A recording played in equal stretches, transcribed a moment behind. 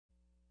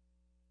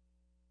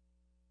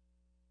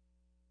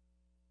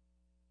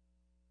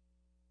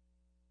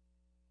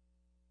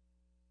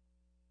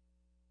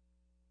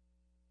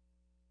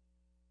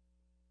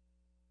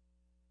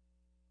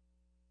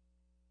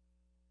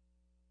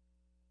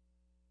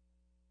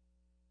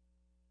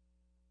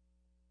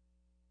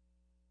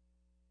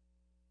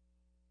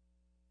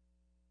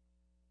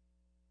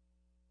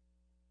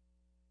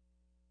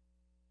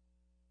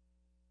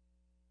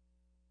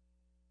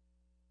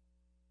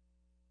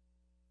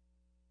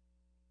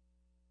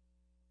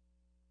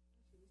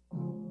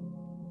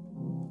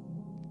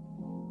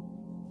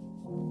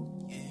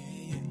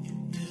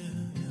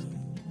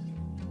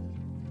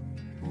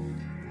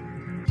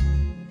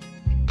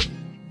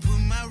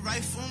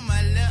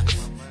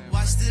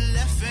watch the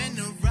left and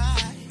the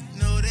right.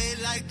 No, they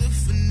like the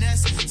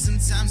finesse.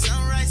 Sometimes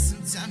I'm right,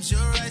 sometimes you're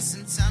right.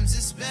 Sometimes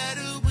it's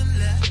better when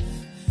left.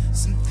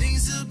 Some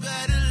things are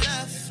better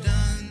left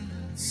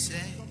unsaid.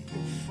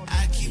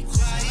 I keep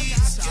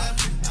quiet, scared.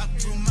 I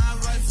put my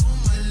right for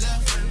my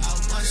left. I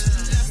watch the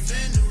left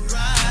and the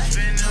right.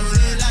 No,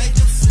 they like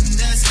the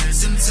finesse.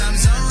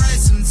 Sometimes I'm right,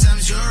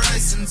 sometimes you're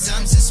right.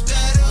 Sometimes it's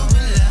better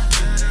when left.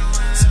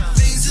 Some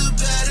things are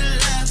better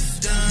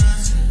left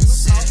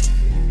unsaid.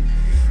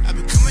 I've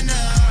been coming up,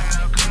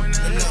 on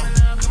the low.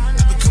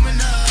 I've been coming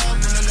up, on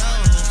the low.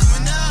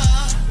 Coming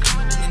up,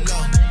 on the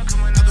low.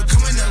 I've been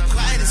coming up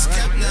quiet as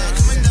kept love.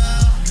 Coming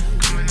up,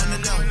 on the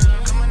low. I've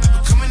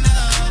been coming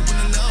up, on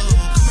the low.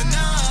 Coming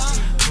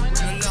up, on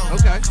the low.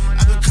 Okay.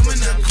 I've been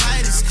coming up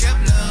quiet as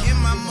kept love. In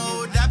my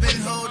mode, I've been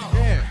holding.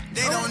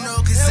 They don't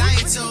know cause I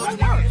ain't told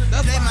them.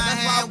 Play my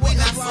hand, we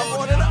not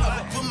folding.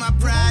 Put my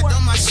pride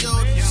on my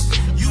shoulders.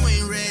 You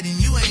ain't ready,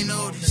 you ain't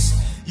noticed.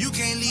 You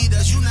can't lead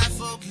us, you not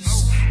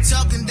focused.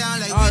 Talking down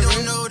like we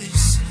don't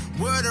notice.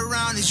 Word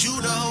around is you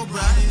the whole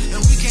bride. And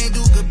we can't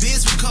do good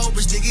biz with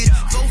cobras. They get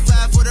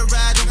 4-5 for the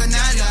ride, don't got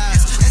 9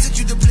 lives.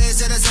 Execute the play,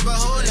 set us up a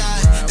whole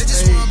lot. They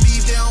just want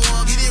beef, they don't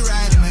want get it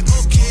right. I'm like,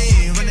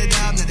 okay, run it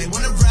up, now they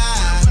wanna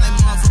ride. I'm like,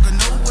 motherfucker,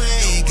 no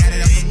way. Got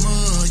it out the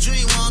mud. You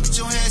ain't want get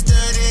your hands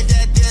dirty.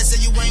 That there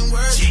say you ain't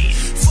worthy.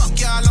 Fuck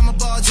y'all, I'm a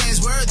ball James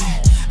Worthy.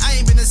 I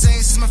ain't been the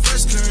same since my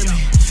first Kirby.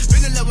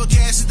 Been in love with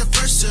cash since the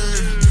first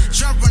serve.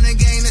 Trump running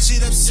gang, that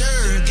shit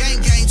absurd. Gang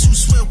too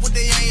swift, what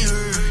they ain't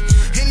heard.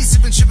 Henny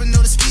sipping, tripping,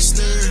 know the speech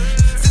slur.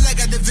 Feel like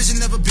I the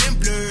vision never been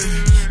blurred.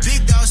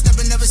 Big dog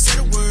stepping, never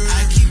said a word.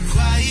 I keep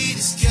quiet,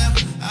 it's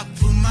kept. I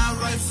put my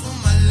right for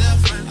my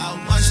left. I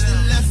watch the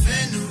left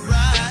and the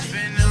right.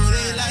 Know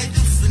they like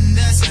the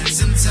finesse.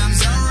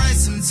 Sometimes I'm right,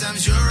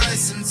 sometimes you're right.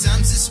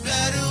 Sometimes it's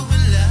better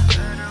when left.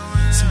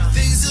 Some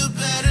things are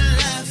better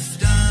left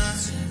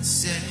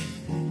unsaid.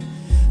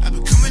 I've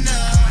been coming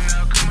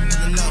up, on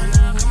the low.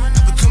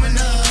 I've been coming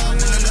up, on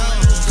the low.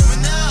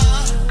 Coming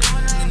up,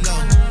 on the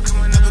low.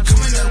 I've been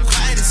coming up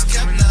quiet as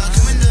kept love.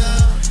 Coming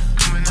up,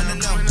 on the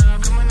low.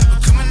 I've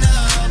been coming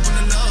up, on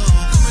the low.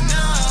 Coming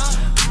up,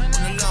 on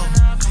the low.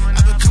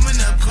 I've been coming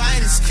up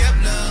quiet as kept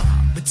love.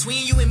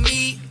 Between you and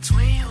me,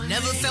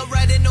 never felt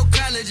right in no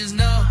colleges,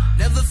 no.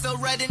 Never felt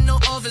right in no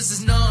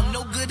offices, no. I'm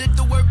no good at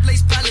the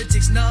workplace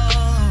politics, no.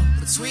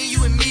 Between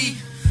you and me,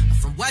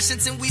 from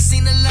Washington, we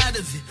seen a lot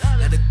of it.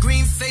 Now the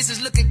green faces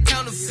looking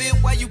counterfeit.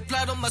 Why you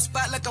plot on my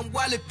spot like I'm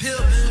Wally Pill?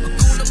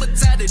 Hakuna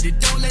Matata, they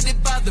don't let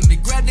it bother me.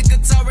 Grab the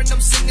guitar and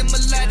I'm singing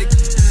melodic.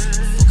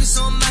 Focus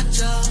on my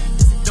job.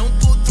 If it don't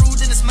pull through,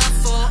 then it's my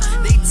fault.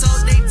 They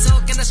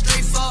talk, and I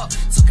straight fall.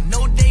 Talking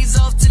no days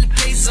off till it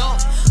pays off.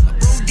 My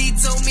bro D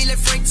told me,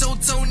 like Frank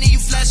told Tony, you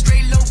fly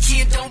straight low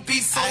key and don't be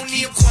phony. I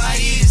keep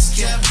quiet, it's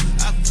kept.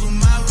 I put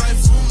my right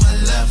for my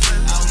left.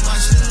 I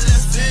watch the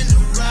left and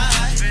the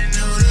right.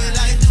 Know they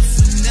like the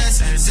finesse.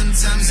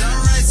 Sometimes I'm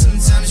right,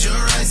 sometimes you're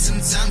right.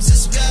 Sometimes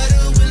it's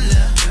better when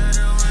left.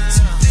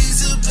 Some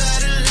things are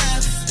better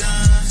left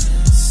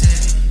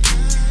unsaid.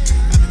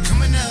 I've been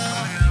coming up,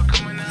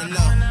 on the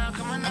low.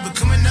 I've been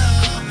coming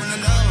up, on the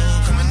low.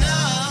 Coming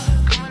up,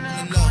 on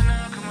the low.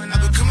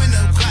 I've been coming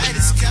up quiet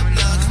as kept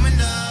love. Coming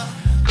up,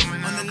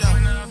 on the low.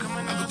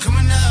 I've been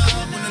coming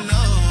up, on the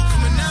low.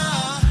 Coming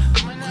up,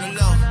 on the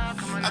low.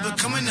 I've been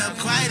coming up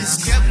quiet as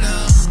kept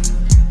love.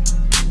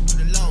 On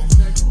the low.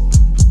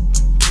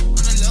 On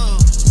the low.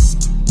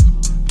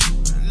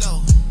 On the low.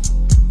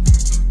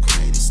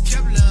 Quiet as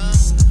kept love.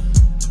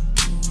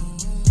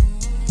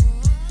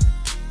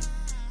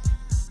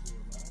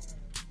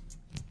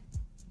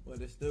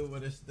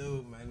 What it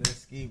do, man?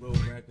 This Skibo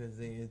Records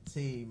ENT,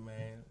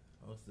 man.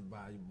 Hosted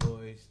by your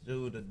boy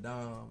Stu the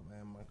Dom,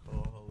 man. My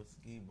co-host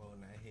Skibo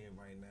not here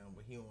right now,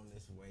 but he on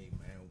this way,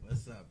 man.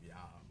 What's up,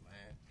 y'all,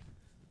 man?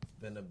 It's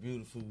been a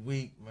beautiful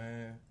week,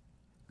 man.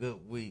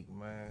 Good week,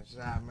 man.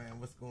 Shy, man,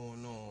 what's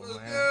going on, What's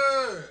man?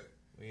 good?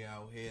 We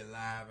out here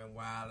live and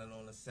wilding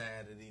on a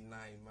Saturday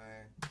night,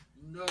 man.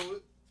 You know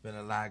it. It's been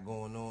a lot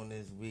going on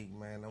this week,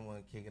 man. I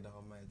want to kick it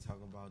off, man.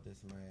 Talk about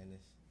this, man.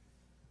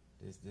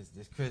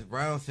 This Chris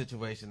Brown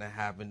situation that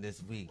happened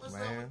this week, What's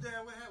man. up with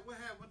that? What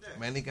happened with that?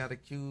 Man, he got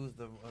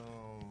accused of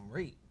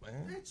rape,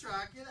 man. They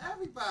try to get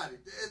everybody.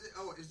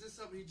 Is this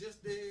something he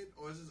just did,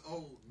 or is this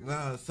old?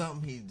 No,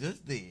 something he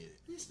just did.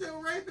 He's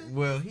still raping?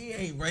 Well, he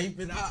ain't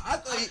raping.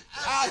 I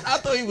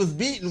thought he was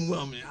beating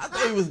women. I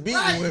thought he was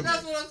beating women.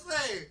 That's what I'm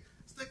saying.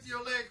 Stick to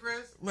your leg,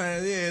 Chris.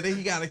 Man, yeah, then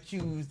he got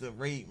accused of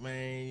rape,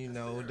 man. You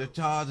know, the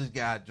charges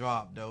got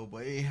dropped, though,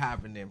 but it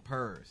happened in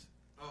Paris.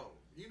 Oh,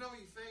 you know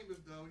he's famous,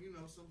 though. You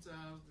know,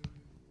 sometimes the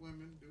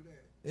women do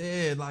that.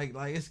 Yeah, like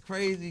it's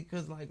crazy,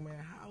 because, like, man,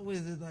 how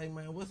is it, like,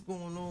 man, what's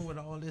going on with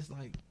all this,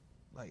 like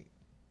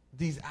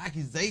these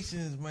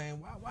accusations, man?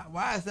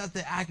 Why is that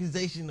the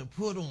accusation to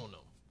put on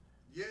them?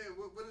 Yeah,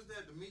 what is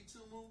that, the Me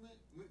Too movement?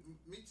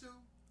 Me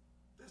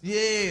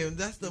Too?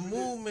 That's the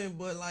movement,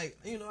 but, like,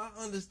 you know, I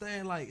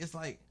understand, like, it's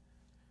like...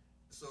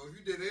 So if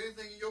you did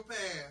anything in your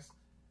past,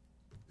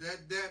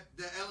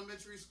 that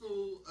elementary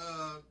school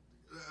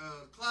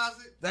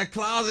closet. That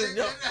closet,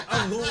 yo,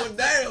 I'm going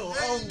down.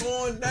 I'm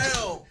going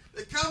down.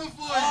 They're coming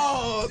for you.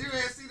 Oh. You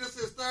ain't seen us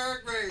since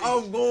 3rd grade.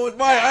 I'm going,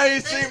 right, I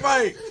ain't seen,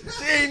 right.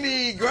 She ain't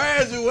even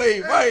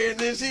graduate, right, and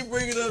then she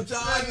bringing up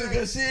charges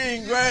because she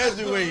ain't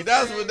graduate.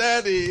 That's what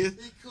that is.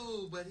 He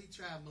cool, but he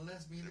tried to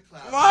molest me in the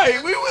closet.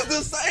 Right, we was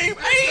the same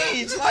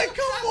age. Like,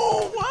 come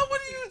on, what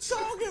are you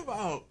talking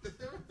about?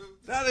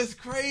 That is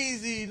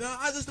crazy. No,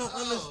 I just don't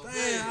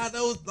understand how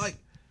those,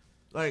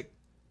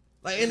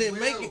 and it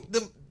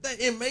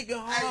make it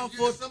hard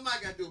for...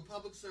 Somebody got to do a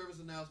public service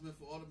announcement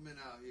for all the men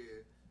out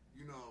here,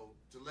 you know,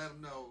 to let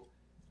them know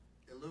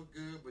it look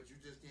good, but you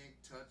just can't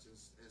touch and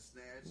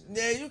snatch.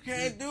 Yeah, you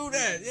can't do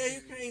that. Yeah,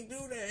 you can't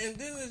do that. And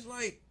then it's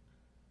like,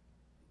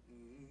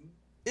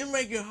 it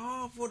make it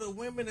hard for the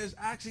women that's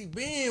actually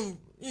being,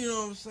 you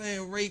know what I'm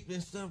saying, raped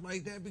and stuff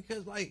like that.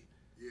 Because, like,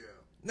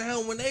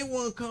 now when they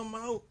want to come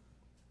out,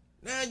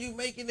 now you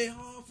making it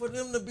hard for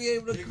them to be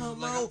able to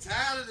come out. I'm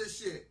tired of this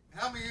shit.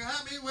 How many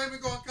women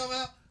gonna come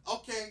out?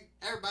 Okay,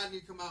 everybody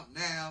need to come out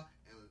now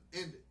and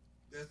end it.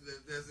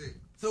 That's it.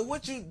 So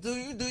what you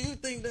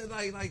think that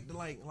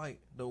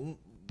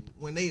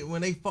when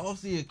they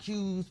falsely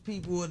accuse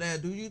people of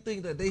that, do you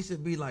think that they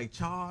should be like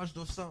charged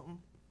or something?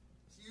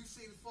 You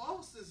see,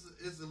 false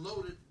is a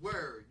loaded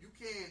word. You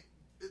can't.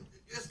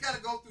 It's got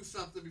to go through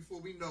something before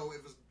we know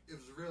if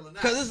it's real or not.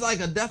 Because it's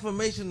like a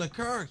defamation of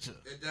character.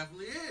 It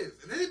definitely is.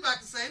 And anybody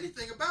can say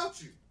anything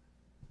about you.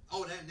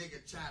 Oh, that nigga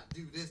tried to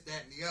do this,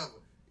 that, and the other.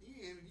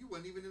 You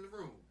wasn't even in the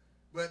room.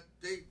 But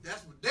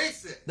that's what they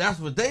said. That's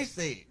what they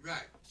said.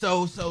 Right.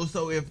 So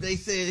if they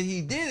said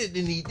he did it,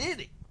 then he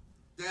did it.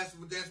 That's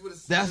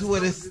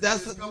what it's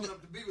coming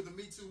up to be with the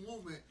Me Too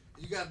movement.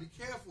 And you got to be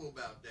careful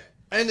about that.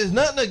 And there's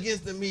nothing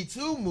against the Me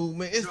Too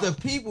movement. It's the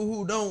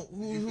people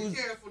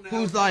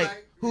who's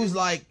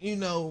like, you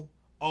know,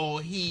 oh,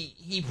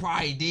 he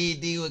probably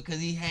did do it because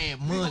he had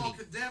money. We're going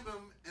to condemn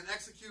him and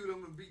execute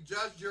him and be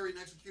judge, jury, and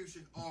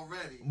execution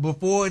already.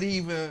 Before we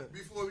even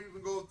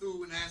go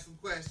through and ask some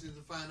questions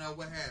and find out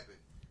what happened.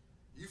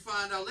 You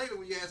find out later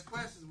when you ask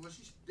questions, well,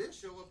 she did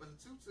show up in a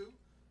tutu.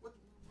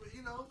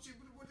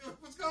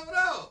 What's going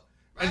on?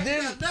 Right? And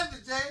then, you got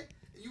nothing, Jay.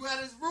 And you at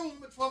his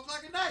room at 12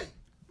 o'clock at night.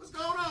 What's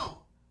going on?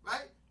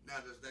 Right?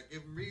 Now, does that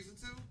give him reason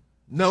to?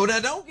 No,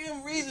 that don't give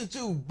him reason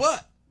to.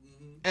 But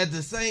at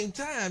the same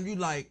time, you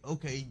like,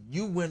 okay,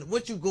 you went.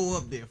 What you go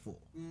up there for?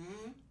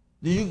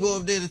 Did you go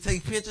up there to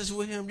take pictures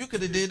with him? You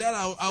could have did that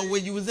out where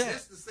you was at.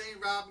 That's the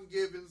same Robin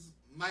Givens,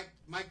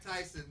 Mike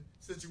Tyson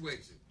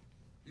situation.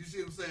 You see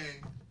what I'm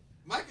saying?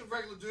 Mike is a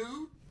regular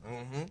dude.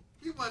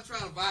 He wasn't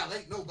trying to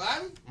violate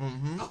nobody.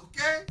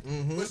 Okay?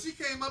 But she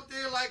came up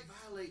there like,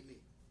 violate me.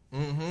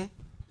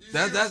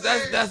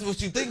 That's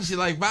what you think. She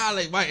like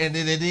violate, right? And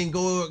then it didn't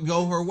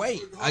go her way.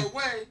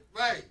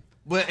 Right.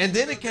 But and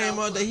then it came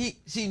out that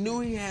she knew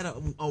he had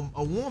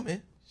a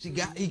woman. He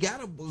got a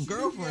girlfriend.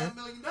 He had $1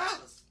 million.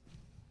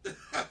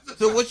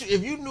 So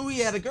if you knew he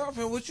had a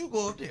girlfriend, what you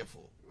go up there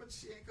for? Well,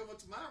 she ain't come up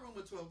to my room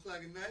at 12 o'clock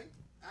at night.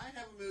 I ain't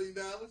have $1 million.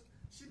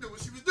 She knew what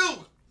she was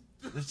doing.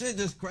 The shit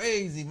just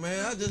crazy,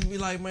 man. I just be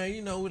like, man, we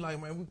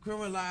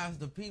criminalize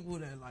the people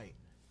that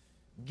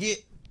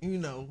get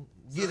So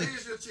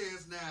here's your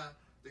chance now.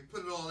 They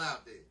put it all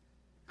out there.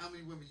 How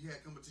many women you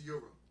had coming to your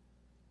room?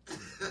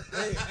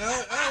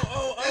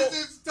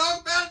 Just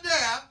talk about it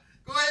now.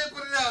 Go ahead and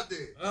put it out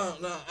there. Oh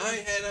no, I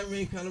ain't had that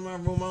many come to my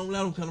room. I don't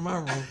let them come to my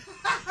room.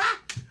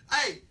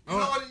 Hey,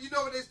 you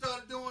know what they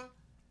started doing?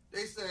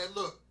 They said,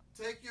 look,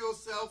 take your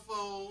cell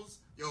phones,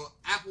 your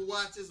Apple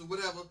Watches or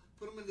whatever,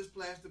 put them in this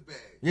plastic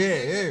bag.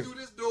 Yeah. Through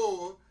this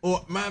door.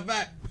 Or matter of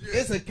fact,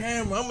 it's a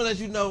camera. I'm gonna let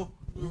you know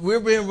we're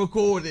being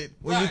recorded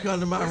when you come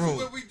to my room. This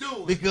is what we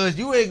doing. Because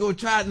you ain't gonna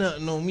try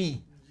nothing on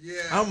me.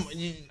 Yeah.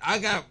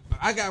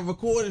 I got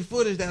recorded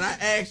footage that I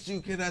asked you,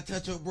 can I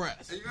touch your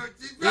breast? You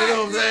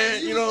know what I'm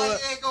saying? You know like,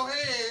 hey, go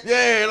ahead.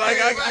 Yeah, like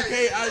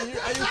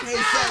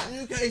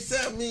you can't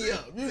set me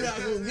up. You're not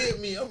gonna get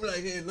me. I'm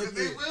like, hey, look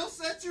They here. will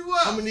set you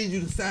up. I'm gonna need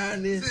you to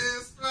sign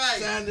this.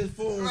 Sign this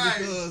form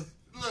because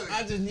look.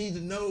 I just need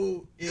to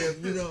know if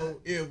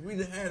we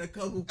done had a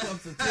couple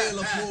cups of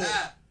Taylor Port.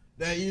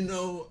 That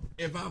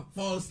if I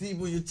fall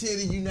asleep on your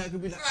titty, you're not gonna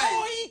be like,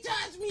 oh, he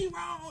touched me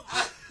wrong.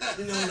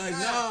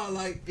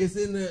 It's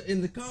in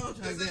the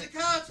contract. It's in the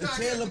contract. The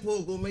Taylor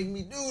Port gonna make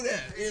me do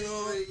that.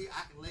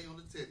 I can lay on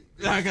the titty.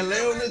 I can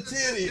lay on the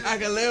titty. I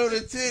can lay on the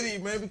titty,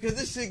 man, because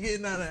this shit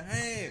getting out of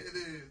hand.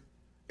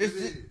 It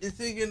is. It's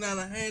shit getting out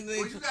of hand.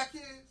 Well, you got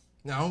kids?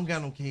 No, I don't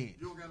got no kids.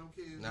 You don't got no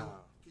kids? No.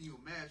 Can you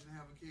imagine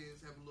having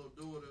kids, having a little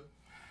daughter?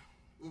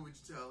 What would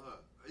you tell her?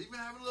 Even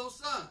having a little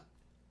son.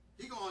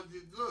 He gonna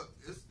look.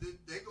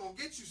 They gonna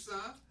get you,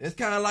 son. It's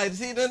kind of like,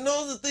 see,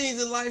 those are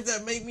things in life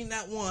that make me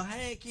not want to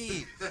have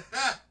kids.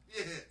 Yeah.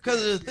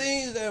 Because of the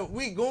things that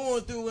we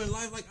going through in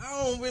life, like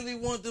I don't really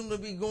want them to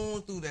be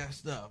going through that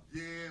stuff.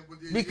 Yeah,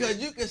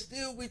 because you can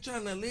still be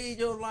trying to lead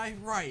your life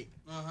right.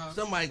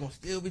 Somebody gonna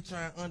still be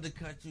trying to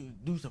undercut you,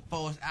 do some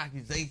false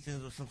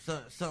accusations or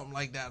something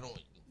like that on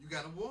you. You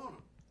gotta warn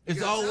them.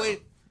 It's always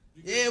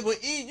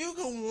but you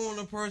can warn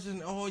a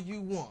person all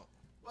you want.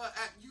 Well,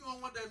 you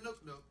don't want that nook.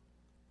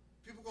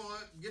 people going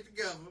to get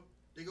together.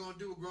 They're going to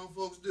do what grown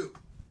folks do.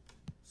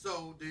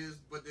 So there's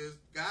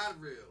guide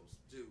rails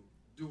to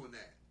doing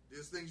that.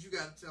 There's things you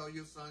got to tell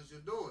your sons,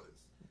 your daughters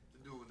to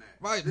doing that.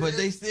 Right, but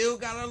they still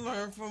got to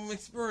learn from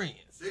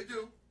experience. They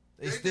do.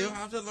 They still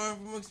have to learn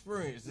from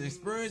experience. The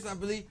experience, I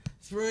believe,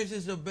 experience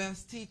is your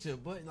best teacher.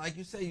 But like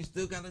you say, you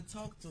still got to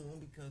talk to them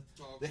because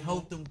they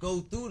help them go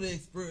through the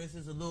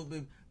experiences a little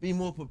bit, be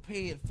more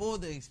prepared for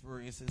the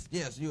experiences.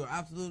 Yes, you're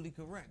absolutely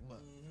correct.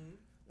 But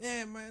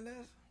yeah, man,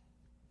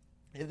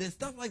 if there's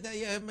stuff like that,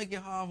 yeah, it make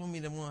it hard for me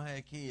to want to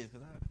have kids.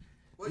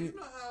 Well, you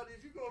know how it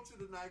is. You go to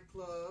the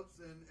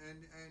nightclubs and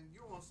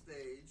you're on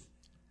stage,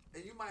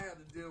 and you might have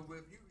to deal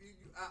with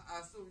I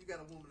assume you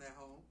got a woman at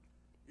home.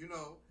 You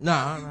know.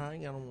 Nah, I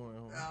ain't got no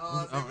woman at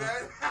home.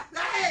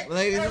 Hey,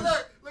 ladies,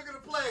 look at the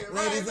player.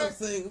 Ladies, I'm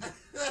single.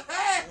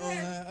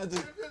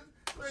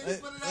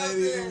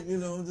 Ladies, you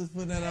know, I'm just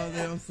putting that out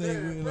there. I'm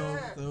single, you know.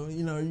 So,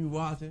 you know, you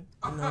watching.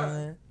 You know what I'm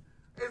saying?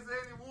 Is there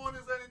any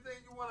warnings,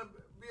 anything you want to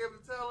be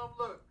able to tell them?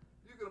 Look,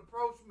 you can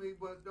approach me,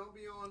 but don't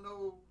be on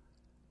no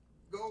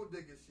gold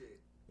digger shit.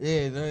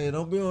 Yeah,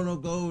 don't be on no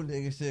gold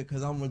digger shit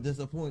because I'm going to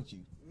disappoint you.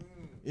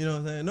 You know what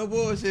I'm saying? No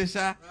bullshit,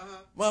 Shy.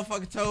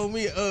 Motherfucker told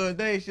me the other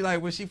day, she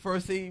like, when she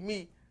first seen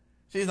me,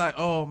 she's like,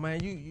 oh,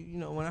 man, you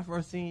know, when I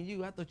first seen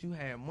you, I thought you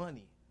had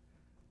money.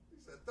 You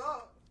said,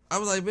 thought? I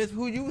was like, bitch,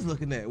 who you was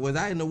looking at? Was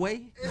I in the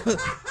way?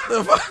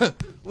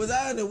 Was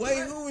I in the way?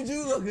 Who was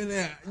you looking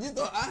at? You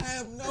thought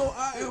I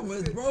am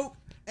as broke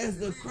as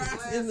the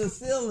cracks in the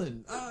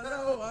ceiling.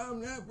 No, I'm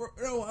not broke.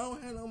 No, I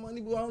don't have no money,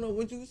 but I don't know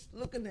what you was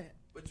looking at.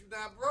 But you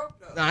not broke,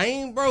 though. I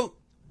ain't broke.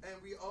 And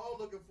we all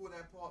looking for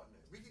that partner.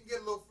 We can get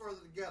a little further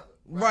together.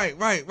 Right.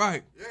 Yeah.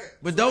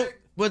 But so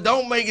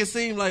don't make it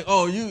seem like,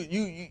 oh,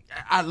 you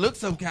I look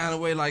some kind of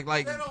way like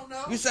they don't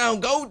know. You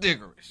sound gold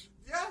diggerish.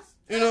 Yes.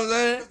 You know what I'm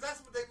saying? Because that's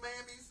what their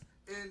mammies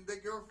and their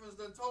girlfriends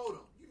done told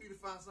them. You need to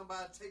find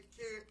somebody to take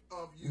care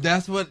of you.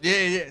 That's what,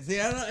 yeah. See,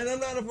 I'm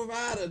not a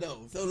provider,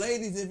 though. So,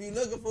 ladies, if you're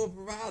looking for a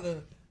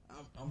provider,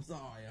 I'm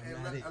sorry.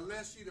 I'm not it.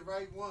 Unless she the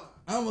right one.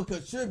 I'm a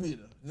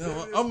contributor.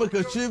 No, I'm a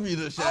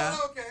contributor, Shy.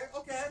 Oh,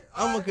 okay.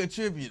 I'm a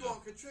contributor. You're going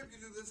to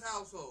contribute to this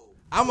household.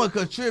 I'm a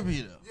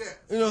contributor. Yes.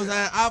 You know what I'm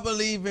saying? I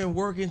believe in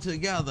working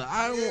together.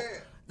 I don't want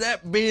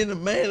that being the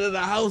man of the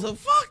house.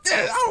 Fuck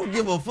that. I don't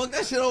give a fuck.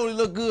 That shit only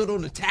look good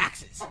on the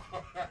taxes.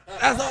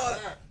 That's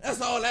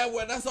all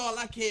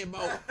I care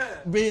about.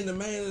 Being the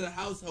man of the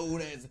household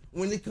as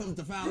when it comes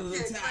to filing the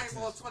taxes. You can't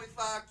claim all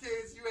 25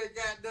 kids you ain't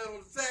got done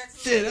on the taxes.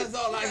 Shit, that's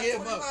all I care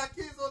about. 25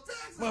 kids on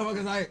taxes.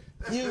 Motherfuckers like,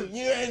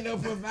 you ain't no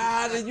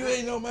provider. You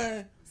ain't no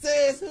man.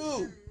 Says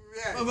who?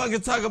 Yeah.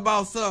 Motherfucker talk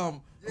about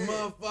some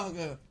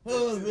motherfucker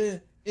husband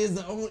is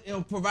the only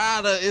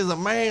provider is a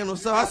man or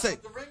so. I say,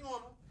 put the ring on him.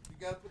 You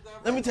gotta put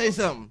that let me tell you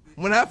something.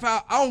 When I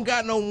don't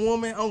got no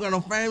woman, I don't got no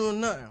family or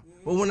nothing.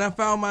 But when I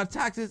filed my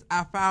taxes,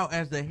 I filed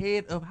as the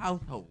head of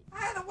household.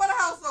 What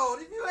household?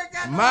 If you ain't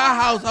got no my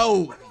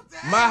household,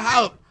 my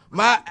house,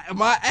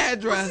 my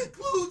address. Which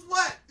includes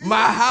what?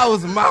 My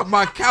house,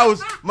 my couch,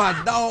 my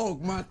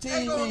dog, my TV.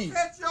 They gonna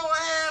catch your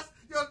ass,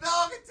 your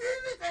dog and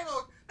TV. They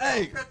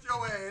gonna catch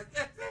your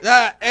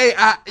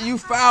ass. You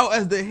file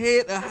as the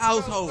head of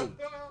household.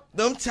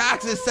 Them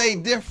taxes say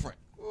different.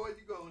 Boy,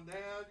 you going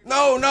down.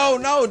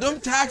 No. Them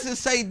taxes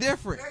say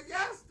different.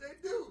 Yes, they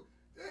do.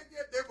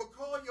 They will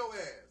call your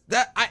ass.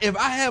 If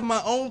I have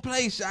my own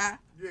place, Yeah.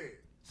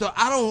 So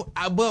I don't.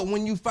 But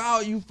when you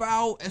file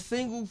as a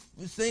single,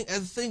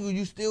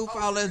 you still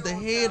file as the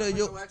head of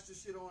your. No extra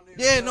shit on there.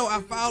 Yeah, no, I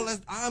file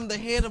as I'm the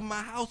head of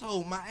my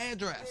household, my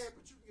address. Yeah,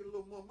 but you can get a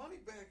little more money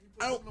back.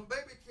 You put them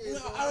baby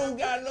kids. No, I don't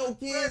got no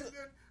kids.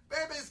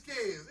 Baby's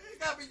kids. They ain't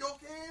gotta be your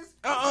kids.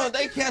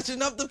 They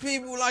catching up to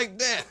people like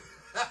that.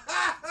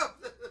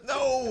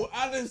 No,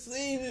 I done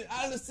seen it.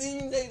 I done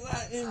seen they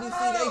like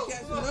NBC. They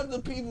catching up to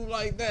people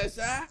like that,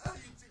 Shy.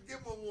 Give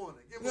them a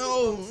warning.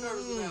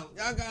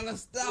 Y'all gotta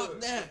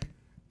stop that.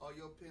 All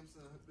your pimps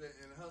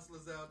and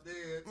hustlers out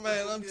there.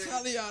 Man, I'm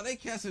telling y'all, they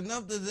catching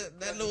up to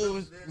that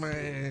little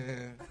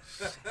man.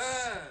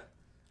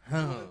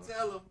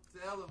 Tell them.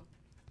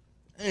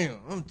 Damn,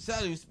 I'm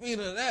telling you, speaking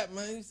of that,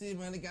 man, you see,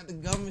 man, they got the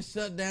government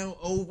shut down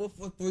over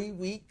for 3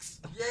 weeks.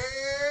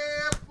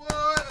 Yeah,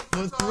 boy.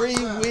 For 3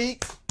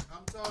 weeks.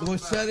 I'm We're going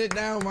to shut it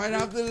down right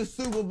after the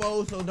Super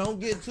Bowl, so don't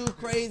get too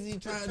crazy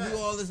trying to do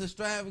all this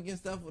extravagant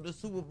stuff for the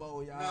Super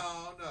Bowl, y'all.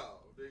 No.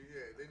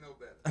 They know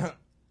better.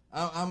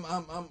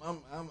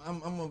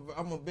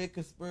 I'm a big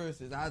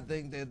conspiracist. I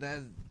think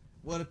that's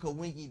what a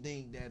coinky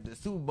think that the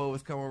Super Bowl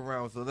is coming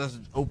around, so let's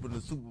open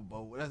the Super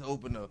Bowl. Let's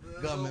open the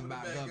government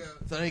back up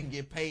so they can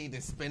get paid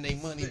and spend their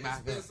money back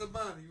up. Spend some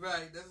money,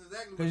 right? That's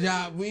exactly what. Because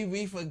y'all,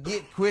 we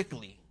forget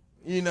quickly.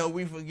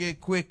 We forget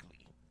quickly.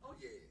 Oh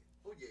yeah.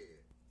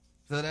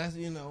 So that's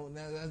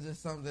that's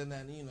just something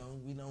that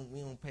we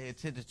don't pay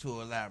attention to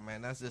a lot,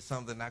 man. That's just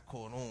something I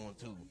caught on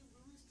to. We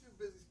too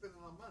busy spending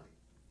our money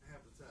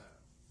half the time.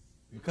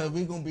 Because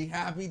we gonna be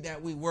happy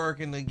that we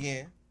working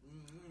again.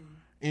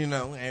 And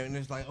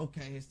it's like,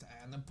 okay, it's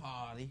time to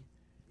party.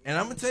 And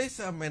I'm gonna tell you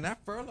something, man.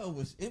 That furlough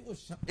was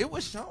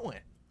showing.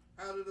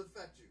 How did it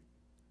affect you?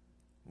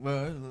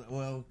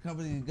 Well, a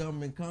couple of these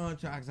government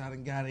contracts I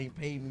done got ain't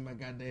paid me my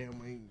goddamn.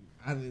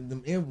 I need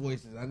them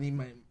invoices. I need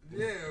my.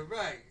 Yeah,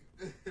 right.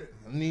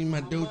 I need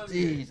my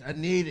duties. I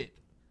need it.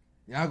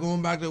 Y'all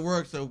going back to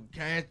work, so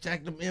cash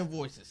check them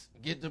invoices.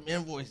 Get them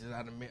invoices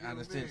out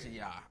of sent to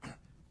y'all.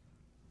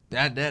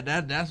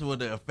 That's what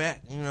the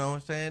effect. You know what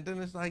I'm saying? Then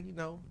it's like, you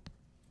know,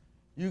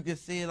 you can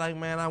see it like,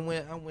 man, I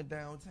went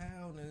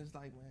downtown and it's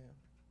like, man,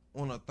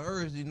 on a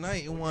Thursday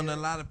night it wasn't a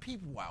lot of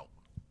people out.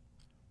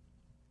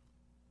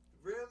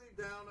 Really?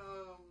 Down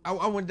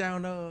I went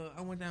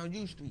down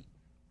U Street.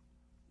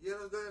 Yeah,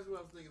 that's what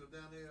I was thinking of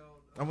down there.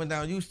 I went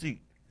down U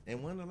Street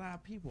and wasn't a lot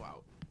of people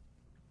out.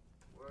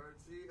 Word,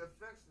 see,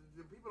 affects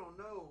the people don't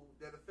know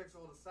that affects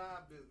all the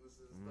side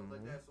businesses and stuff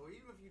like that. So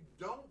even if you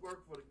don't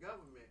work for the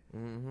government,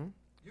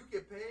 you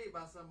get paid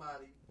by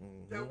somebody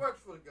that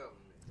works for the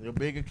government. Your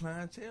bigger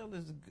clientele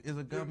is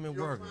a government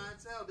worker. Your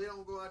clientele, they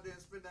don't go out there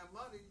and spend that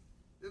money.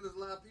 Then there's a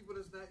lot of people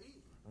that's not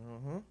eating.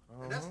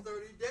 And that's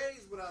 30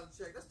 days without a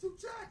check. That's 2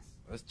 checks.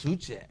 That's 2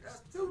 checks.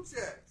 That's 2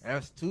 checks.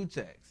 That's 2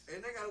 checks.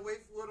 And they gotta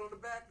wait for it on the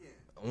back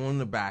end. On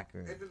the back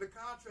end. And then the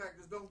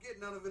contractors don't get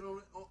none of it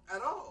on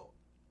at all.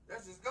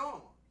 That's just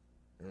gone.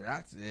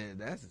 That's it.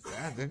 That's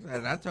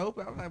and I told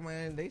people, I was like,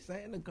 man, they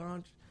saying the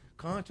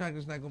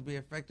contractor's not gonna be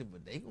affected,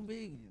 but they gonna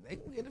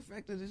get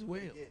affected as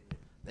well.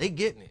 They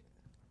getting it.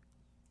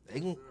 They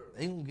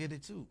gonna get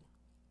it too.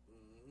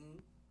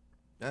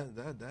 That's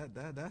an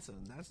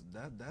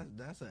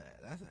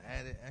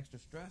added extra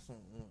stress on.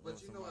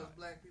 But you know, as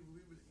black people,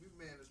 we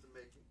managed to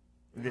make it.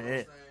 You know what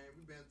I'm saying?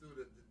 We've been through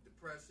the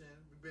depression,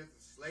 we've been through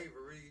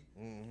slavery,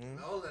 and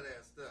all of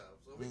that stuff.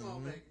 So we gonna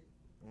make it.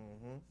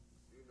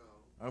 You know.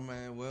 Oh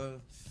man,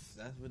 well,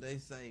 that's what they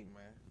say,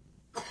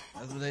 man.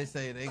 That's what they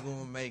say. They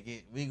gonna make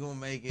it. We gonna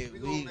make it.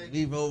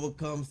 We've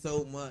overcome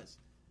so much.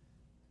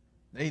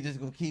 They just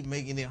gonna keep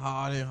making it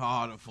harder and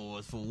harder for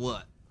us. For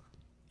what?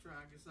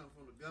 Trying to get something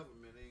from the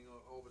government ain't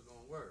always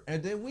gonna work.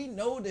 And then we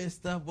know this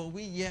stuff, but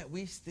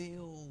we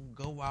still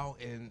go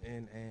out and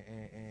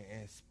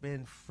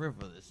spend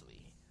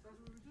frivolously. That's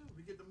what we do.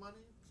 We get the money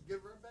to give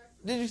it right back.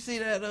 Did you see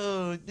that?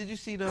 Did you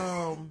see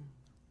that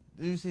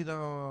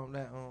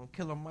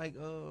Killer Mike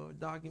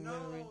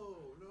documentary?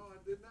 No, I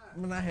did not. I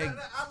mean,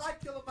 I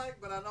like Killer Mike,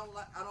 but I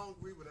don't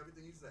agree with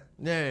everything he said.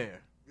 Yeah.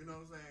 You know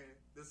what I'm saying?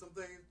 There's some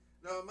things.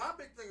 No, my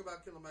big thing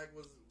about Killer Mike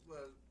was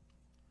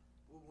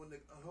when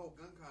the whole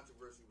gun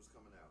controversy was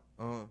coming out.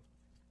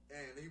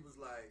 And he was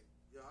like,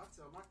 yo, I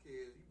tell my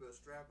kids, you better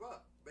strap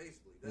up,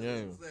 basically. That's what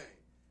he was saying.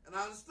 And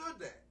I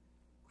understood that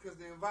because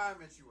the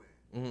environment you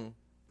in.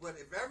 But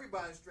if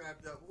everybody's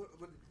strapped up,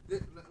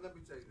 let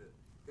me tell you this.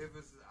 If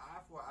it's an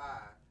eye for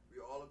eye,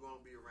 we all are going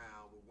to be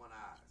around with one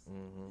eye.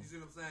 You see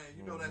what I'm saying?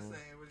 You know that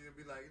saying where you'll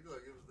be like, look,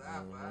 if it's the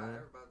eye for eye,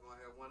 everybody's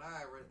going to have one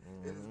eye right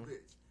in this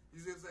bitch.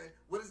 You see what I'm saying?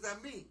 What does that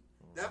mean?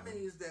 That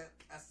means that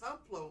at some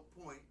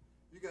point,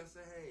 you got to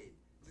say, hey,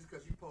 just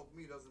because you poke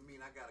me doesn't mean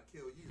I got to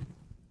kill you.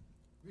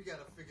 We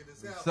got to figure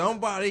this out.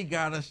 Somebody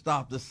got to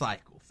stop the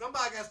cycle.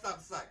 Somebody got to stop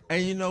the cycle.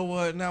 And you know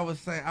what? And I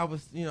was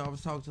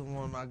talking to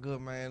one of my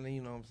good man,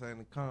 you know what I'm saying,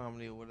 the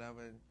comedy or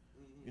whatever. And,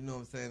 you know what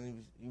I'm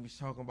saying? He was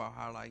talking about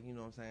how, like, you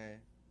know what I'm saying,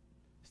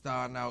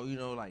 starting out, you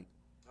know, like,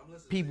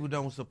 people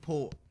don't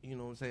support, you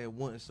know what I'm saying,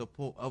 wouldn't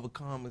support, other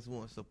comics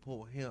wouldn't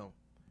support him.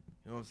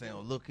 You know what I'm saying?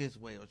 Or look his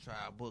way or try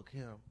to book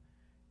him.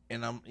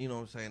 And I'm, you know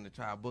what I'm saying, to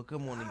try to book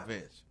him on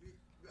events.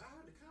 I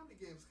heard the comedy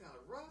game's kind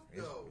of rough,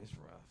 though. It's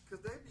rough.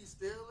 Because they be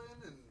stealing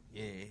and,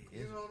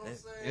 you know what I'm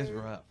saying? It's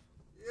rough.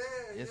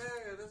 Yeah,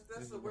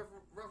 that's a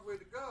rough way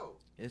to go.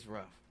 It's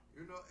rough.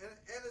 You know, and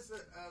it's a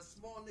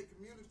small-knit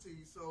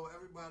community, so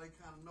everybody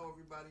kind of know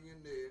everybody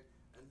in there.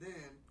 And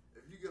then,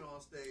 if you get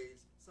on stage,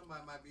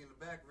 somebody might be in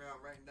the background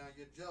writing down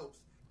your jokes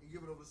and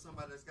give it over to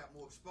somebody that's got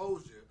more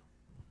exposure.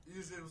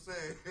 You see what I'm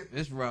saying?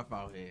 It's rough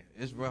out here.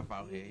 It's rough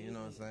out here. You know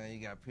what I'm saying?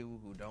 You got people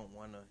who don't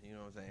want to, you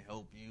know what I'm saying,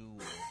 help you.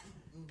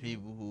 Or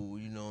people who,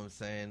 you know what I'm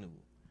saying, who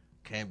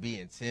can be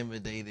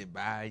intimidated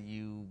by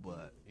you.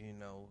 But, you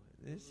know,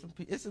 it's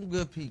some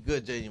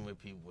good genuine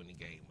people in the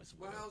game as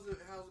well. Well, how's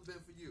it been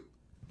for you?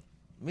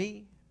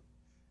 Me?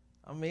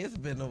 I mean, it's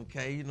been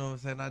okay. You know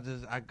what I'm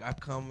saying? I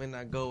come and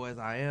I go as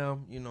I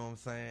am. You know what I'm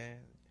saying?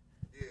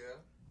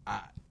 Yeah.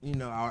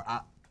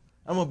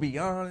 I'm gonna be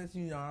honest,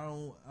 you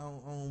know, I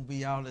don't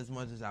be out as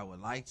much as I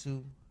would like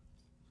to,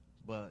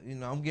 but you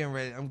know, I'm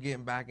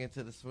getting back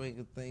into the swing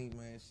of things,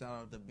 man. Shout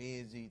out to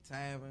BNG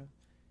Tavern,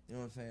 you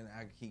know what I'm saying?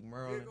 I can keep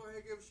Merlin. Yeah, go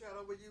ahead, give a shout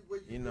out where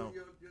you know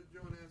your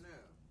joint at now.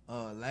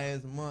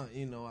 Last month,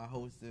 you know, I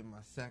hosted my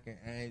second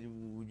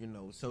annual, you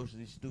know,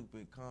 Socially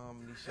Stupid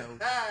comedy show.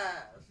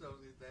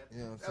 Socially that.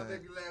 You know what I'm saying? That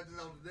make you laugh just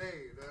on the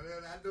day.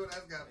 I know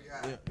that's got to be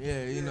hot.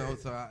 Yeah, you know,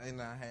 so I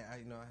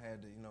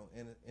had the, you know,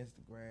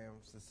 Instagram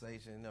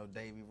sensation, you know,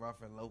 Davey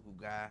Ruffin, local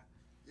guy.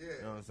 Yeah.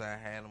 You know what I'm saying?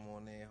 I had him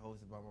on there,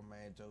 hosted by my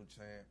man Joe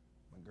Champ,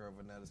 my girl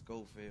Vanetta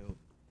Schofield.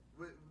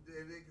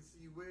 They can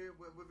see where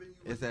venue?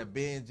 It's at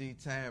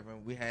BNG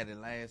Tavern. We had it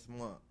last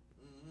month.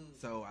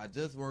 So I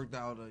just worked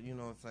out a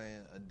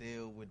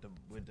deal with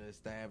the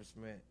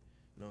establishment,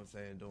 you know what I'm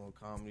saying, doing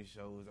comedy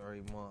shows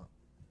every month.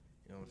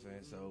 You You know what I'm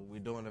saying? So we're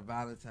doing the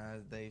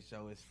Valentine's Day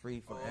show. It's free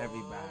for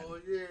everybody. Oh,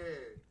 yeah.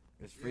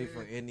 It's free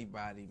for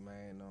anybody,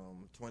 man.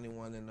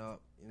 21 and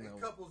up. You know,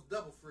 and couples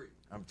double free.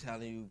 I'm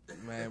telling you,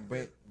 man.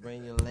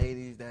 Bring your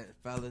ladies,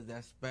 fellas,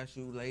 that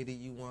special lady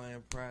you want to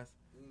impress.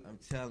 I'm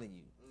telling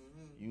you,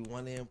 you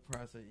want to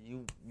impress her.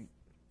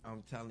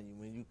 I'm telling you,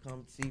 when you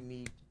come see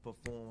me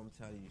perform, I'm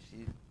telling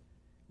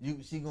you,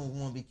 she gonna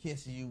want to be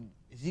kissing you.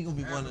 She gonna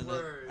be one of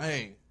the.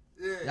 Hey,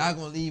 y'all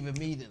gonna leave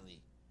immediately.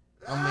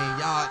 I mean,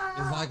 y'all,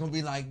 it's not gonna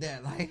be like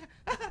that. Like,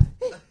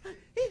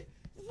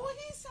 boy,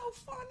 he's so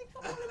funny.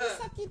 Come on, let me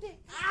suck your dick.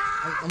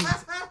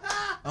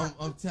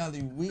 I'm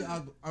telling you,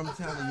 I'm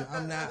telling you,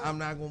 I'm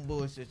not gonna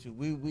bullshit you.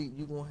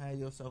 You gonna have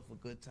yourself a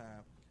good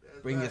time.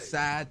 Bring your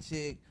side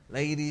chick,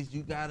 ladies.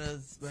 You got a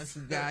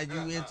special guy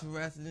you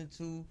interested in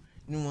too.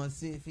 You want to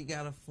see if he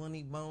got a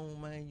funny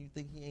bone, man. You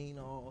think he ain't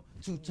all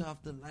too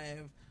tough to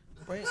laugh.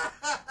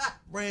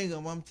 Bring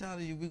him. I'm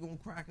telling you, we gonna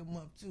crack him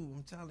up too.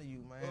 I'm telling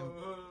you, man.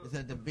 It's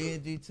at the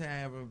BNG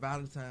Tavern,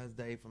 Valentine's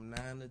Day from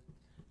 9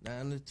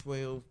 to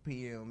 12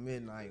 p.m.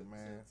 midnight,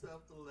 man.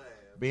 Tough to laugh.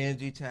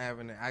 BNG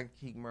Tavern in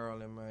Acton,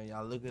 Maryland, man.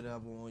 Y'all look it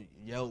up on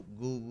Yelp,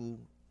 Google,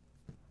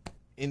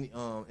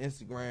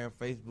 Instagram,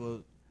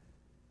 Facebook,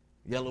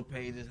 Yellow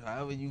Pages,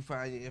 however you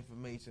find your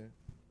information.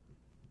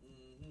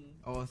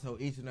 Also,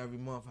 each and every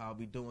month I'll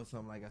be doing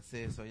something, like I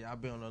said, so y'all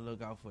be on the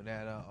lookout for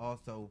that.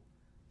 Also,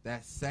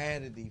 that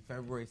Saturday,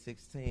 February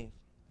 16th,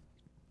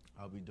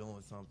 I'll be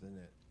doing something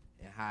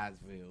in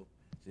Hyattsville.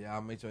 So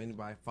y'all make sure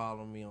anybody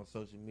follow me on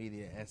social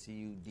media,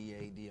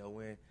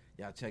 SEUDADON.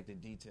 Y'all check the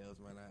details,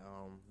 man.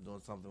 I'm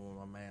doing something with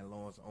my man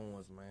Lawrence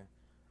Owens, man.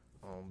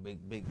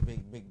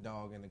 Big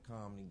dog in the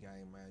comedy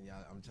game, man.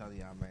 Y'all, I'm telling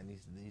y'all, man,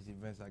 these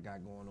events I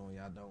got going on,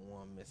 y'all don't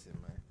want to miss it,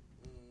 man.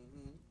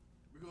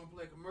 We're gonna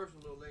play a commercial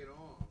a little later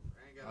on.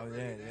 I ain't got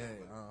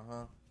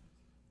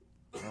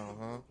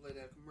play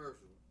that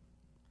commercial.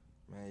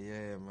 Man,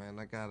 yeah, man.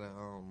 I gotta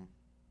man.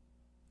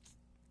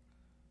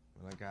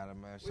 Where the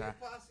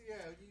posse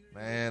at?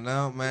 Man,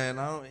 no, man.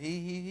 I don't.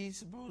 He's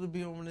supposed to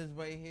be on his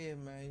way here,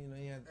 man. You know,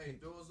 he had to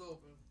pick, doors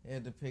open. He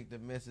had to pick the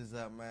missus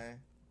up, man.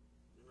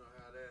 You know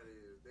how that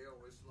is. They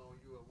always slowing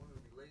you up. We're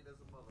gonna be late as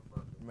a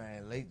motherfucker.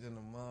 Man, late than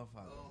a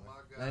motherfucker. Oh man.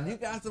 My God. Man, you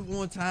got some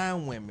on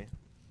time women.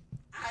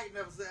 I ain't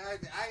never said I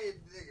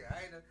ain't nigga.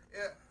 I ain't never,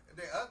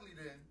 they ugly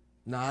then.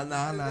 Nah.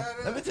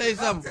 Let me tell you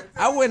something.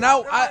 I went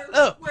out.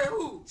 Look. Where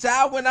who? So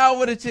I went out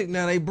with a chick.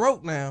 Now they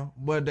broke now,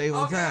 but they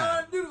on time.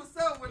 I knew there was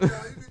something with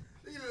them.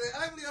 Either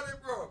they ugly or they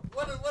broke.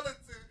 One of the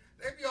two.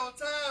 They be on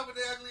time, but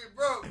they ugly and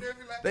broke. They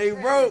be like, they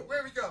broke.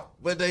 Where we go?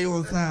 But they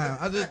on time.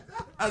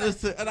 I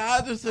just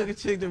took a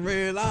chick to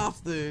Red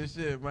Lobster and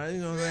shit, man.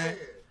 You know what I'm saying?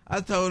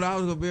 I told her I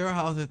was gonna be at her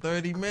house in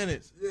 30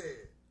 minutes. Yeah.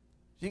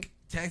 She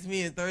texted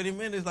me in 30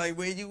 minutes, like,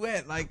 where you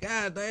at? Like,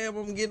 God damn,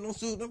 I'm getting on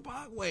Suitland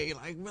Parkway.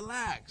 Like,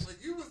 relax. Like,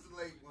 you was the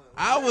late one.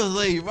 I was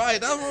late, right?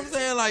 That's what I'm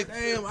saying. Like,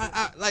 damn,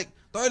 I like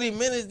 30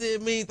 minutes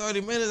didn't mean 30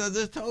 minutes. I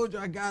just told you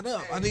I got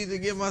up. I need to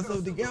get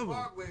myself together.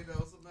 Parkway,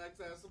 though, sometimes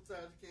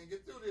you can't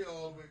get through there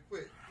all the way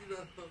quick. You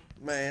know?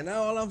 Man,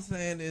 now all I'm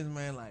saying is,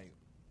 man, like,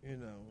 you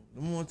know,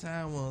 the more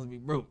time ones be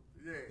broke.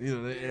 Yeah. You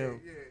know,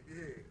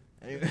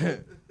 Yeah.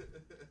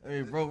 I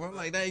mean, bro, I'm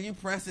like, dang, you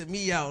pressing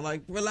me out.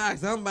 Like,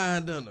 relax, I'm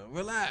buying dinner.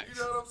 Relax. You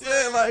know what I'm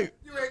saying? Yeah, like,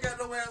 you ain't got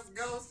nowhere else to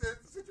go.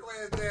 Sit your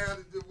ass down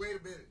and just wait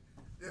a minute.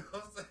 You know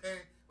what I'm saying?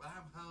 But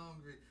I'm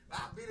hungry.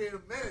 I'll be there in a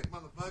minute,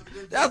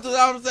 motherfucker. That's what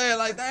I'm saying.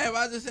 Like, damn,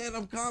 I just said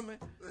I'm coming.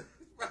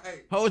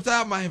 Right. Whole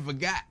time I had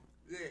forgot.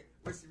 Yeah.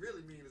 What she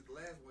really means is the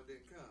last one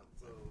didn't come.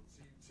 So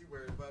she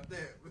worried about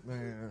that.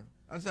 Man,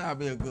 I try to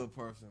be a good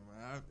person,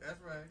 man.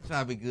 That's right. Try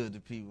to be good to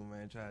people,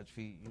 man. Try to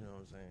treat, you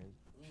know what I'm saying?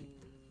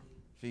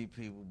 Treat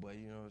people, but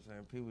you know what I'm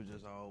saying? People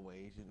just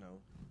always, you know.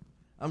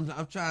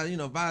 I'm trying, you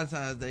know,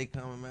 Valentine's Day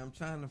coming, man. I'm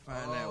trying to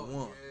find that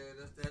one. Yeah,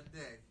 that's that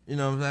day. You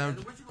know what I'm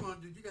saying? What you gonna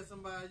do? You got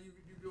somebody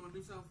you gonna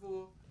do something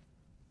for?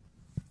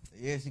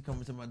 Yeah, she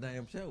coming to my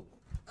damn show.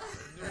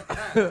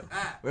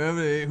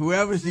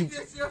 whoever she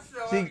gets your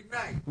show every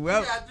night.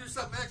 Whoever, you gotta do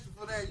something extra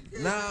for that.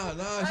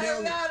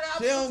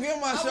 She don't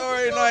get my show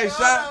every night.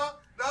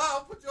 No,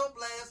 I'll put your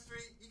blast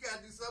street. You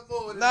gotta do something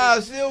more. Nah,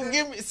 she don't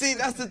give me. See,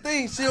 that's the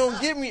thing. She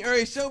don't give me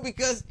every show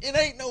because it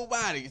ain't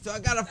nobody. So I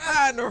gotta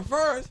find her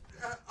first.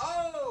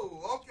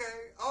 Okay.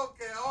 Oh,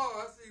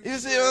 I see. You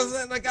see what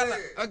I'm saying?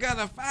 I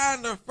gotta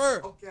find her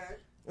first. Okay.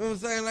 You know what I'm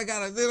saying?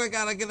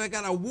 I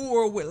gotta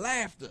woo her with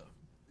laughter.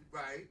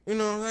 Right. You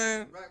know what I'm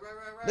saying?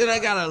 Right. Then I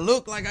gotta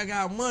look like I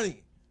got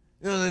money.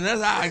 You know,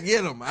 that's how I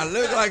get them. I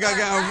look like I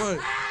got money.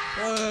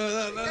 You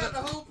got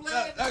the whole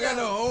plan? I got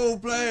the whole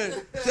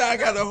plan. See, I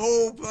got the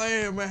whole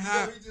plan, man.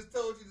 He just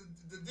told you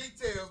the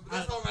details, but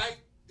that's all right.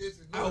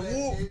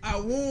 I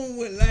won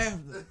with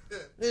laughter.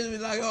 They be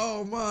like,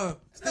 oh, man.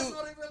 That's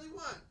all they really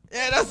want.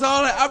 Yeah, that's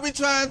all I be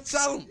trying to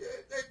tell them. Yeah,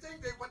 they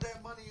think they want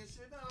that money and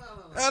shit. No.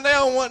 No, they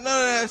don't want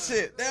none of that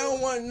shit. They don't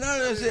want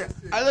none of that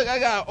shit. I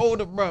got an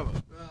older brother.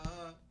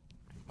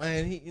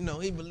 Man, he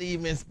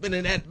believe in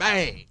spending that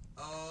bag.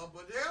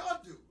 But they all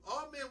do.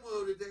 All men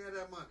will if they have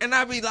that money. And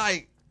I be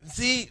like,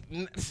 See,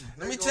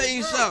 let me tell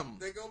you something.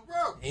 They go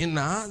broke.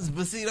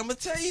 But see, I'm gonna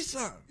tell you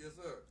something. Yes,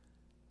 sir.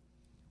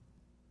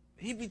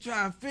 He be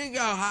trying to figure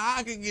out how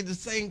I can get the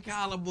same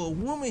caliber of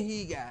woman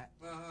he got.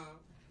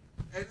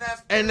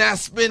 And not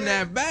spend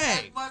that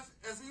bag. As much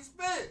as he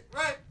spent.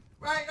 Right.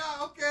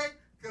 Okay.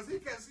 Because he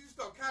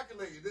start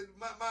calculating. Then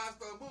my mind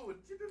start moving.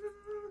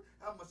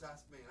 How much I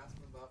spend? I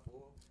spend about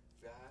 $400,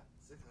 $500,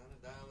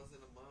 $600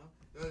 in a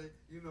month.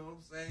 You know what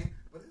I'm saying?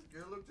 But this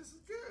girl look just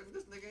as good. And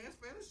this nigga ain't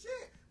spending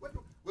shit.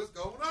 What's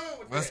going on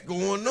with What's that?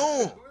 going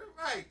on?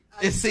 Right.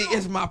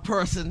 It's my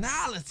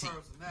personality.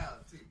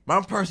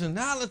 My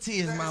personality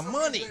is my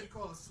money. They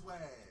call it swag.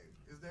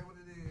 Is that what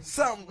it is?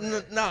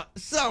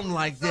 Something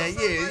like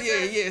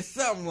that. Yeah,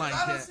 something like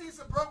I done that. seen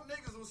some broke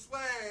niggas with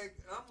swag,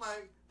 and I'm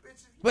like,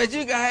 bitch. But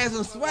you can have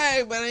some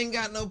swag, but ain't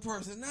got no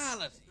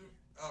personality.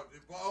 Oh,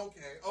 well,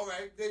 okay. All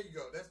right, there you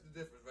go. That's the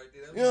difference right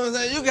there. You know what I'm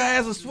saying? You can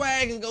have some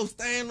swag and go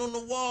stand on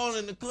the wall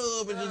in the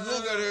club and just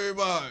look at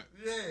everybody.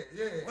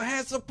 Yeah. But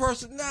have some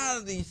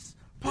personalities.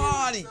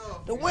 Party.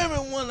 The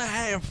women want to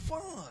have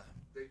fun.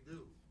 They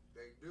do.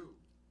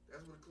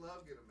 That's what the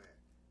club get them at.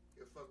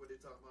 Give a fuck what they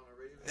talking about on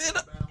radio.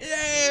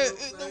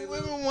 The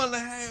women want to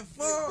have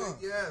fun.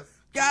 Yes.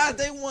 Guys,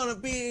 they want to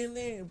be in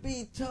there and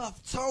be tough,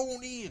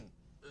 Tony.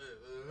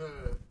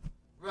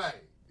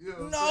 Right. You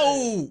know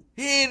No.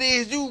 Here it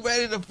is. You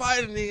ready to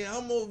fight in there.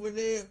 I'm over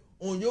there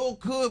on your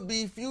could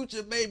be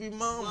future baby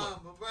mama.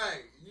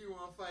 Right. You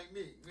want to fight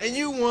me. And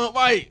you want to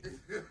fight.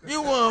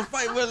 You want to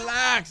fight,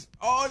 relax.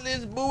 All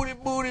this booty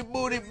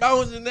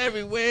bouncing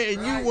everywhere,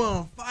 and you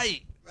want to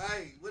fight.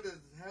 Right. What is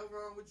the hell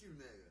wrong with you,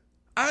 nigga?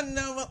 I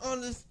never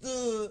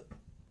understood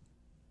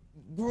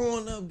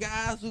growing up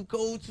guys who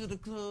go to the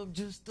club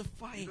just to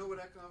fight. You know where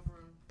that come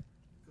from?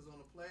 Because on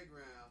the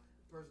playground,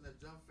 the person that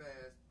jump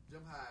fast,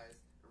 jump highest,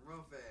 and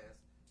run fast,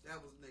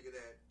 that was a nigga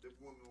that the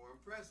women were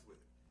impressed with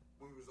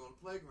when we was on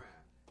the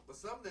playground. But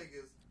some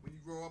niggas, when you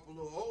grow up a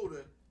little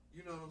older,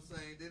 you know what I'm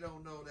saying, they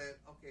don't know that,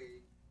 okay,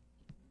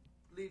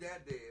 leave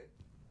that there,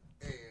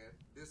 and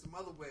there's some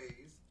other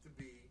ways to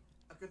be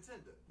a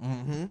contender. You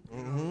know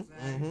what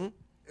I'm saying?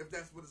 If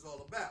that's what it's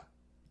all about.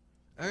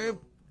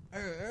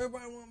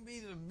 Everybody want to be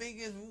the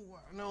biggest.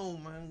 No,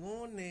 man,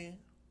 go in there,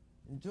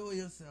 enjoy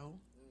yourself.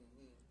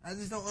 I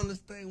just don't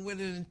understand what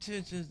the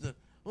intentions are.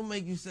 What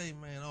make you say,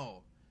 man,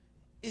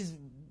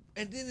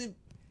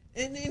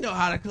 and you know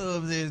how the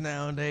clubs is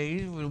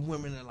nowadays, where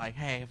women are like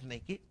half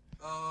naked.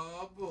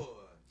 Oh, boy.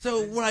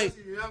 So, like,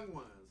 especially the young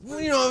ones.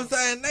 you know what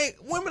I'm saying?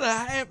 Women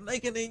are half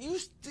naked, and you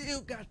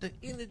still got the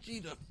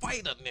energy to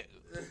fight a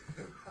nigga.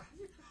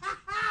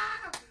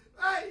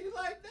 Right, you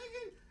like,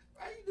 nigga,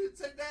 right, you need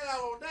to take that out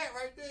on that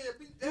right there,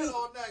 beat that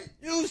all night.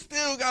 You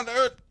still got the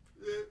earth.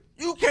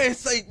 You can't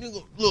say,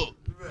 nigga, look,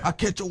 I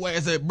catch your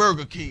ass at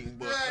Burger King,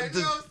 but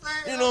you know what I'm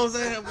saying? You know what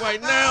I'm saying?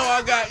 Right now,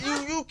 I got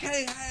you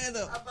can't have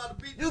the. I'm about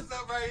to beat this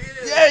up right here.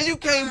 Yeah, you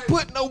can't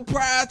put no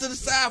pride to the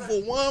side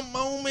for one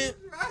moment.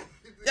 Right.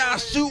 Y'all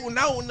shooting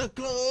out in the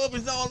club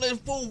and all that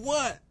for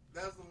what?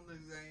 That's when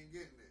niggas ain't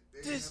getting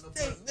it. Just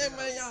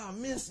man, y'all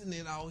missing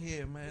it out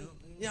here, man.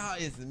 Y'all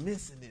is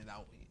missing it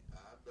out here. I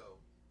know.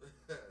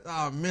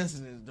 Y'all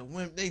missing it. The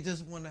women, they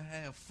just want to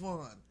have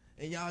fun.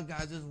 And y'all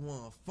guys just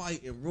want to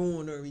fight and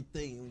ruin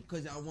everything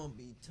because y'all want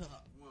to be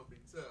tough.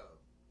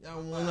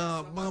 Y'all want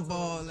to bump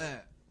all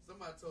that.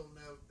 Somebody told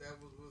them that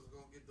was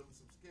going to get them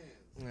some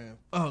skins. Yeah.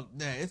 Oh,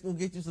 it's going to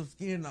get you some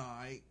skin, all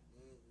right.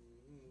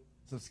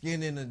 Some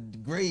skin in the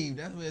grave.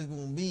 That's where it's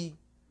going to be.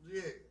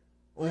 Yeah.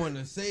 Or in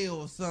the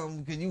cell or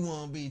something because you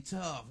want to be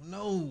tough.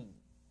 No.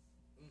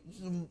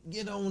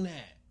 Get on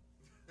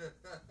that.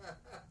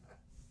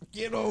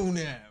 Get on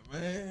that,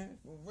 man.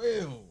 For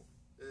real.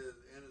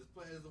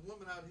 There's a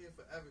woman out here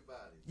for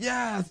everybody.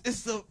 Yes,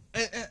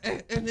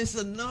 and it's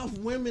enough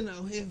women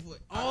out here for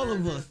all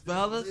of us,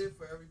 fellas. Live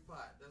for every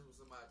pot. That's what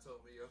somebody told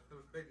me.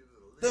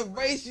 The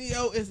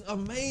ratio is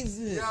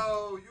amazing.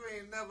 Yo, you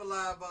ain't never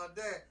lie about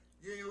that.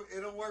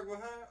 It don't work with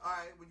her. All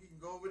right, well you can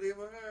go over there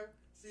with her,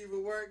 see if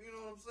it work. You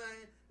know what I'm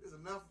saying? There's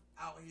enough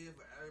out here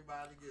for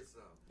everybody to get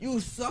some. You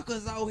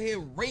suckers out here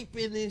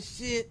raping and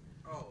shit.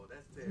 Oh,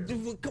 that's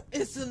terrible.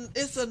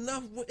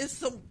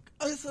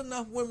 It's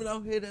enough women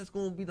out here that's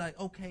gonna be like,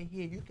 okay,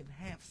 here you can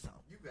have some.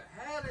 You can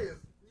have this.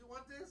 You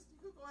want this? You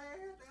can go ahead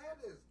and have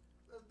this.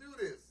 Let's do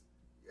this.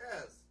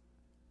 Yes.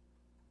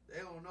 They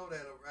don't know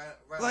that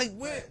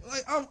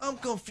right. I'm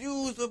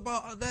confused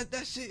about that.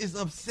 That shit is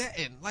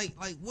upsetting. Like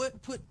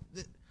what put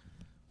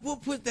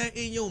that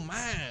in your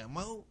mind,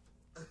 Mo?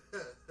 They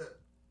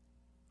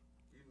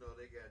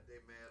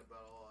mad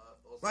about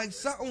all like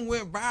something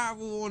went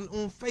viral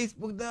on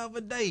Facebook the other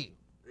day.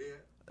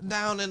 Yeah.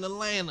 Down in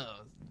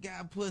Atlanta.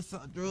 Guy put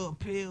some drug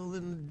pill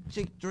in the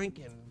chick drink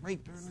and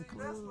raped her in the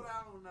club. That's what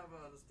I don't never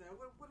understand.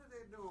 What are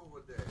they doing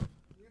with that?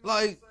 You know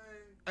like,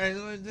 what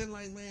I'm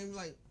saying?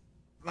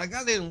 like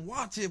I didn't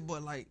watch it,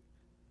 but like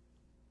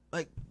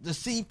to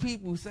see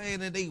people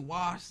saying that they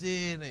watched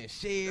it and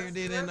shared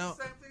it and all. That's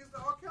the same thing as the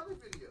R. Kelly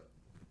video,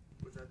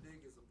 which I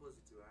did get some pussy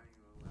to. I ain't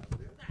gonna lie with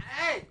that.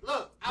 Hey,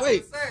 look, I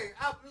was saying,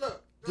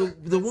 look.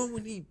 The one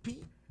when he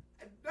peed.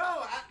 No,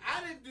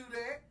 I didn't do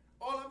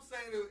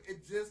you,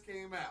 it just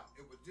came out.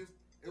 It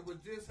was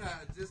just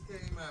how it just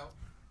came out,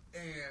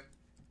 and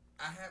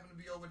I happened to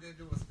be over there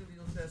doing a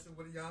studio session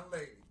with a young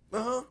lady.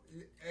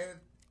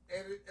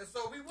 And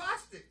so we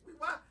watched it. We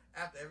watched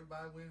after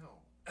everybody went home.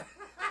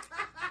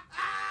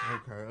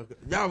 Okay.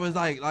 Y'all was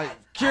like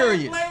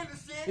curious.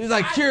 He was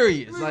like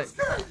curious, like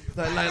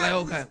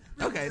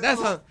okay.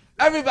 That's how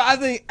everybody. I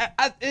think,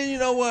 and you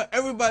know what?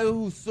 Everybody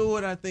who saw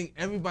it, I think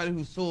everybody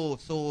who saw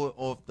it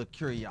off the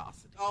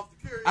curiosity.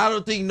 I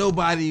don't think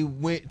nobody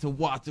went to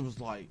watch. It was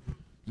like,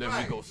 let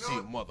me go see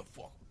a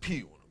motherfucker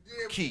pee on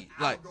him. Key,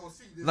 I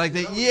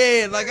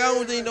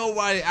don't think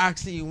nobody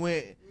actually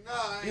went.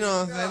 You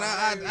know what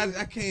I'm saying?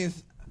 I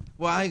can't.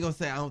 Well, I ain't gonna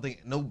say I don't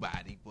think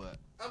nobody, but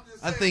I'm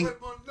just I saying, think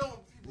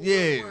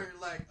yeah.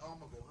 Like, oh, I'm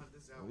gonna go hunt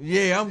this out.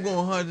 Yeah, I'm going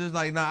to hunt this.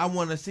 Like, nah, I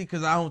want to see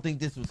because I don't think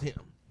this was him.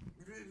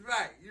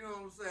 Right, you know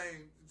what I'm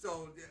saying?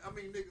 So, I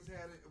mean, niggas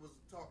had it. It was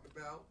talked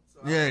about.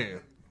 So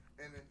yeah.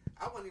 And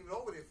I wasn't even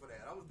over there for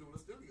that. I was doing a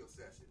studio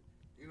session.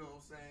 You know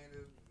what I'm saying?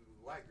 It was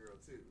a white girl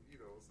too. You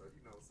know, so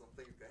you know some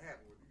things that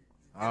happen with you.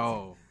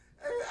 Oh.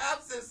 I'm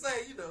just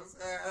saying, you know.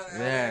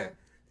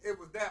 It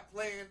was that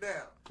planned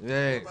out.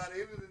 Yeah. So by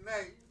the end of the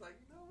night, he was like,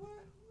 you know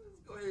what?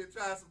 Let's go ahead and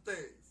try some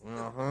things. You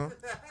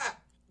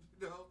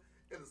know,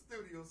 in a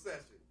studio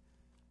session.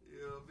 You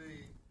know what I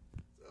mean?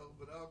 So,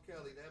 but R.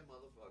 Kelly, that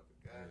motherfucker,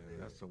 goddamn.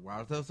 That's so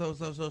wild.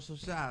 So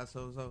shy.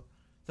 So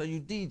you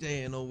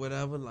DJing or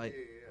whatever, like.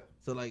 Yeah.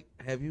 So like,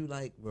 have you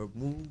like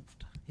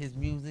removed his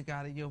music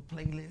out of your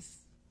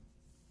playlist?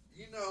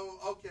 You know,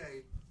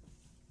 okay.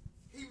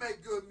 He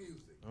make good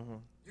music.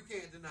 You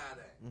can't deny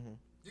that.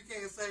 You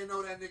can't say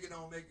no, that nigga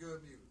don't make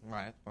good music.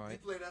 Right. You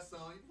play that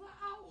song, you like,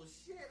 oh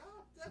shit,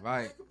 that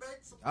right. nigga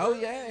make some. Oh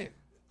yeah.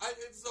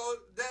 So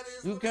that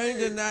is. You can't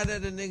deny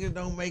that the nigga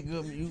don't make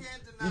good music.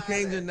 You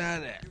can't deny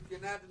that. You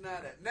cannot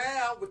deny that.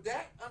 Now, with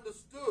that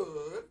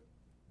understood,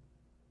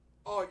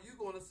 are you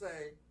going to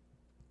say,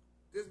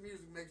 this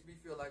music makes me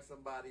feel like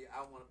somebody,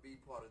 I want to be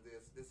part of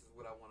this. This is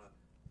what I want to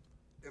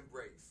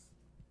embrace.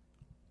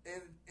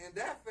 And in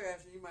that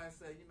fashion, you might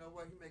say, you know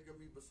what, he make good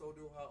music, but so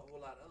do a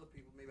whole lot of other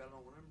people. Maybe I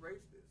don't want to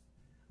embrace this.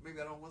 Maybe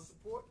I don't want to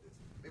support this.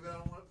 Maybe I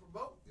don't want to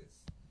promote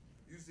this.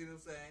 You see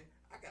what I'm saying?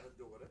 I got a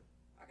daughter.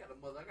 I got a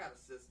mother. I got a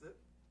sister.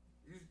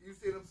 You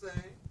see what I'm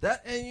saying?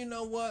 That, and you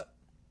know what?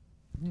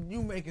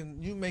 You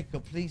make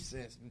complete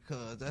sense,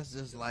 because that's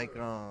just like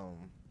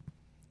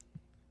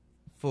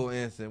for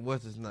instance,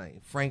 what's his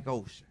name? Frank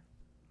Ocean.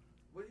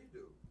 What do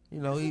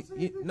you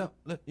do?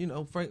 You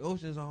know, Frank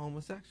Ocean's a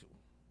homosexual.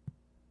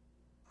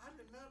 I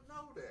did not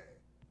know that.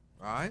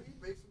 All right. He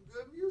makes some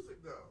good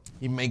music though.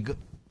 He make good.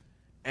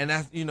 And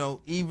that's, you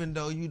know, even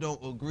though you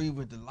don't agree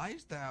with the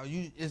lifestyle,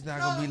 it's not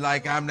gonna be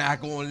like I'm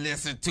not gonna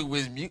listen to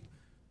his music.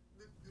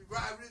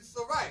 Right,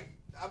 so right.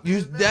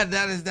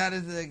 That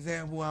is the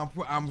example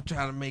I'm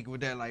trying to make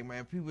with that. Like,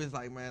 man, people is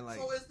like, man, like.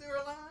 So is there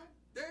a line?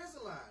 There is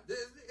a line. Is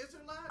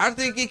there a line? I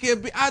think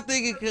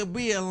it could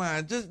be a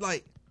line. Just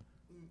like,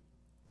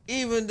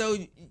 even though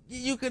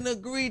you can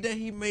agree that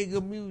he made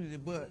good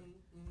music, but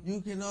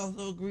you can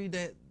also agree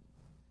that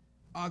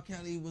R.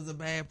 Kelly was a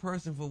bad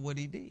person for what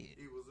he did.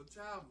 He was a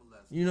child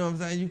molester. You know what I'm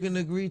saying? You can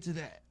agree to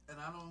that. And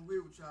I don't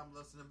agree with child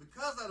molesting. And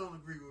because I don't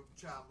agree with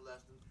child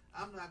molesting,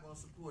 I'm not going to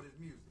support his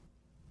music.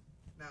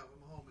 Now, if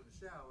I'm home in the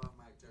shower, I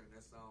might turn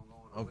that song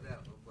on or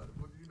whatever. But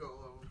you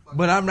know,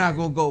 but I'm not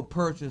gonna go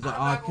purchase an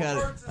R.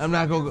 Kelly. I'm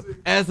not gonna go,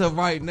 as of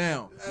right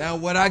now. Now,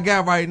 what I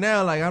got right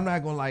now, like, I'm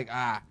not gonna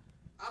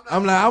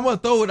I'm gonna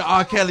throw the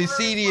R. Kelly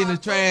CD in the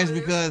trash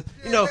because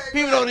you know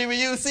people don't even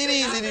use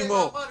CDs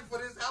anymore. Money for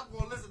this, I'm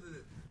gonna listen to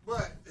this.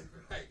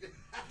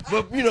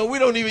 But you know we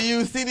don't even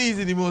use CDs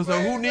anymore. So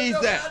who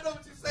needs that? I know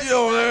what you're saying. You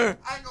know, man.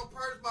 I ain't gonna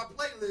purge my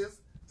playlist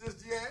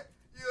just yet.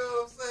 You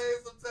know what I'm saying?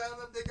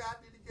 Sometimes I think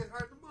I need to get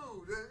hurt in the mood.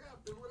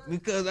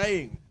 Because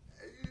I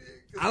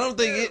don't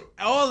think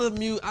all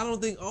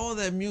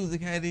that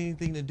music had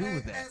anything to do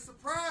with that. And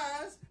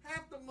surprise,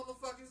 half the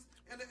motherfuckers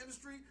in the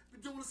industry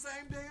be doing the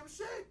same damn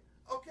shit.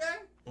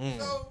 Okay?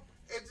 So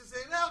it just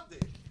ain't out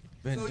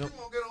there. So you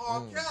won't get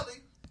on R.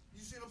 Kelly.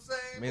 You see what I'm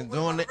saying?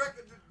 But what about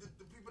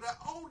the people that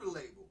own the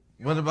label?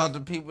 What about the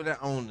people that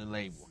own the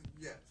label?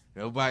 Yes.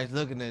 Everybody's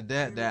looking at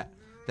that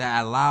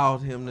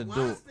allowed him to do it.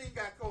 Weinstein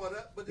got caught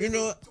up, but you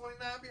know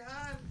 29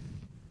 behind.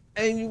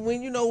 And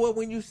when you know what,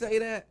 when you say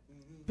that,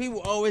 people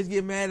always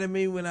get mad at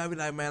me when I be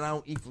like, man, I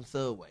don't eat from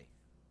Subway.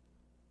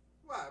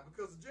 Why?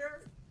 Because of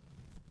Jared?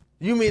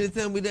 You mean to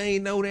tell me they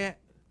ain't know that?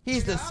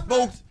 He's the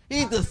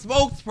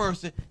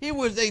spokesperson. He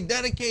was a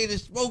dedicated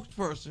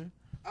spokesperson.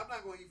 I'm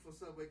not going to eat from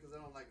Subway because I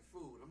don't like the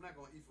food. I'm not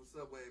going to eat from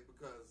Subway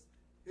because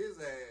his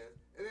ass,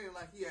 it ain't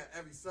like he had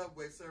every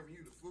Subway serving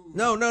you the food.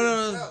 No.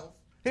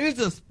 He was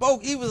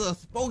a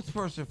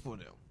spokesperson for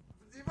them.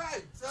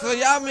 Right. So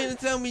y'all mean to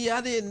tell me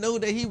y'all didn't know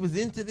that he was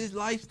into this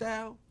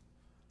lifestyle?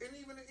 And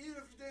even if you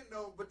didn't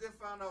know, but then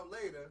found out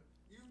later,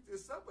 the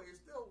Subway is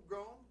still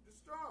strong.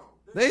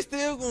 They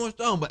still going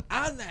strong, but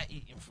I'm not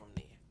eating from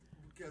there.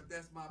 Because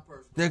that's my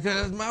personal. Because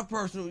that's my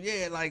personal.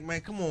 Yeah, like,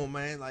 man, come on,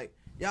 man. Like,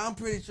 y'all, I'm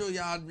pretty sure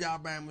y'all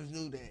Bama's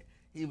knew that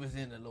he was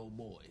into little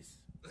boys.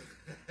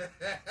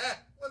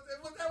 Was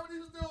that what he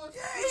was doing?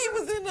 Yeah, he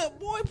was in the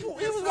boy pool.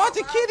 He was So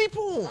watching kiddie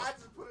porn. I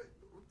just put it.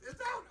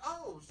 It's out.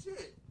 Oh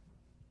shit!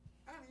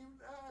 I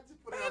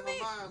just put it out of my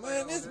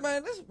mind.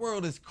 Man, this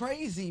world is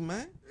crazy,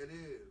 man. It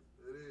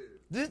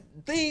is.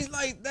 Things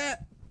like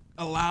that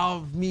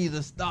allow me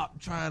to stop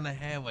trying to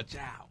have a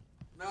child.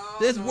 No,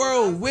 This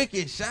world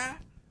wicked, Shy.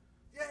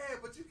 Yeah,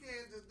 but you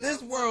can't just.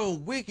 This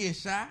world wicked,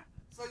 Shy.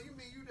 So you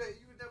mean you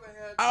never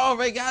had? I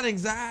already got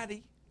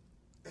anxiety.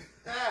 The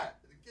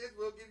kids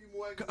will give you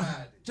more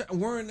anxiety.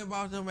 Worrying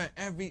about them at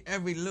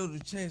every little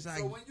chance I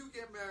So get. when you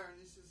get married,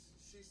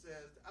 she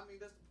says, I mean,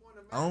 that's the point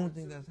of marriage. I don't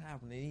think that's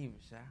happening either,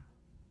 Shy.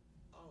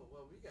 Oh,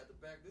 well, we got to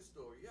back this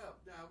story up.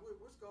 Now,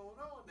 what's going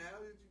on now?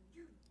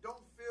 You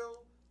don't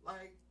feel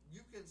like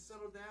you can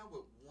settle down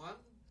with one.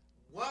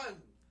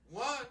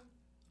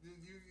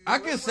 I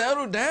can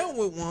settle down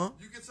with one.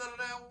 You can settle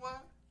down with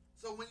one?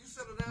 So when you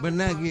settle down But with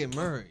not one, get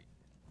married.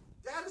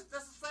 that's the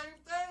same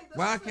thing.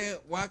 Why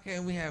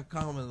can't we have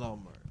common law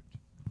marriage?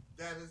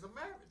 That is a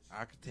marriage.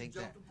 I could take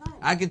that. Jump the broom.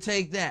 I could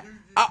take that.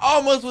 I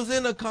almost was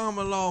in a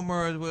common law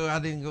marriage where I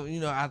didn't go,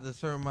 after a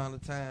certain amount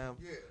of time.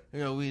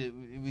 Yeah.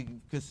 We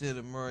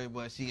considered married,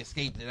 but she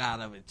escaped it out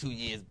of it 2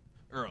 years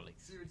early.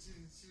 She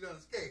done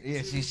escaped.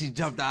 Yeah, she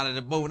jumped out of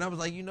the boat, and I was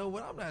like, you know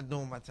what? I'm not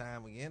doing my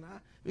time again.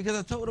 Because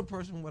I told the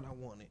person what I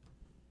wanted.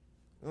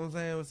 You know what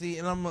I'm saying? See,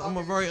 and I'm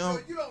a very So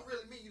you don't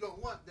really mean you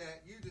don't want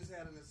that. You just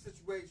had in a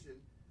situation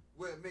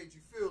where it made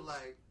you feel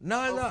like.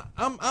 No.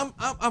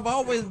 I've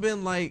always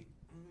been like.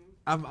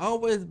 I've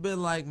always been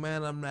like,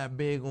 man, I'm not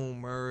big on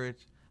marriage.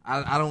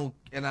 I don't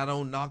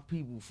knock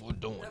people for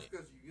doing That's it.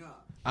 because you're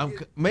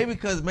young. Maybe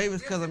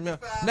it's because I'm young.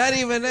 Not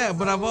even that,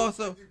 but I've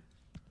also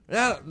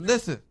not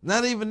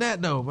even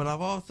that though. But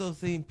I've also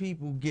seen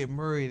people get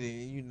married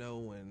and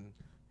and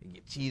they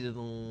get cheated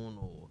on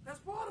or that's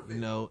part of it.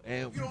 And you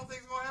don't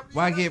think it's gonna happen?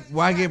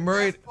 why get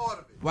married? That's part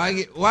of it.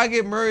 Why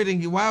get married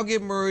and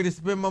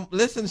spend my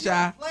listen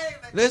Shy.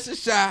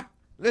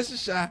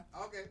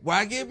 Okay.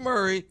 Why get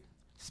married?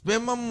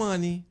 Spend my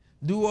money,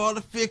 do all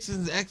the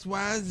fixings X,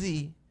 Y, and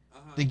Z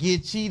to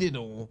get cheated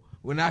on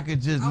when I could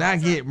just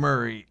not get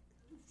married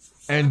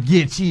and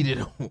get cheated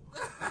on.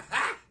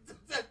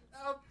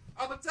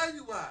 I'm gonna tell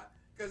you why.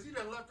 Because you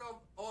done left off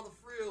all the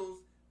frills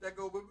that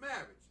go with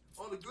marriage,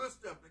 all the good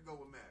stuff that go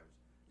with marriage.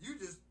 You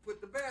just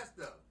put the bad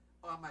stuff.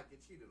 Or I might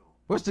get cheated on.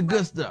 What's the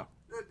good stuff?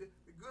 The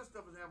good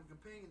stuff is having a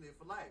companion there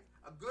for life.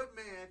 A good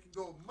man can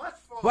go much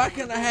farther. Why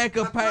can't I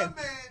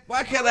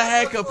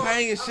have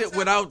companionship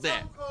without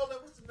that?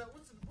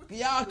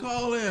 Y'all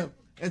call him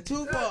at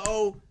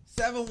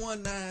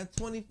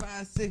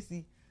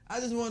 240-719-2560. I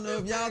just want to know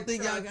if y'all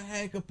think y'all can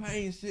have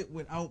companionship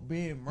without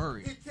being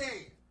married. He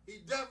can. He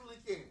definitely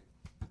can.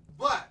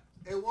 But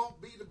it won't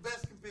be the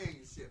best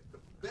companionship. The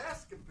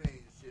best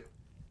companionship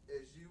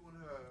is you and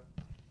her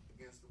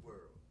against the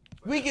world.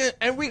 We can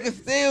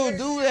still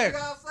do that.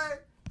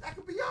 That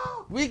could be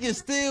all. We can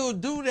still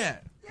do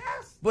that.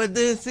 Yes. But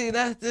then see,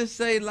 that's just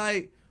say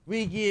like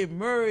we get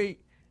married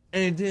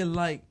and then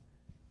like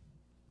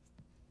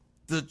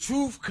the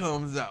truth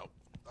comes out.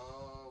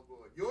 Oh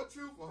boy, your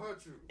truth or her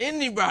truth?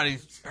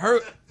 Anybody's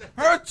her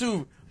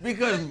truth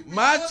because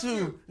my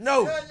truth.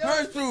 No,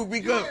 her truth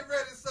because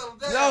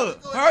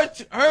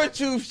her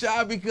truth,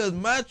 Shy, because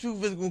my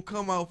truth is gonna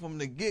come out from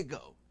the get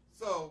go.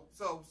 So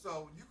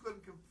you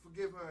couldn't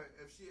forgive her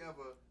if she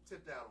ever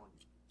tipped out on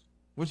you.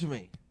 What you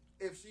mean?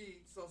 If she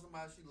saw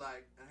somebody she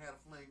liked and had a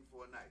fling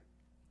for a night,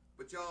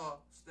 but y'all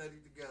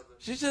studied together.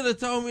 She should have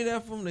told me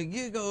that from the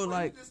get go. Well,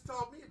 like you just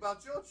told me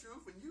about your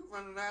truth and you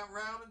running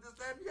around and this,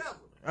 that, and the other.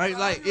 Right,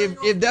 like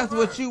if that's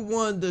what you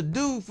wanted to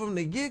do from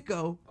the get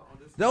go,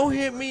 don't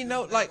hit me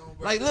no like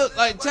look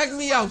like check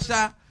me out,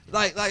 Shy.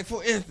 Like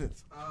for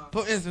instance,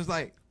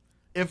 like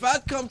if I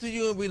come to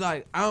you and be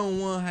like I don't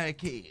want to have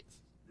kids,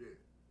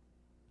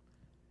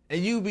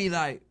 and you be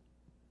like,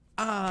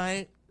 all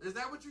right. Is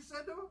that what you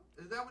said though?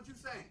 Is that what you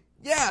saying?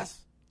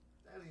 Yes.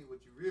 That ain't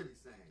what you really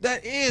saying.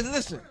 That is,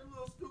 listen.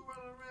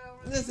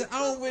 Listen, I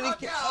don't really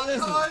care.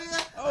 Listen.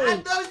 I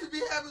know you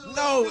be having a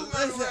little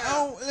listen, I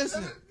don't,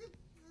 listen.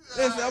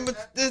 Listen,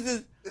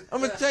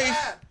 I'm gonna tell you,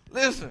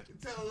 listen.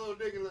 Tell a little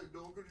nigga, look,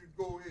 don't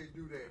go ahead and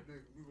do that,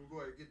 nigga. We gonna go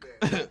ahead and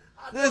get that.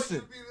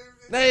 Listen.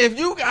 Now, if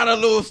you got a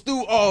little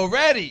stew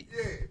already,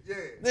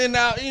 then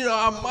now,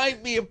 I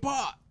might be a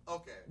part.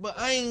 Okay. But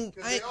I ain't.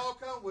 Because they all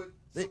come with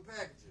some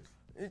packages.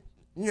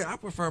 Yeah, I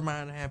prefer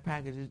mine to have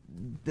packages,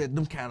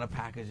 them kind of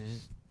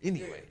packages.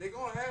 Anyway, yeah, they're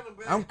gonna have them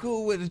back. I'm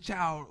cool with a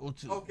child or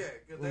two. Okay,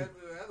 because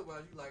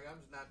otherwise you like I'm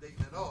just not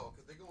dating at all.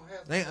 Because they're gonna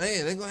have. They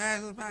gonna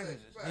have some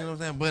packages. Right. You know what I'm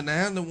saying? But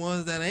now the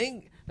ones that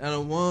ain't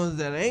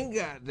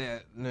got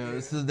that.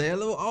 So they're a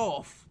little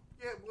off.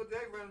 Yeah, but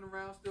they running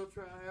around still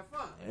trying to have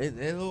fun.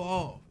 They're a little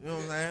off. You know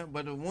what I'm saying?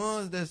 But the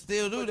ones that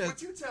still do that.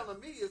 What you telling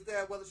me is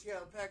that whether she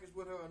had a package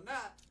with her or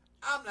not,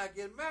 I'm not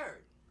getting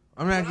married.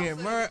 I'm not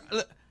getting married.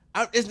 Look,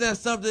 it's not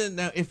something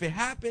now. If it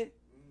happened,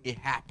 it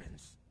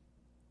happens.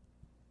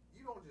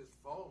 You don't just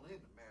fall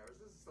into marriage.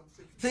 This is some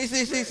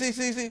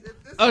See.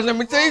 Let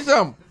me tell you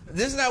something.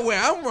 This is not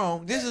where I'm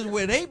wrong. This is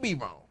where they be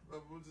wrong.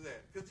 What's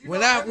that?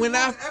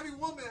 Every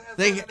woman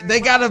has they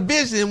got a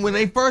vision when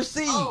they first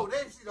see you. Oh,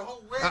 they see the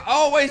whole wedding. I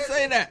always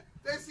say that.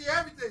 They see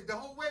everything, the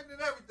whole wedding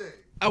and everything.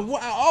 I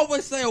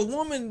always say a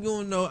woman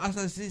gonna know. I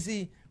say,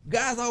 see,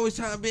 guys always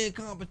try to be in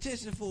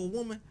competition for a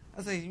woman.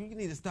 I say, you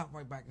need to stop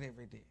right back there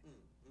right there.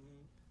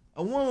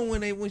 A woman,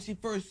 when she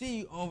first see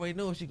you, already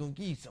knows she gonna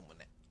give you some of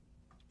that.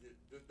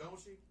 Don't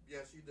she? Yeah,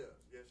 she does.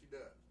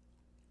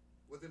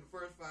 Within the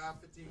first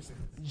 5-15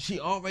 seconds. She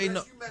already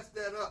know. You mess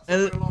that up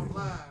somewhere along the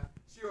line,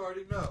 she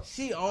already knows.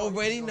 She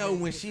already know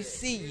when she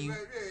see you,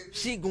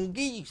 she gonna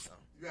give you some.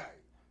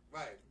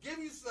 Right. Give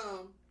you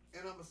some,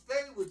 and I'm gonna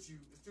stay with you.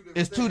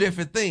 It's two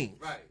different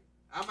things. Right.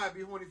 I might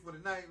be horny for the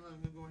night.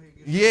 I'm gonna go ahead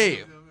and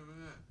get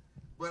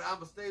but I'm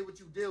gonna stay with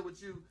you, deal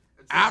with you,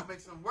 and try to make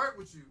something work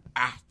with you.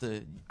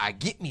 After I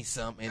get me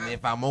some, and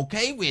if I'm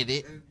okay with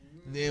it,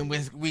 then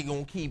we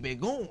gonna keep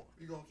it going.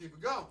 We gonna keep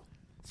it going.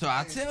 So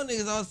I tell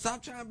niggas,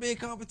 stop trying to be in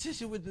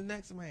competition with the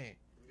next man.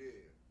 Yeah.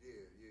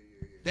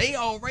 They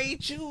already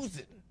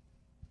choosing.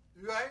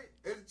 Right?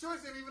 And the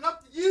choice ain't even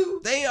up to you.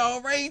 They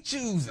already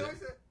choosing.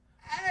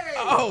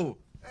 Hey.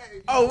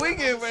 We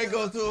getting ready to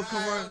go to a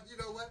commercial. You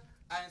know what?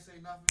 I ain't say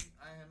nothing.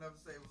 I ain't never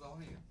say it was on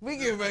him. We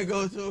getting ready to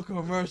go to a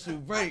commercial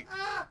break.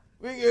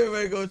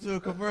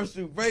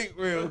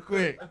 Real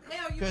quick.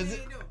 Hell, you ain't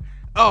doing.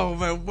 Oh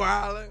man,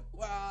 wildin'.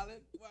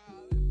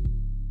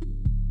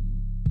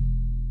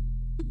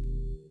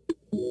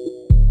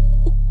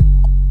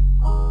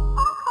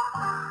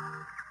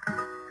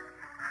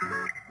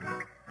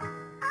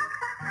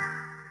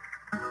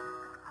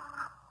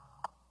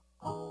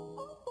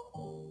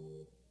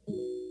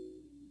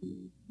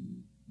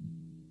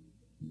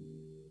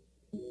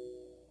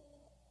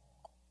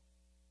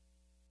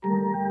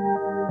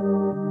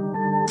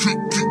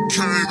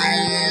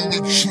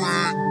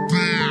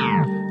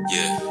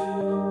 Yeah,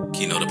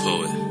 Kino the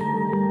poet,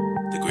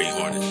 the Green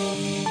Hornet.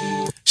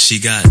 She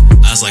got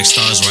eyes like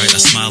stars, right? A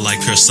smile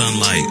like pure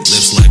sunlight,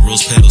 lips like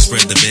rose petals,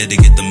 spread the bed to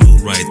get the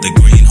mood right. The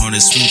Green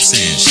Hornet swoops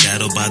in,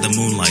 shadowed by the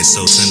moonlight.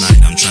 So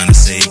tonight, I'm trying to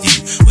save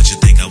you. What you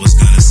think I was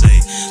gonna say?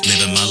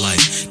 Living my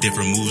life,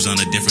 different moves on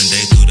a different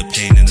day through the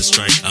pain and the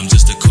strife. I'm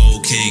just a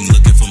cold king,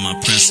 looking for my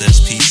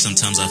princess peace.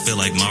 Sometimes I feel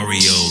like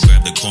Mario,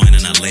 grab the coin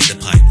and I lay the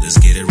pipe. Let's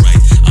get it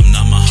right. I'm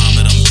not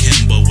Muhammad, I'm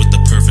Kimbo with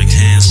the perfect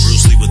hands,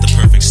 Bruce Lee with the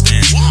perfect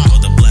stance.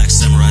 Or the black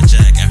samurai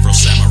jack, Afro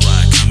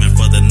samurai, coming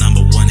for the #1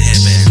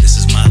 headband. This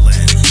is my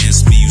land,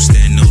 against me you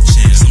stand no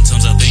chance.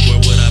 Sometimes I think,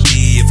 where would I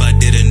be if I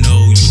didn't know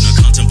you? No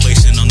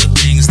contemplation on the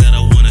things that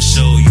I wanna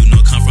show you. No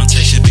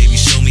confrontation, baby,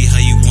 show me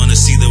how you wanna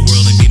see the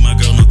world and be my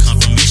girl. No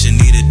confirmation,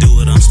 need to do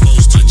what I'm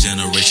supposed to. My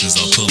generation's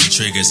all pulling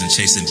triggers and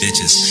chasing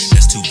bitches.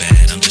 That's too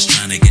bad, I'm just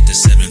trying to get to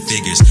 7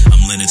 figures.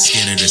 I'm Leonard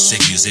Skinner, the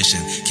sick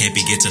musician. Can't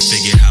begin to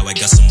figure how I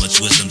got so much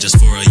wisdom just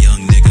for a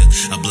young nigga.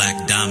 A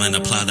black diamond,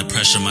 apply the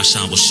pressure, my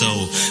shine will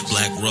show.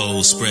 Black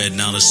rose, spread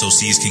knowledge so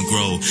seeds can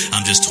grow.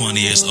 I'm just 20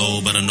 years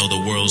old, but I know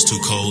the world's too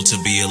cold to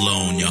be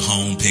alone. You're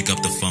home, pick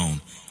up the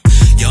phone.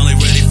 Y'all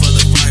ain't ready for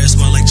the fire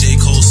squad like J.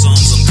 Cole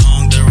songs. I'm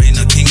Kong, there ain't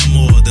a king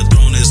or more. The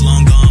throne is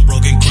long gone,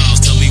 broken crowns,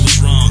 tell me what's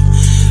wrong.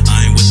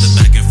 I ain't with the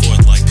back and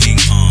forth like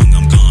ping pong.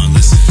 I'm gone,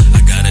 listen,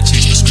 I gotta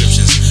change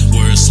prescriptions.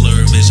 Words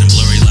slur, vision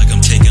blurry like I'm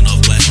taking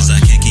off glasses. I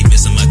can't keep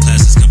missing my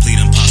classes, complete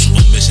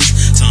impossible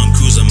missions. Tom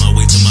Cruise on my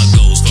way to my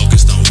goals,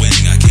 focused on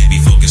winning. I can't be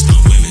focused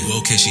on women.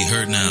 Okay, she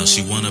hurt now,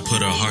 she wanna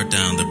put her heart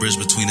down. The bridge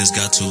between us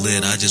got too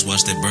lit, I just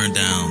watched it burn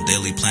down.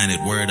 Daily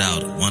Planet, word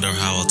out, wonder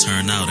how I'll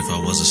turn out. If I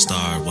was a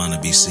star, I'd wanna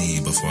be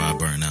seen before I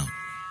burn out.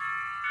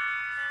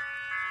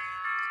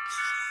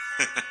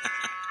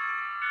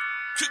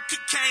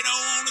 Kato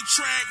on the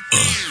track.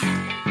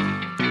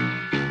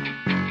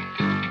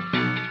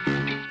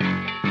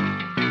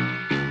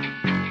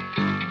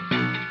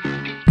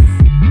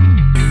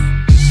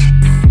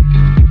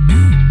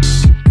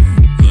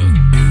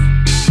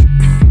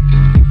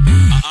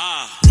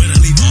 When I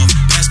leave off,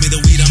 pass me the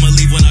weed, I'ma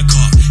leave when I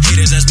cough.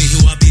 Haters ask me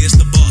who I be, it's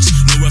the boss.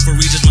 No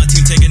referee, just my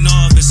team taking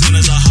off. As soon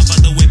as I hop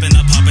out the whip and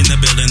I pop in the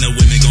building, the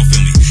women gon'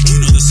 feel me. You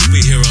know the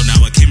superhero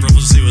now, I came from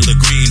zero, the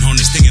Green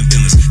Hornet, stinging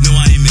villains. No,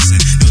 I ain't missing.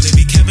 No, they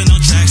be capping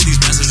on tracks.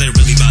 These bastards ain't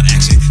really about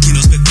action. You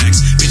know, spit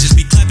facts. Bitches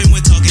be clapping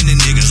when talking, and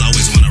niggas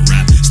always wanna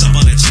rap. Stop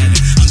all that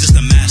chatting. I'm just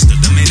a master,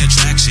 the main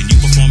attraction. You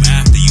perform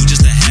after, you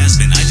just a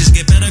has-been. I just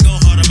get better, go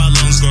harder, my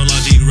lungs grow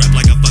larger. You rap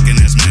like a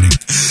fucking asthmatic.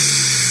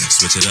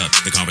 Switch it up,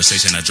 the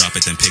conversation, I drop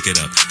it, then pick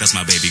it up. That's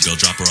my baby girl,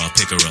 drop her off,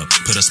 pick her up.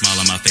 Put a smile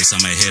on my face,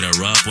 I'ma hit her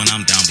up. When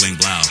I'm down, bling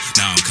blow.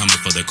 Now I'm coming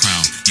for the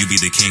crown. You be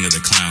the king of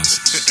the clowns.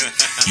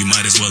 You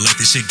might as well let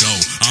this shit go.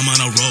 I'm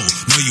on a roll.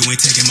 No, you ain't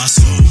taking my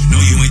soul.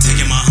 No, you ain't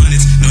taking my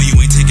hundreds. No, you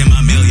ain't taking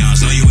my millions.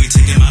 No, you ain't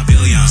taking my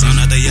billions. I'm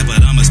not there yet, but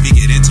I'ma speak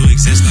it into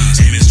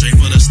existence. Aiming straight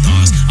for the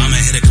stars. I'ma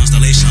hit a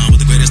constellation with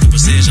the greatest of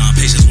precision.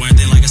 Patience wearing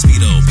thin like a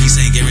speedo. Peace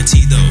ain't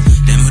guaranteed though.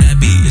 Damn, who that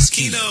be? It's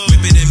Kilo.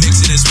 Whip it and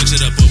mix it and switch it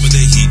up over the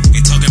heat.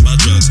 Ain't talking about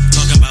drugs,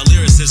 talking about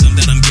lyricism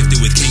that I'm gifted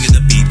with, king of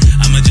the beat.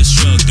 I'ma just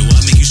shrug. Do I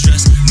make you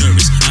stressed?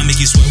 Nervous. I make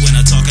you sweat when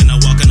I talk and I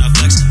walk and I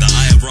flex. The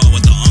eye of raw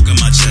with the unk on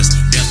my chest.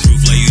 Death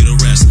proof, lay you to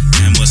rest.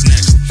 Damn, what's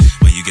next?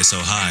 Why you get so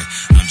high?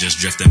 I'm just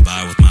drifting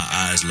by with my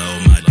eyes low.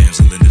 My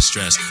damsel in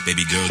distress,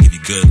 baby girl give you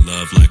good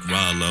love like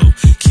Rollo.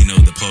 Kino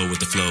the poet with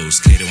the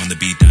flows, Kato on the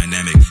beat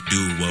dynamic.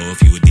 Duo,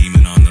 if you a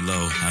demon on the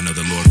low, I know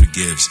the Lord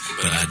forgives,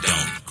 but I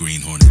don't. Green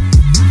Hornet.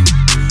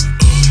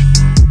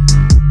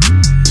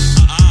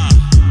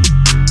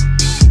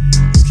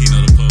 It's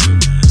Kino the poet,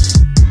 man.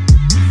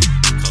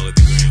 Call it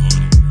the Green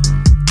Hornet.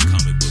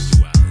 Comic book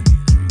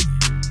duality and everything.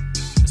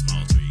 That's my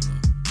alter ego.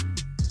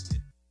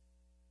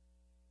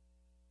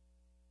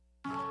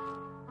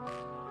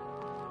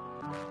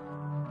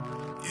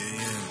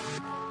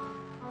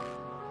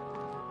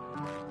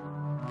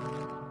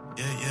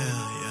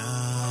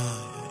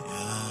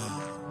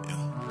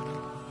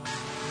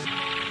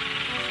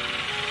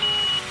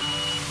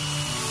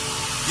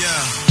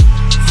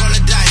 Roll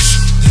the dice.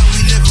 How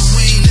we living,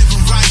 we ain't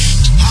living right.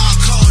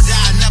 Hardcore,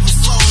 die, never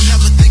fall,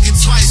 never thinking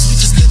twice. We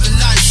just living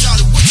life. Shout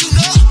it, what you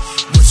know?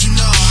 What you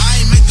know? I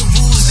ain't make the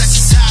rules, that's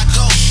just how I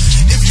go.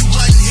 If you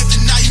wasn't hip,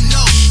 then now you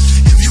know.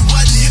 If you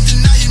wasn't hip, then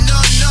now you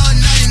know. No,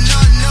 now you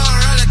know, no.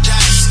 Roll the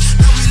dice.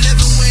 How we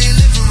living, we ain't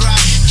living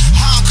right.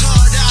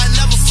 Hardcore, die,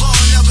 never fall,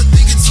 never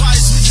thinking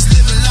twice. We just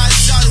living life.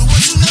 Shout it,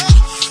 what you know?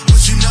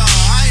 What you know?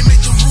 I ain't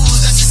make the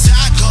rules, that's just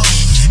how I go.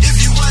 If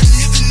you wasn't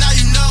hip, then now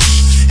you know.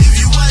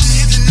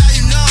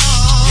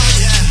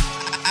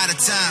 Out of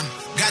time,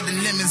 got the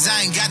lemons,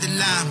 I ain't got the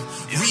lime.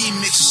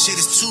 Remix shit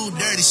is too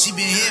dirty. She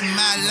been hitting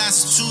my line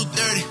since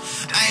 2:30.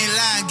 I ain't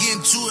lying, getting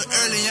to it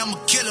early. I'm a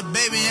killer,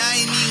 baby. I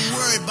ain't even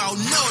worried about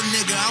no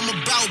nigga. I'm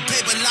about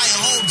paper like a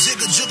whole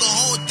jigger,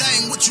 whole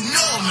thing. What you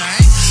know,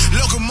 man?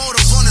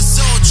 Locomotive on the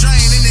soul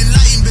train, and then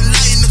been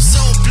lighting up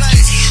soul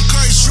planes.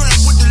 Curry shrimp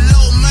with the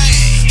low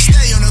man.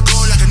 Stay on the go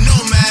like a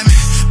nomad,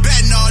 man.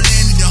 Betting all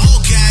in, the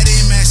whole cat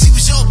in, man. She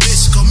was your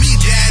bitch, call me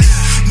daddy.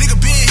 Nigga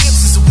been hip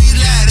since a wee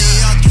laddie.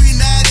 3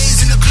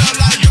 days in the club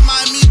like don't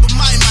mind me, but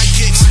mind my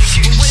kicks.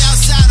 But way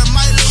outside of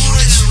my little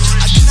rich.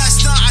 I do not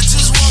stunt, I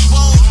just want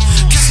bold.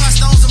 Catch my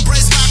stones,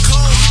 embrace my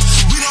code.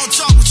 We don't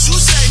talk what you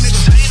say,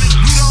 nigga.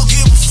 We don't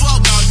give a fuck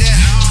about that.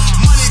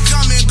 Money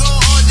come and go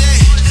all day.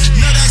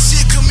 Know that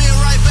shit come in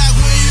right back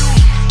when you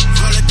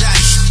roll the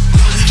dice.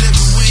 How we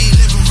living, we ain't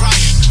living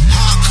right.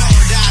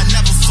 Hardcore, die,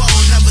 never fall,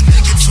 never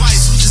thinking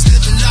twice. We just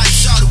living life.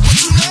 Shout it, what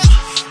you know?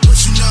 What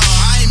you know?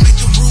 I ain't make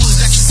the rules,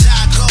 that's just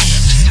how I go.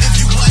 If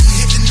you wasn't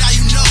hip, then now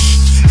you know.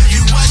 If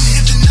you wasn't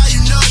hip, then now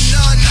you know.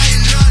 No, now you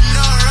know,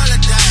 no. Roll the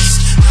dice.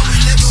 How we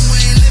living, we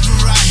ain't living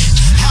right.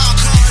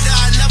 Hardcore,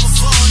 die, never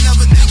fall,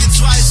 never thinking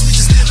twice. We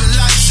just living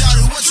life. Shout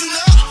it, what you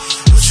know?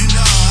 What you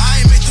know? I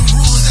ain't make the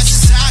rules, that's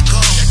just how I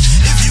go.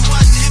 If you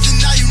wasn't hip, then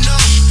now you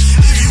know.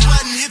 If you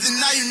wasn't hip, then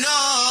now you know.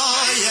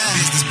 Yeah.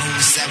 Business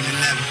moving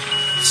 7-Eleven.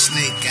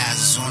 Snake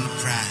eyes is on the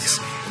prize.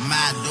 But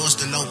my door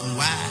still open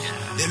wide.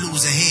 They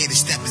lose a head, they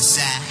step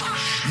inside.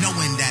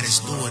 Knowing that it's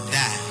do or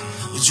die.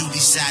 Would you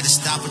decide to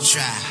stop or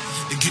try?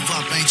 To give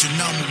up ain't your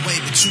normal way,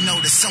 but you know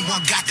that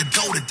someone got to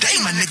go today,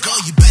 my nigga.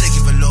 You better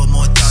give a little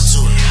more thought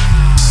to it.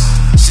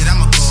 Shit,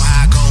 I'ma go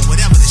how I go.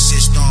 Whatever the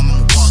shit storm,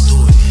 I'ma walk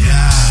through it. Yeah,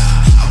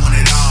 I want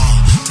it all.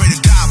 Pray to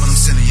God, but I'm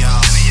sending y'all.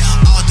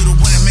 All through the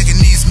winter,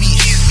 making ends meet.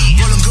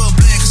 Rolling good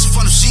blend, cause you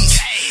funnel sheets.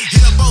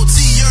 Hit up OT,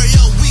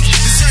 yo, week.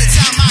 This every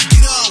time I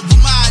get up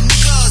with my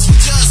niggas, we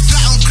just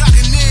plot on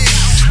clocking in.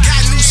 Got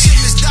new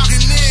shipments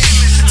docking in.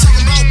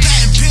 Talking about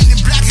patent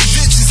pending, black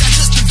inventions. I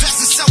just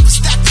invest in self and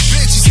stack the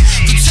benches.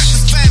 Protect the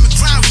family,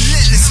 grind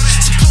relentless.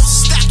 Supposed to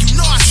stack, you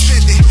know I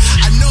spend it.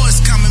 I know it's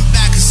coming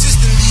back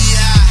consistently.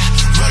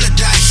 Yeah, roll the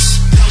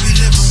dice. How we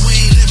living, we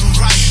ain't living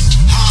right.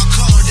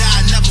 Hardcore,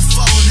 die, never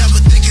fall,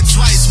 never thinking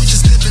twice. We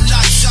just living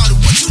life. Shout it,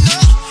 what you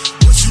know?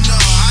 What you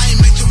know? I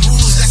ain't make the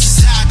rules, that's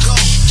just how I go.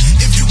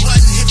 If you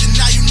wasn't hip, then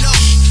now you know.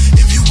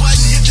 If you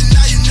wasn't hip, then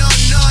now you know.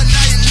 No,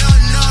 now you know,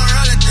 no.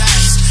 Roll the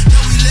dice.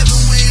 How we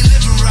living, we ain't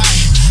living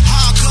right.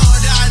 Hardcore,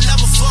 die,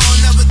 never fall,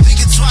 never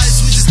thinking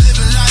twice. We just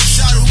living life.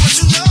 Shout it, what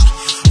you know?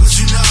 What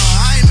you know?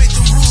 I ain't make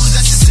the rules,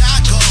 that's just how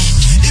I go.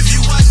 If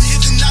you wasn't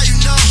hip, then now you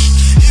know.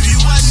 If you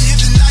wasn't hip,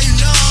 then now you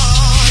know.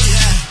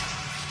 Yeah.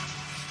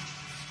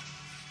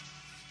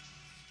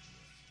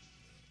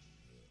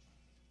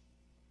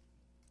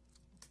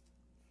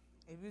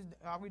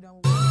 Are we done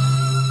with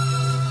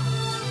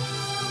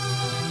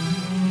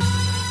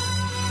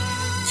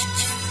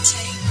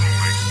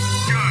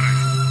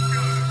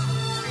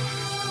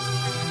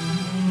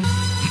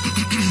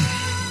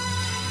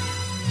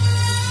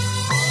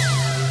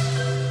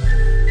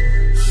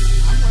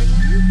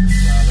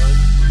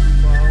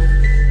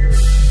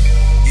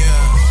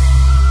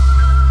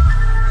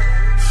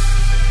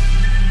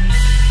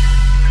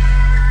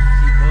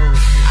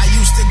I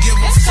used to give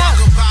a fuck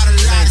about a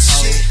lot of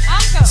shit.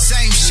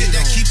 Same shit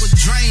that keep a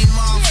drain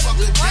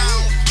motherfucker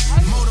down.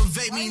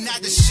 Motivate me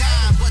not to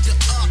shine, but to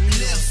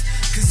uplift.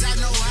 Cause I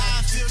know how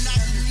I feel not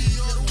to need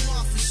or to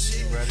want for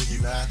shit. Ready?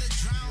 You live?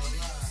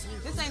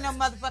 this? Ain't no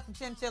motherfucking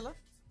chinchilla.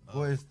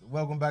 Boys,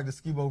 welcome back to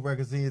Skibo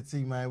Records ENT,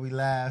 man. We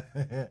live.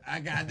 I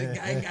got the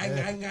gang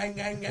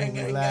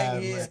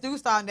live, here. man. Stu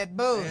starting that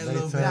buzz. And a They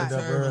little bit turned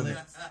up early.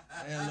 turbulence.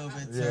 And a little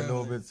bit Yeah, a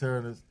little turbulence. bit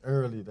turned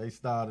early. They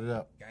started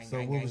up. Gang, So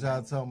gang, what gang, was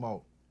y'all gang. talking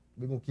about?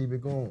 We gonna keep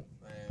it going.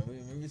 Man, we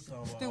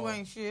talking about. Stu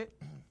ain't shit.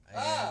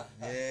 Yeah,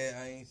 I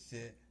ain't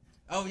shit.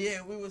 Oh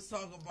yeah, we was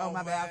talking about. Oh,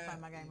 my bad, I was man,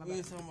 playing my game, my we bad.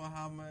 was talking about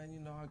how, man, you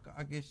know,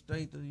 I get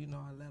straight to, you know,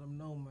 I let them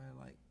know, man,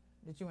 like.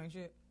 That you ain't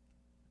shit.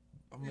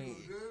 I mean,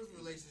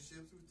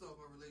 relationships. We talk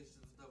about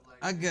relationships and stuff like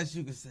I that. guess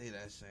you could say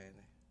that, Shannon.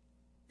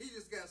 He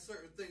just got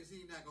certain things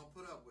he not gonna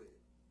put up with.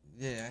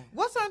 Yeah.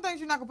 What certain things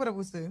you not gonna put up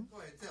with, Stu? Go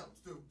ahead, tell him,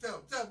 Stu. Tell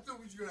him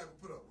what you're not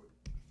gonna put up with.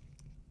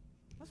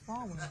 What's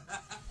wrong with him?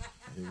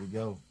 Here we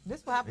go.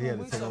 This what happened He had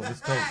when to we take off his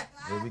coat.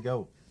 Here we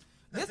go.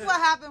 This what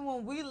happened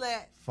when we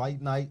let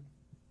Fight night.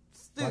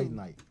 Stu Fight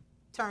night.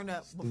 turn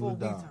up Stu before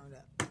the we Don. turned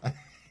up.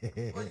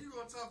 Well, you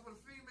gonna talk for the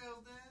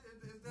females then?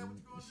 Is that what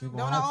you're gonna She do? gonna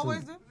Don't I have to.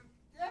 always do?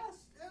 Yes,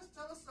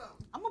 tell us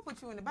something. I'm gonna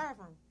put you in the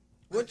bathroom.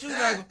 What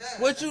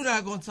you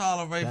not gonna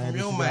tolerate Damn, from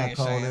this your you man, gotta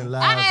call in Shannon?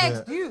 live I at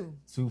asked you.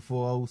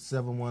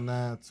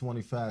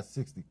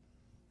 240-719-2560.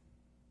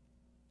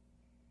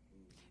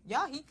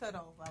 Y'all he cut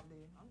off out there.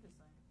 I'm just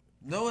saying.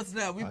 No, it's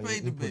not. We Oh,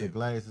 paid he the put the bill.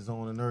 glasses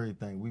on and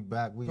everything. We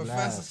back. We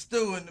Professor live.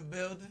 Stu in the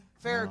building.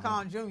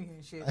 Farrakhan Jr.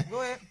 and shit.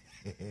 Go ahead.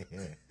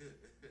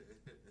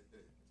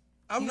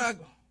 I'm not.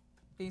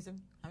 Piece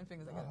him. How many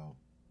fingers I got? Uh-oh.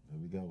 There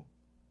we go.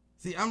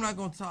 See, I'm not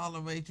gonna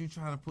tolerate you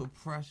trying to put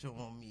pressure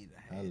on me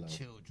to have Hello.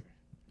 children.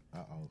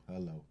 Uh-oh.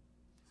 Hello.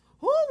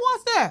 Who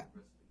wants that?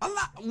 A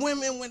lot of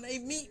women when they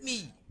meet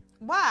me,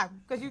 Why?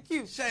 Because you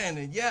cute.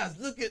 Shannon. Yes,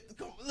 look at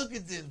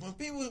this.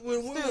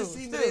 When women Stu,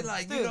 see me, Stu, they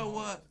like, Stu. you know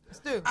what?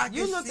 Stu, I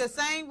you can look see- the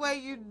same way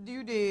you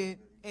did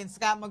in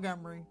Scott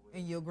Montgomery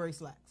in your gray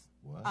slacks.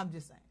 What? I'm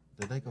just saying.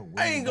 Did they go?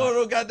 I ain't going to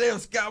no goddamn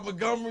Scott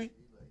Montgomery.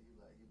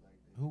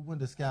 Who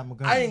went to Scott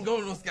Montgomery? I ain't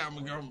going to no Scott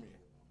Montgomery.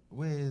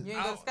 Where is? You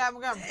ain't go to Scott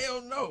Montgomery.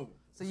 Hell no.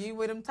 So you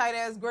with them tight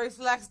ass gray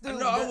slacks, Stu?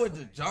 No, I went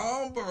to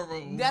John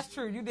Burroughs. That's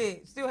true. You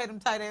did. Still had them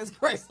tight ass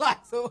gray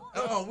slacks. So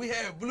We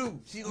had blue.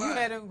 She you lied.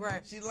 had them gray.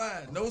 She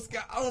lied. No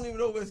Scott. I don't even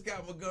know where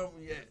Scott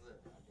Montgomery at.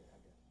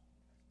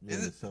 Yeah,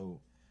 Is it- so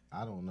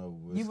I don't know.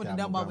 Where You went to Scott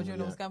Dunbar, but you Montgomery don't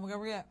know at. Scott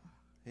Montgomery at.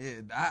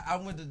 Yeah, I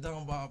went to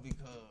Dunbar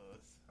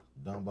because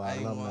Dunbar I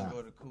didn't want alumni. to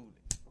go to Cooley.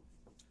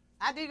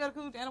 I did go to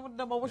Cool and I went to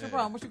Dunbar. What's your Yeah.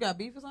 problem? What you got,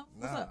 beef or something?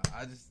 What's Nah, up?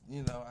 I just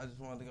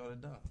wanted to go to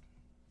Dunbar.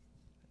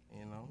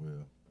 You know?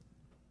 Well,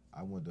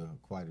 I went to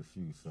quite a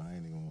few, so I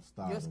ain't even gonna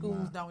stop. Your with schools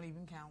mine. don't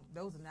even count.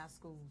 Those are not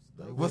schools.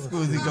 They What was.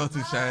 schools he go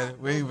to,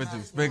 Shannon? Where he went to?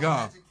 Spig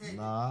off.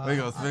 Nah, They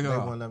go Spig they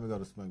off. wouldn't let me go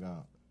to Spig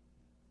off.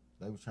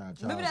 They was trying to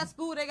charge Remember me. that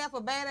school they got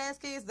for badass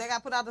kids? They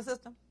got put out the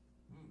system.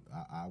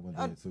 I went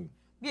there too.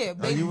 Yeah,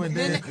 Oh, you went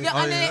there? Yeah, Oh,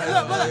 and then,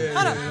 yeah,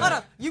 look, hold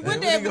up. You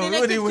went there, but then they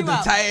What he kicked went you to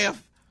out.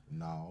 Taft?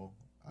 No.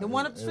 The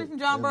one up the street from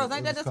John Burroughs,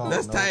 ain't that the school?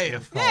 That's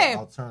Taft. Yeah.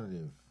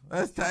 Alternative.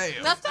 That's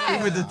Taft. That's Taft.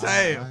 He went to I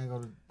Taft. ain't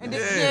gonna, And Yeah,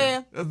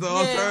 then, that's the yeah,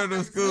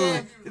 alternative school.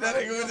 yeah. You know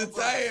they went to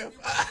Taft.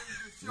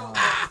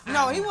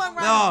 No, he wasn't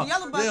No, riding the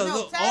yellow bus. yeah, No,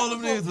 look, Taft all them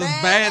for niggas was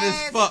bad as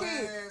badass fuck.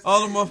 kids.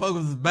 All the motherfuckers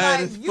was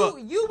bad Like, as fuck.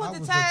 you I went to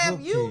was a Taft.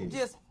 good You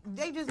kid.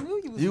 they just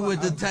knew you was. You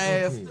went to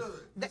fucking- Taft.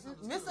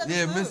 Misunderstood.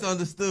 Yeah,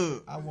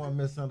 misunderstood. I wasn't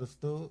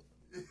misunderstood.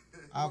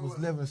 I was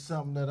living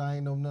something that I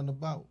ain't know nothing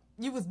about.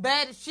 You was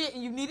bad as shit,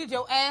 and you needed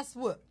your ass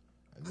whooped.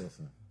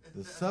 Listen,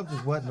 the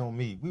subject wasn't on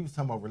me. We was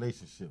talking about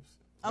relationships.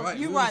 Oh, Right,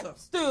 you we right,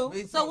 was- Stu.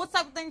 we So talk- what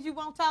type of things you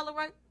won't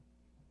tolerate?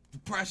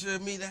 Pressure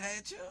me to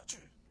have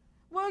children.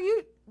 Well,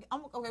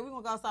 okay. We're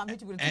gonna go outside and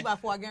hit you with a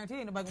 2x4. I guarantee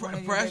ain't nobody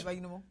gonna Pressure. want to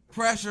you no more.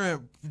 Pressure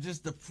and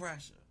just the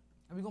pressure.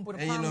 And we're gonna put a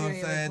And you perm know in what I'm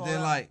your saying? head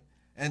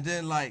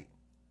Then like,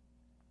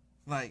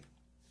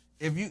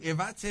 if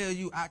I tell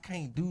you I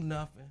can't do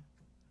nothing,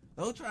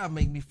 don't try to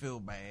make me feel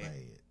bad. Bad.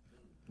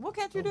 What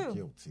can't you I'm do?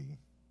 guilty.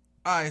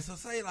 All right, so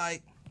say if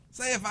I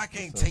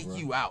can't What's up, take bro?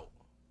 you out,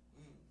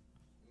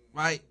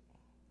 right?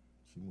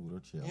 She moved her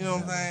chair. You know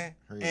what I'm saying?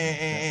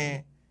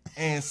 Her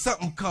And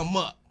something come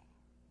up.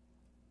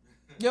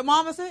 Your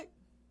mama sick?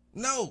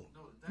 No,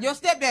 Your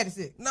stepdaddy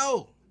sick?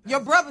 no,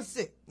 Your brother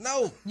sick?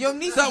 no. Your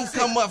niece Something sick?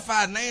 come up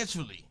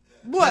financially.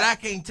 What? That I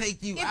can't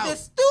take you If out. the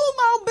Stu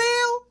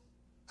Mobile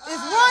is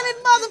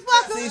running,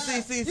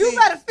 motherfucker, See, you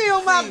better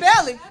feel my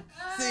belly.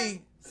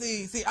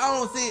 See,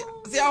 I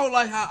don't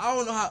like how, I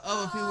don't know how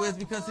other people is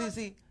because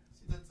see,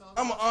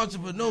 I'm an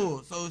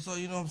entrepreneur, so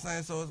you know what I'm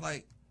saying. So it's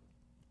like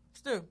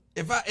Stu,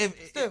 if I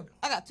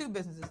got 2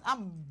 businesses.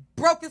 I'm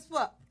broke as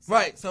fuck.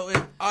 right, so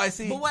if I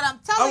see, But what I'm I'm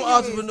telling an you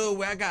is, entrepreneur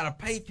where I gotta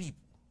pay people.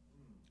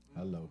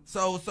 Hello.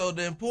 So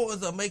the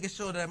importance of making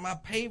sure that my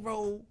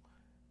payroll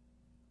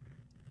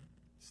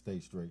Stay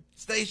straight.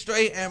 stay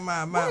straight and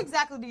my what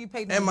exactly do you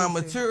pay them? and my to do?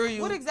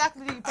 material. What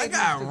exactly do you pay I them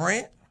got to do?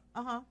 rent.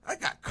 Uh-huh. I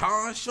got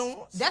car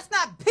insurance. That's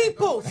not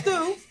people,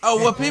 Stu.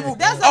 Oh, what people?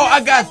 That's Oh, I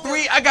not- got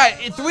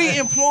three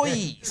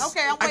employees.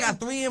 Okay, I'm I waiting. got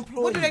 3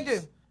 employees. What do they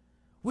do?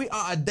 We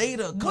are a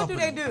data company. What do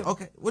they do?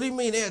 Okay, what do you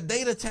mean? They're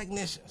data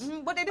technicians.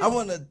 What they do? I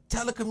want a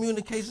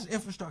telecommunications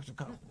infrastructure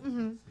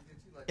company.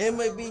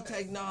 MAB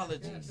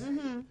Technologies.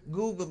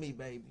 Google me,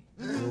 baby.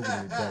 Google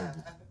me,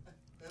 baby.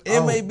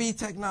 It may be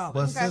technology.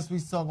 But since we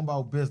talking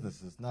about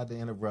businesses, not to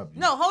interrupt you.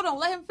 No, hold on.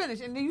 Let him finish,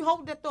 and then you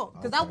hold that thought,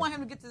 because I Okay. want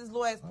him to get to this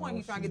little ass point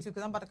he's trying to get to,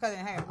 because I'm about to cut it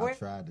in half. Go I ahead.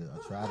 tried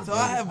to. So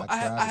I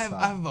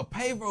have a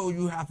payroll.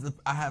 You have to.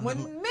 I have. When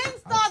to, men start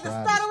to tried to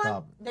stuttering,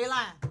 stop they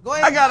lying. Go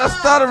ahead. I got a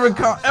stuttering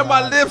and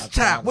my lips I tried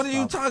chapped. to What are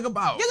you stop talking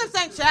about? Your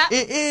lips ain't chapped.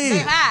 It is. They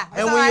high. It's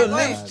And all when right, your go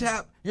lips ahead.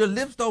 chap, your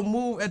lips don't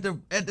move at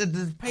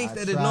the pace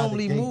that it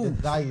normally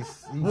moves.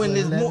 When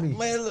It's more,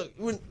 man,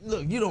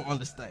 look, you don't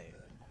understand.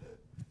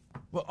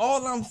 But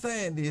all I'm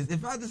saying is,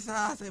 if I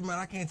decide, I say, man,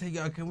 I can't take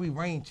y'all, can we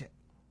rain check?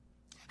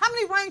 How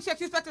many rain checks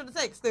you expect her to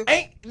take, Stu?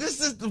 This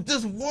is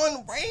just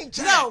one rain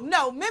check.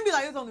 No, men be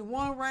like, there's only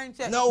one rain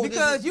check. No,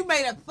 because you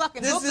made a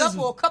fucking hookup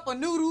or a cup of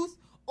noodles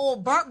or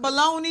burnt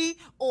bologna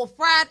or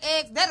fried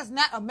eggs. That is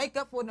not a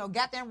makeup for no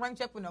goddamn rain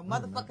check for no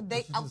motherfucking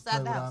date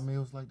outside the house.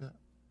 Meals like that?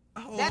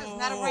 That is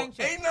not a rain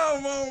check. Ain't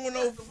nothing wrong with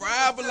no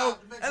fried bologna.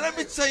 And let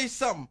me tell you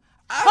something.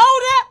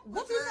 Hold up.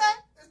 What you say?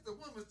 It's the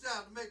woman's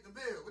job to make the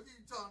meal. What are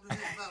you talking to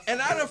him about?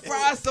 And I done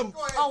fried some.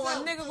 Oh,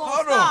 a nigga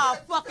Hold gonna on.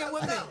 stop fucking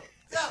with me.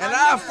 And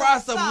I fry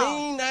some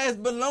mean ass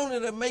bologna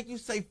that make you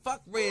say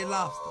fuck Red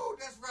Lobster. Oh,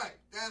 that's right.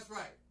 That's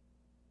right.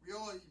 We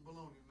all eat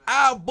bologna now.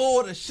 I'll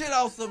boil the shit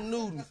off some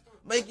noodles,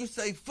 make you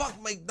say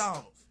fuck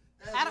McDonald's.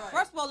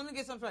 First of all, let me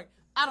get something straight.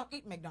 I don't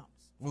eat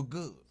McDonald's. Well,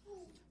 good.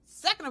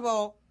 Second of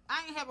all,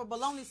 I ain't have a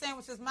bologna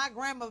sandwich since my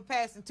grandmother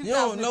passed in 2004. You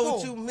don't know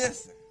what you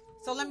missing.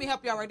 So let me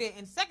help y'all right there.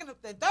 And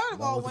third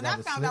of all, when I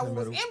found out what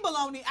was in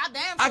bologna, I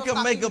damn I sure can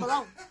stopped make eating a,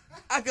 bologna.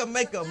 I can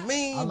make a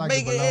mean like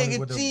bacon, bologna egg, and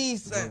with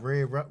cheese the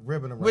sandwich. red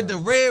ribbon around. With the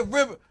red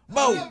ribbon,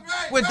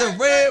 with the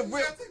red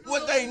ribbon.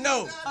 What they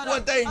know,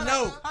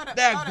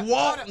 that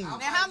guac.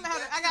 Now,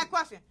 I got a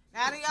question.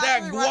 Now, out of y'all That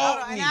three, right? Hold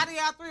on. guac And meat. out of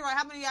y'all three, right?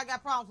 How many of y'all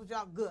got problems with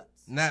y'all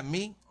guts? Not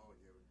me.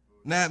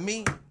 Not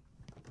me.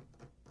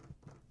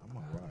 I'm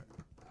all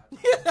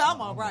right.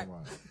 I'm all right.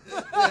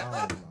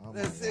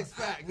 That's six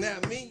pack.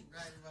 Not me.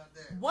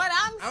 What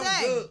I'm I'm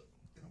saying,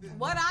 good.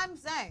 what I'm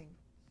saying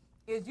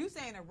is you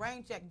saying a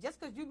rain check just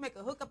because you make a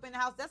hookup in the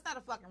house, that's not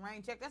a fucking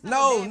rain check. That's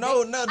not a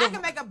damn date. I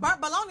can make a burnt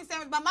bologna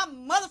sandwich by my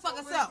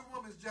motherfucking self.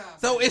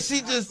 So if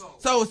she just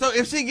so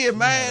if she get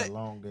mad,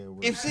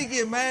 if she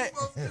get mad,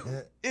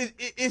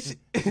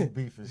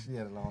 Beefing. She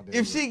had a long day.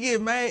 if she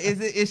get mad, is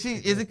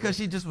it because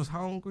she just was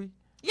hungry?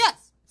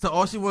 Yes. So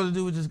all she wanted to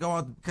do was just go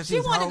out because she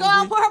was wanted hungry. to go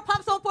out, put her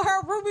pumps on, put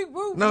her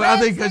ruby. No, I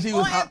think because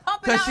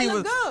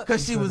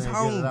she was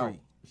hungry.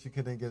 She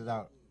couldn't get it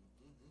out.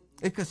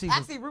 It's because she was.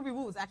 Actually, Ruby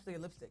Woo is actually a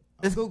lipstick.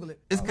 It's- Google it.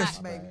 It's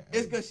Baby.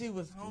 because she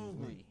was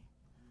hungry.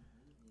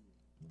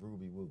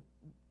 Ruby Woo.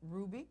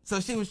 Ruby. So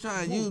she was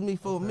trying to use me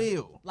for a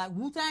meal. Like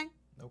Wu-Tang?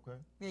 Okay.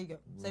 There you go.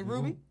 Say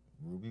Ruby.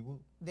 Ruby Woo.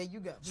 There you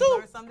go. Shoot. You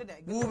learned something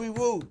today. Good Wooby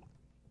woo.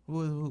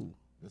 Who is who?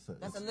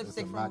 That's a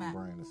lipstick it's from a Mac. Mac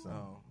brand or something.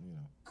 Oh. You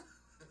know.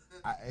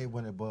 I ate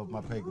one above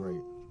my pay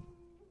grade.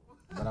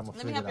 But I'm gonna Let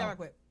me figure help it y'all right out.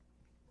 quick.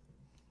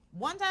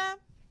 One time,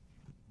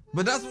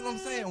 But that's what I'm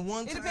saying.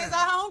 One it time. depends on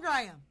how hungry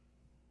I am.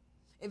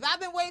 If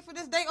I've been waiting for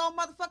this date all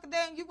motherfucking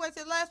day and you wait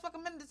till the last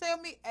fucking minute to tell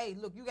me, hey,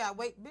 look, you gotta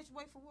wait. Bitch,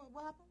 wait for what?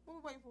 What happened? What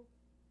we waiting for?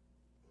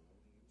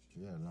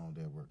 She had a long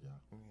day at work,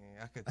 y'all.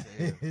 Yeah, I could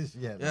tell.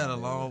 She had You had a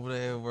long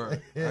day at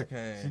work. She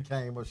Okay.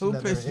 came up. She Who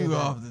let her pissed head you down.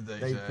 off today,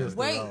 They Chad? pissed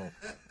Wait. her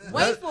off.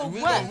 Wait for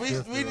We what? need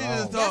to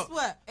Guess talk. Guess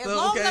what? As So,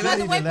 long okay, as I'm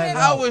having to wait for let it. it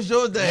How was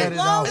your day? Let it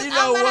long out. as You I'm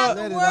know not what? having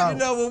to Let it work. out. You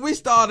know when we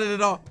started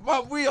it off.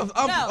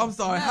 I'm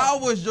sorry. No. How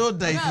was your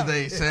day No.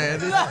 today,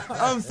 Shannon?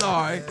 I'm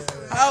sorry.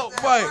 How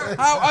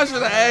I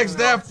should have asked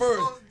that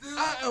first.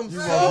 I am You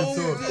so walked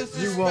into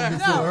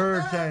disrespectful. a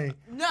hurricane.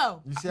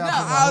 No. You see No.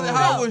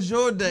 How was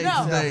your day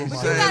No, today, but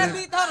you gotta Shannon? be.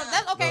 Hold on.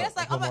 That's okay. Look, That's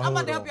like put I'm my about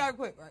hood to help on. you out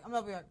quick. Right? I'm gonna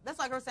help you out. That's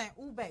like her saying,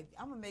 "Ooh, baby,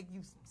 I'm gonna make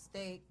you some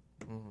steak,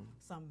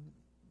 some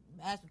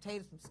mashed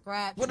potatoes from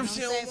scratch." What you if know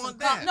she I'm don't saying? want Some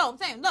that? No, I'm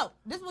saying no.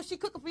 This is what she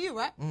cooking for you,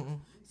 right?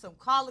 Some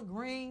collard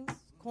greens,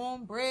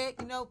 cornbread.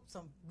 You know,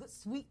 some good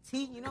sweet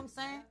tea. You know what I'm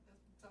saying?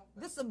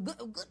 This some good,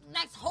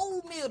 nice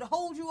whole meal to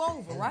hold you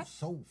over, right?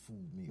 Soul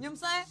food meal. You know what I'm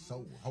saying?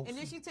 So wholesome. And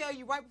then she tell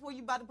you right before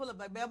you about to pull up,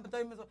 like, baby, I'm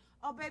 30 minutes.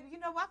 Oh, baby, you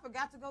know what? I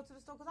forgot to go to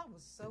the store because I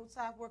was so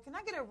tired of work. Can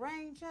I get a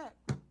rain check?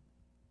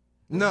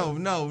 No.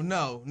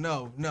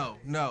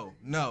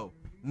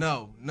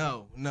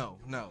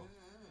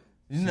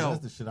 You know,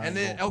 that's the shit I and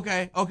ain't then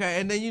going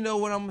okay, and then you know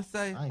what I'm gonna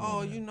say? I ain't Oh,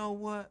 going you there. know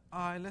what? All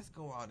right, let's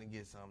go out and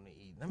get something to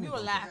eat. Let me You go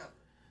a lie.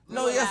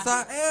 No, You a yes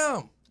lie. I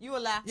am. You a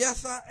lie.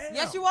 Yes I am.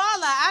 Yes, you are a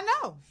lie. I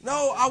know.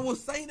 No, I will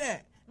say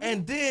that.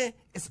 And then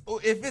if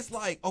it's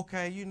like,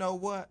 okay, you know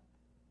what?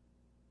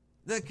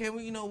 Then can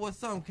we, you know what?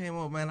 Something came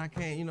up, man. I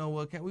can't, you know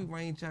what? Can we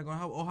rain check on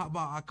how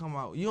about I come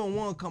out? You don't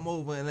want to come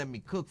over and let me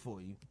cook for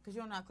you. Because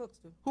you don't know how cooks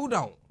do. Who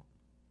don't?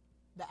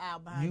 The owl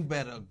behind You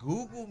better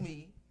Google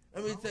me.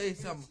 Let me tell you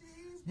something.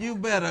 You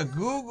better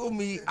Google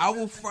me. I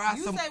will fry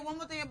You some. say one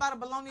more thing about a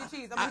bologna and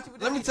cheese.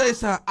 Let me tell you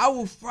something. I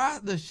will fry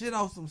the shit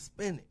off some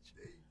spinach.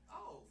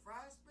 Oh,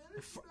 fried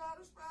spinach? You know how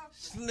to fry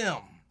spinach? Slim.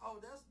 Oh,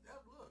 that's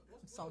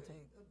good. Sauteed.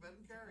 That's better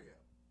than carry out.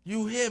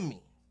 You hear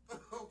me?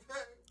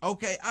 Okay.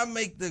 Okay, I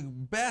make the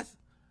best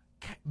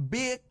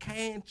big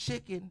canned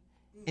chicken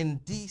in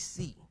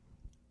D.C.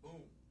 Boom.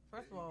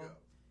 First of There you all, go.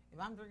 If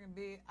I'm drinking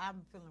beer,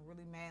 I'm feeling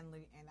really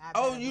manly, and I.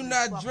 Oh, better you really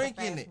not fuck the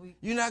drinking fast it. week.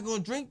 You're not gonna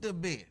drink the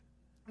beer.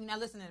 You're not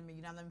listening to me.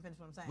 You're not letting me finish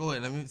what I'm saying. Go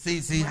ahead. Let me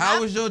see. When How I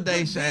was your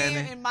day, put beer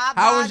Shannon? in my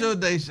How was body- your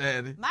day,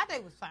 Shannon? My day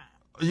was fine.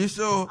 You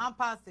sure? I'm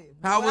positive.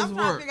 How what was I'm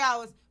trying work? to figure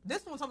out is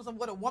this one talking about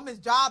what a woman's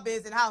job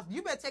is in house.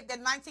 You better take that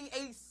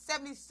 1980,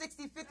 70,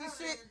 60, 50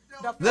 shit.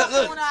 The fuck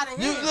Look, on out of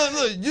here.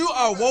 look. You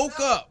are woke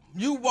up.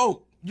 You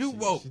woke.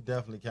 She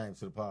definitely came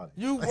to the party.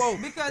 You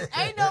woke. Because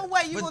ain't no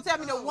way you But- gonna tell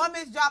me the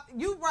woman's job.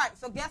 You right.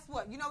 So guess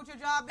what? You know what your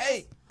job is?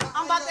 Hey.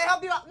 I'm about to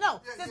help you out.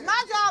 No, since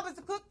my job is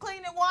to cook,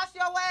 clean, and wash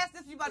your ass,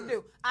 this is what you about to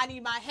do. I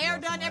need my hair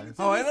Wash done my every ass.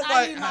 2 Oh, weeks. ain't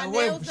I need nobody. my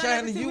Wait, nails done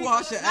every Shannon, 2 you weeks.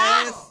 wash your No.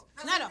 ass.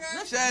 No,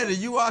 listen.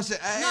 Shannon, you wash your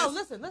ass. No,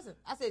 listen.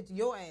 I said to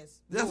your ass.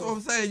 That's Yours. what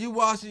I'm saying. You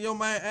washing your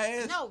man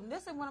ass. No,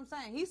 listen what I'm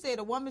saying. He said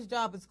a woman's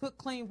job is cook,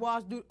 clean,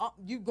 wash, do.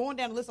 You going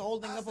down the list of all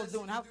the things I'm supposed to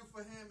do in the house. do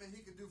for him and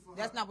he can do for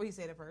That's her. not what he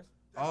said at first.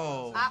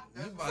 Oh, I-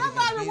 you about to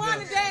somebody get beat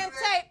rewind up. the damn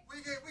tape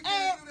We can't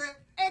and- do that.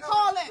 and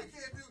call we in.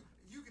 can't do.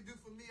 You can do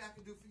for me. I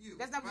can do for you.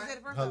 That's not what he said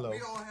at first. Hello.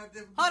 We all have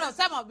different. Hold on,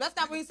 time out. That's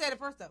not what he said at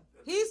first though.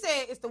 He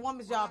said it's the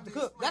woman's job to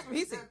cook. That's what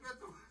he said.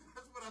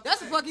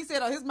 That's the fuck he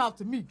said on his mouth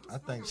to me. I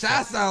think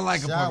Shy sound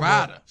like a Shy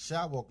provider.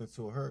 Shy walked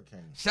into a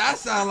hurricane. Shy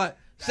sound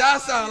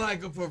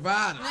like a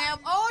provider. Now, if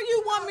all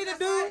you want me to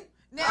do,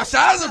 now,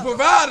 Shy's a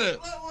provider.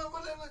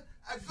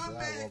 A good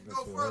man can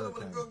go further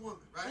with a good woman,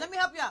 right? let me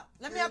help you out.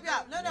 No,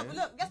 but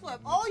look, guess what?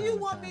 All you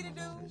want me to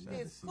do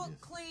is cook,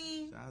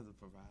 clean. Shy's a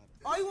provider.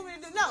 All you want me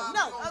to do, no. We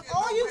don't get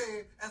All no you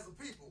bed as a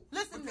people.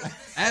 listen to me.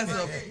 As a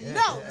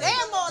No,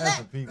 damn all As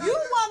that. a people. You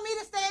want me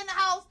to stay in the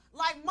house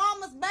like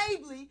Mama's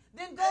Mabley,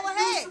 then go You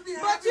ahead. should be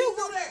But happy you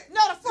to do that.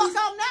 no, the fuck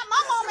I'm not.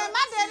 My mom and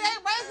my daddy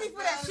ain't raised me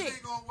for that shit.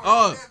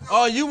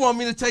 Oh, you want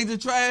me to take the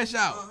trash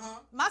out?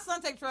 My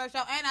son takes trash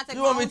out, and I take.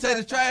 You my want me own to take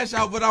the trash out.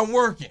 trash out, but I'm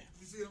working.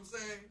 You see what I'm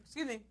saying?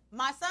 Excuse me.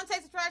 My son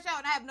takes the trash out,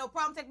 and I have no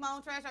problem taking my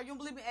own trash out. You don't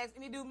believe me? Ask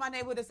any dude in my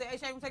neighborhood that say, "Hey,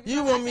 Shay, we take the You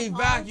trash out." want I me take my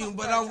own vacuum, fucking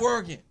but trash I'm out.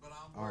 working. But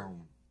I'm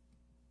working.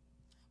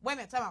 Wait a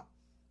minute, time out.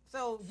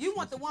 So you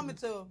want the woman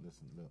to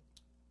Listen, look.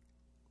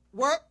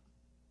 work,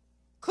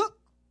 cook,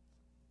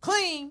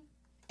 clean,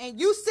 and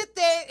you sit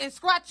there and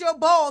scratch your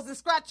balls and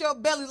scratch your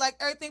belly like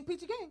everything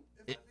Peachy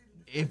Game.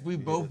 If we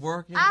both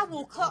working, I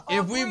will cut.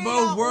 If all we three both of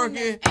y'all on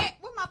working- that.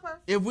 With my purse.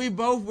 if we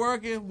both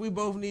working, we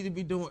both need to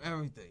be doing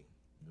everything.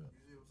 You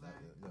see what I'm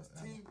saying?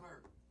 It's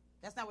teamwork.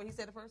 That's not what he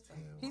said at first.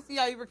 He see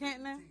how you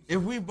recanting now?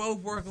 If we both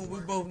working, we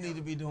both need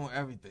to be doing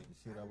everything.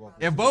 See what I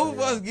walked If into both of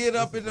today? us get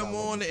up This in is the what I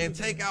walked morning into and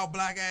today. take our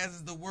black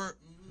asses to work,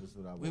 This is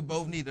what I we walked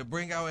both need to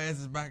bring our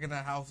asses back in the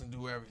house and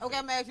do everything. Okay,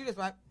 I'm gonna ask you this,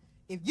 right?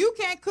 If you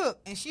can't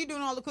cook and she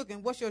doing all the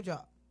cooking, what's your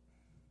job?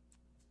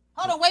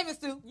 Hold on, wait, Miss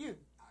Stu. You.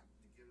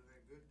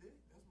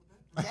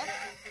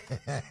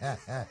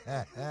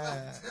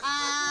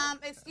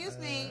 Excuse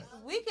me.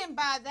 We can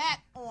buy that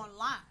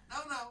online.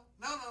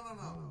 No.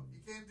 You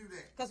can't do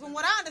that. Cause from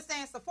what I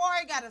understand,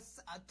 Safari got a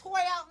toy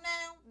out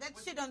now. That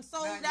shit done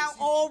sold Now you out see-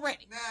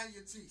 already. Now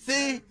your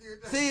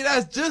teeth. See,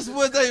 that's just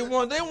what they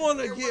want. They want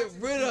to get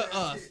rid of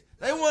us.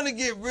 They want to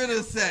get rid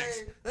of sex.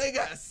 They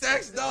got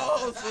sex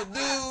dolls for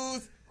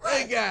dudes.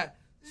 They got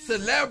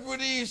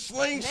celebrities,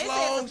 sling They said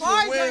slongs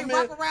Safari for joint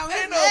women. wrap around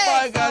his Ain't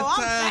nobody leg, got so I'm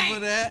time saying. for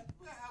that.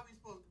 How we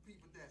supposed to compete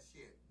with that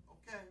shit?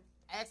 Okay.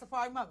 Ask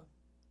Safari mother.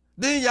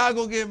 Then y'all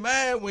gonna get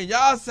mad when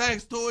y'all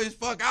sex toys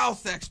fuck our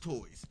sex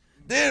toys.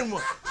 Then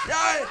what?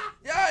 y'all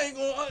ain't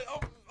gonna.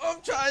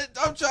 I'm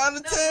trying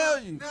to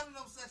tell you. None of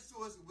them sex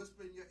toys can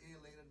whisper in your ear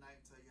late at night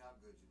and tell you how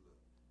good you look.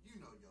 You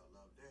know y'all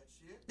love that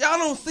shit. Y'all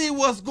don't see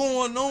what's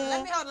going on.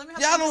 Let me help you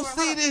Y'all into don't the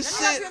see world. this Let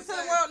me help shit. you into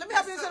the world. Let me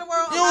help you into the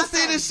world. You don't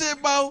see this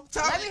shit, bro.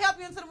 Let me help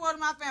you into the world of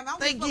my family. I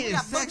don't They give a fuck. We getting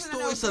got sex books in toy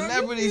those girls.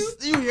 celebrities.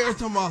 You hear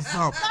talking about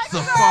some Thank you,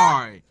 girl.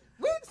 Safari.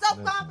 We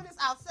self-confidence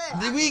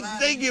ourselves.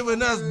 They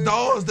giving us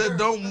dolls that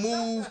don't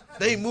move.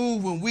 They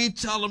move when we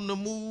tell them to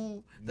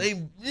move. They,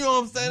 you know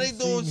what I'm saying? They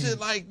You doing see me. shit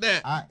like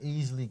that. I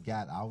easily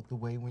got out the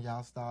way when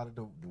y'all started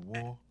the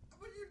war.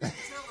 But you didn't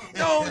tell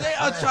them. No, they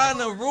are trying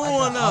to ruin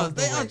I got us. out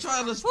the They are way.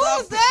 trying to stop.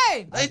 Who's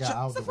they? They I got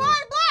out the way.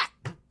 Safari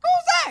Black.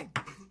 Who's they?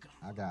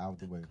 I got out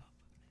the way.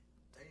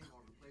 They ain't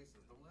gonna replace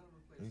us. Don't let them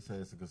replace He us.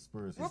 said it's a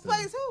conspiracy.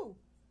 Replace who?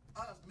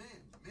 Us, men.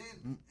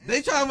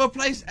 They trying to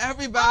replace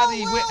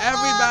everybody with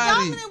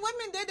everybody. Dominant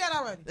women did that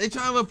already. They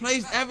trying to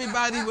replace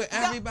everybody with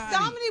everybody.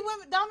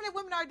 Dominant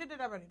women already did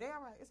that already. They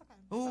all right. It's okay.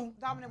 Who?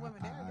 Dominant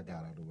women. They I already did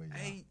got that out the way. y'all.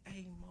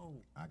 Hey, Mo.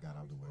 I got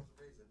out the way.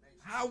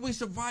 How we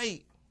survive?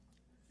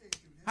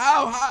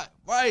 How?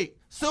 Right.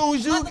 Soon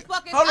as you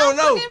Motherfucking hold on,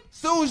 no. African.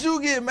 Soon as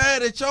you get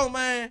mad at your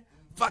man,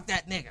 fuck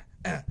that nigga.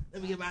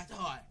 Let me get my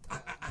toy.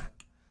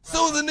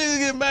 Soon as a nigga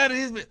get mad at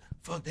his bitch,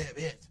 fuck that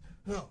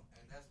bitch.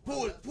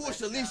 Pull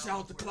Shalisha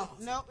out the closet.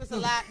 No, it's a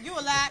lie. You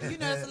a lie. You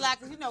know it's a lie.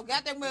 Because, you know,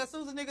 goddamn well, as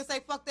soon as a nigga say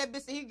fuck that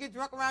bitch and he get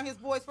drunk around his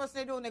boys, first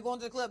thing they doing, they going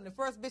to the club. And the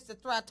first bitch to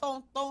try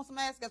throwing some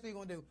ass, guess what you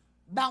going to do?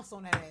 Bounce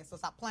on that ass. So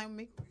stop playing with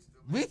me.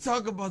 We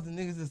talk about the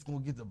niggas that's gonna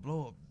get the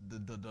blow up the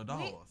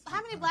dolls.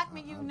 How many black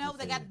men you know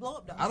that got blow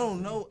up though? I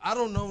don't know.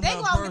 They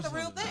none go out and get the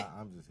personally. real thing.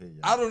 I'm just here, y'all.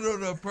 I don't know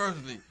them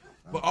personally.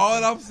 But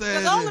all I'm saying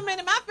Because all is, the men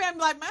in my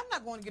family like, man, I'm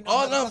not going to get no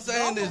all I'm motherfucking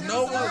saying dog. is I'm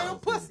no gonna get a real one,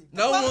 pussy.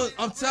 no one.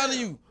 I'm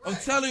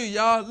telling you,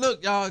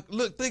 y'all.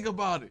 Look, think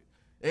about it.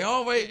 They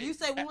always. You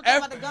say we want to talk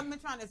about the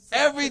government trying to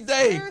every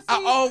day. I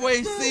conspiracy?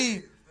 always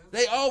see.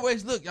 They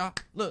always look, y'all.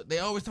 Look, they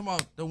always talk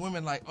about the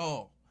women like,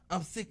 oh,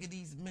 I'm sick of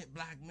these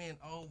black men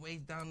always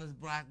down this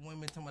black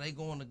women talking about they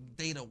going to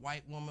date a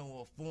white woman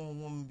or a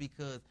foreign woman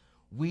because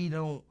we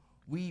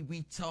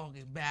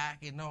talking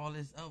back and all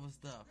this other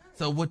stuff.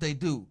 So what they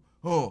do?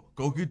 Oh,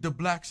 go get the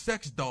black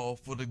sex doll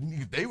for the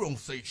niggas. They don't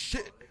say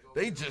shit.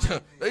 They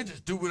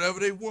just do whatever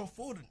they want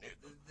for the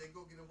nigga. They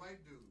go get a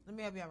white dude. Let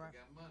me help you out, right?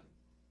 Got money.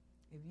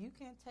 If you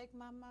can't take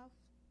my mouth,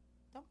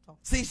 don't talk.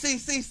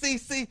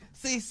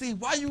 See,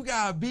 why you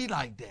gotta be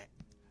like that?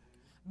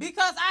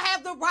 Because I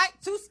have the right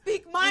to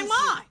speak my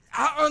mind.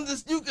 I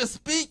understand. You can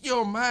speak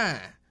your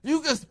mind.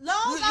 You can.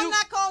 Long as I'm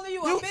not calling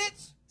you a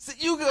bitch. See,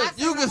 you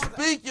can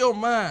speak your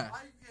mind.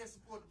 Why you can't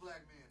support the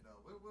black man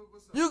though?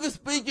 What's up? You can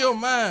speak your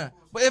mind.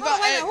 But if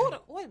I Hold on.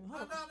 No,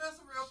 that's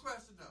a real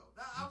question though.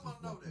 I want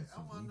to know that. I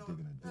want to know.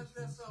 There's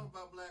something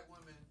about black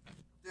women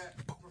that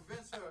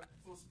prevents her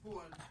from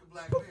supporting the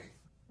black man.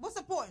 What's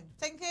important?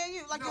 Taking care of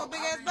you like No, you're a big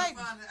I ass mean, baby.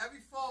 finding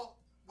every fault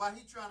while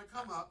he trying to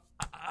come up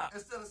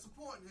instead of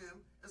supporting him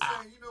and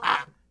saying, you know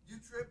what, you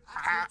trip,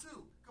 I trip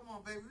too. Come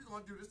on, baby, we're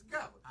gonna do this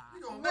together.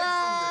 We're gonna make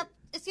Well, something.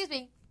 excuse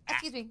me. Go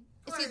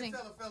ahead,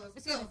 tell her, fellas.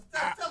 Excuse me.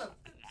 Tell her.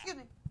 Excuse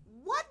me.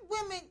 What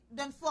women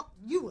done fucked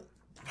you up?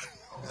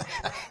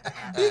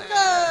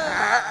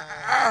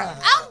 Because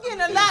I'm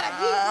getting a lot of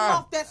heat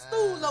off that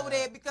stool over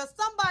there because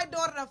somebody's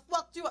daughter done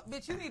fucked you up.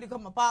 Bitch, you need to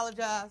come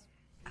apologize.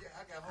 Yeah,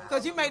 I got whole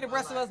Because you made the my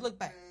rest of life. us look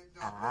bad.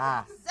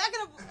 Man,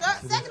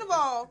 Second of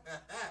all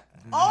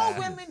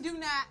women do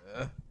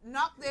not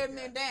knock their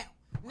men down.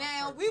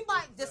 Now, we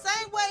might, the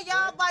same way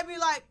y'all might be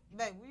like,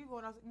 babe, you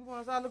going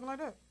outside looking like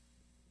that?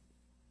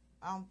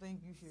 I don't think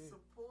you should.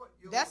 Support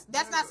your That's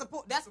not neighbor.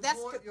 support. That's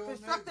Support your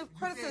constructive neighbor. You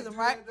can't criticism, do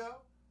right? that, though?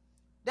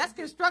 That's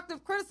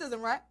constructive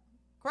criticism, right?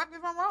 Correct me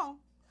if I'm wrong.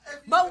 If you-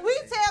 But we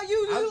tell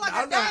you like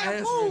I'm a not damn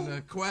answering fool.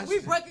 the question. We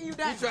breaking you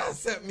down. You trying to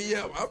set me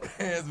up?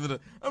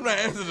 I'm not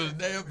answering the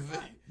damn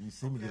thing. You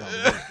see me get on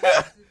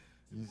the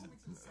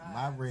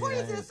my red Pull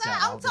you to the ass side.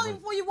 got I'm telling you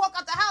before you walk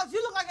out the house, you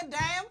look like a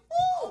damn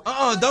fool.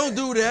 Don't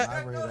do my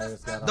that. red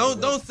ass got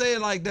Don't say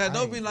it like that. I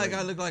Don't ain't be like I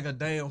crazy. look like a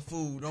damn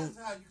fool. Don't. This is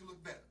how you can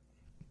look better.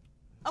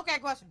 Okay,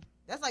 question.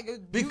 That's like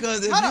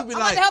Because if hold you up, be I'm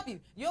like- about to help you.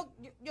 Your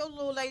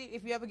little lady,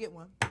 if you ever get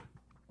one.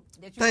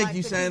 That Thank like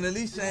you, to Shannon. do. At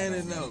least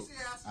Shannon knows. You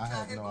see how she I try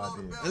have to hit no below the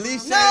idea. belt? At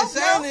least No,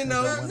 Shannon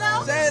knows.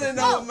 no, Shannon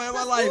no. knows, man.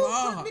 My life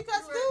hard.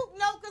 Because Stu This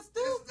is is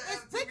the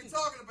attitude picky. we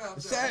talking about.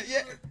 though. Shannon,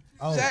 yeah.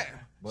 Oh,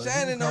 but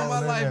Shannon know my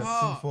life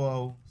hard.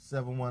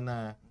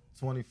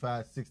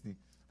 240-719-2560.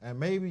 And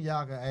maybe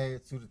y'all can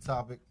add to the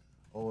topic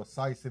or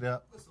size it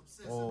up Put some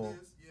sense or, in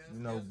this. Yes,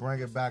 yes, bring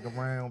yes, it back yes.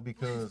 around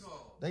because Please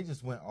call. they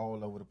just went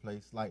all over the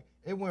place. Like,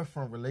 it went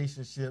from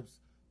relationships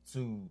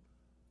to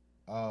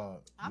I'm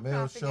male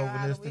trying to figure out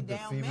how to we chauvinistic to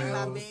down men by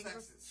female being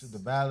to the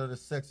battle of the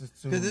sexes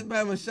to Cause this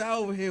man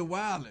Michelle over here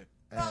wilding.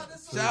 No,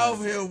 this is- Shout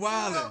over here You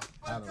wilding. know,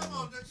 but I don't come know.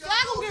 on,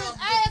 Shaq gonna get his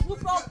ass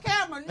whooped off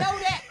camera. Know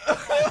that.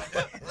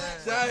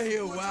 Shout here Support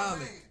your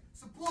wilding. man.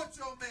 Support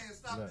your man.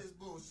 Stop Look. this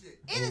bullshit.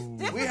 It is Ooh.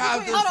 different We have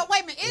between, to- hold on,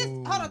 wait a minute. It is,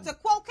 Ooh. hold on, to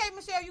quote K.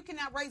 Michelle, you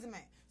cannot raise a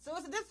man. So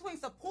it's a difference between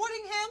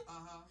supporting him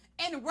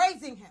and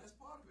raising him. That's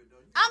part of it, though.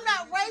 You I'm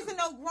can't not raise raising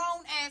me, too. no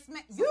grown ass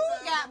man. You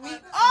Sometimes got I me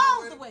might not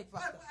all know the where way to-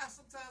 fucked up.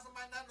 Sometimes I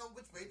might not know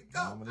which way to go.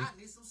 Dominique. I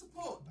need some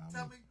support.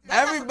 Tell me.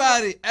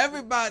 Everybody.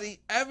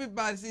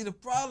 See, the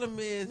problem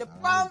is, The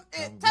problem is,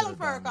 I'm tell him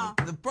good, Farrakhan.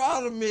 Dominique. the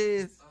problem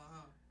is,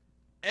 Uh-huh.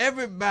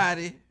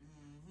 everybody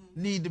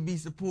need to be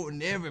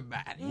supporting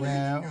everybody.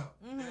 well,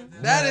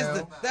 That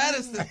Well.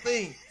 is the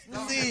thing.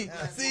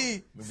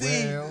 See,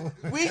 Well.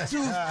 we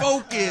too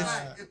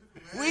focused.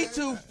 We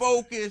too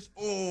focused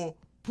on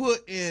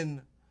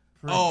putting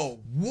a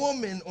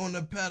woman on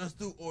the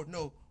pedestal, or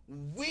no,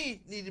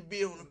 we need to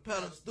be on the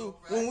pedestal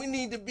when we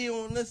need to be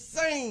on the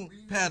same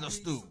We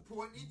pedestal.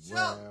 supporting each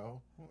other.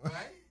 well. Right?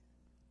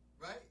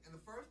 Right? And the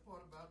first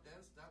part about that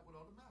is stop with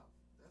all the mouth.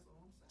 That's all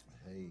I'm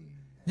saying.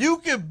 Hey. You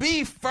can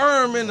be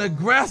firm and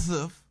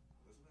aggressive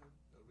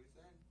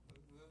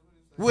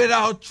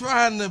without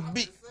trying to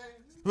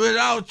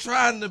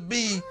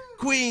be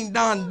Queen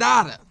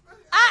Dondada.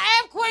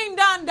 I am Queen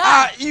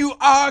Dondada. You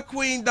are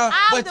Queen Don,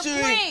 I'm but the you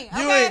queen, ain't,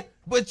 okay?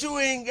 you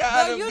ain't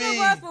gotta The be.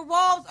 universe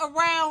revolves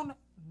around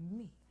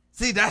me.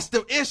 See, that's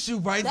the issue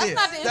right That's there.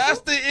 not the issue.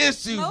 That's the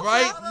issue No, it's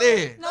right not.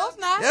 there. No, it's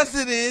not. Yes,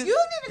 it is. You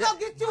need to go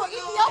get you an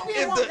Ethiopian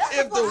If woman. That's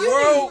the what you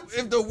world need.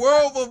 if the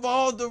world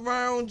revolved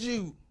around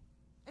you,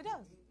 It does.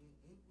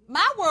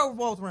 My world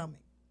revolves around me.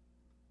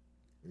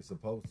 You're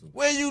supposed to.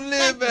 where you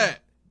live Thank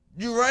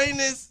you. at?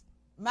 Uranus?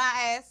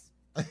 My ass.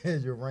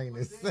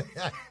 Uranus. Then you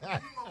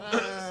gonna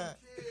raise some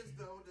kids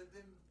though that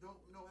then don't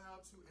know how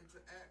to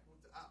interact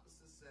with the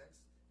opposite sex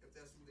if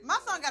that's who they My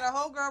are. son got a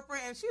whole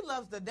girlfriend, and she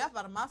loves the death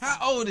out of my son.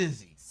 How old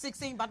is he?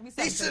 16, about to be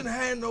He 17. shouldn't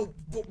have no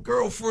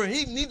girlfriend.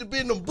 He need to be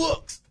in the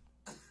books.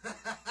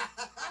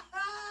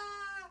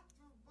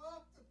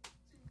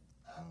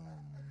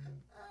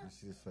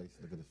 see his face.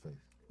 Look at his face.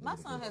 My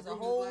son has a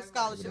whole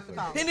scholarship for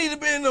college. He need to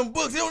be in them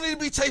books. He don't need to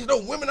be chasing no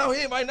women out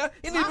here right now.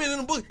 He need to be in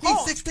them books.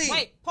 He's 16.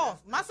 Wait, pause.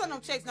 My son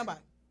don't chase nobody.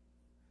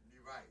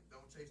 You're right.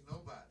 Don't chase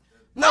nobody.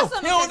 No,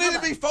 son he don't don't chase need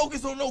to be nobody.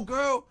 focused on no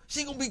girl.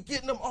 She gonna be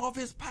getting him off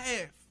his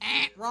path.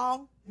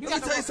 Wrong. Let me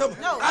tell you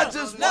something. No, I no,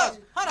 just no. watched.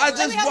 Hold on. I Let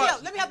just me help you watched.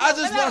 out. Let me help I you out.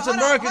 just Let me watched help-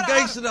 American hold on.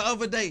 Gangster the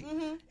other day,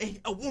 and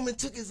a woman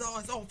took his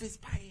ass off his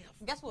path.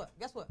 Guess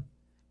what?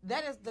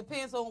 That is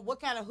depends on what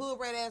kind of hood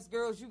rat ass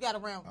girls you got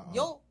around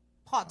your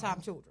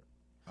part-time children.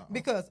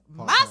 Because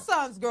my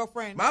son's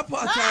girlfriend, My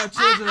part-time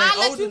children ain't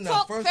let old you enough.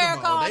 talk, First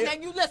of all, Farrakhan,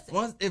 then you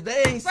listen. if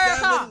they ain't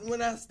Farrakhan. 7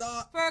 when I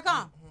start,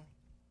 Farrakhan.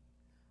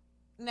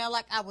 Now,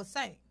 like I was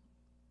saying,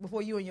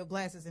 before you and your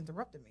glasses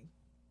interrupted me,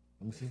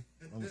 Let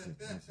me see.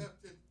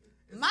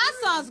 my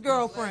son's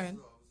girlfriend,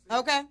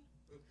 okay,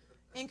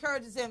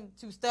 encourages him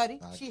to study.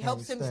 She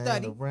helps him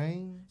study. The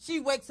rain. She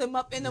wakes him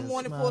up in the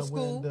morning for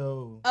school.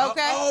 Window.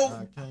 Okay,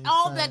 Oh,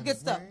 all that good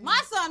stuff. My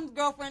son's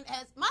girlfriend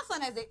has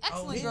an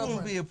excellent he gonna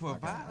girlfriend. be a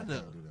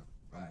provider.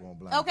 I'm going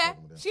blind. Okay,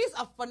 talking to them. she's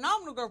a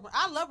phenomenal girlfriend.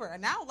 I love her,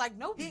 and I don't like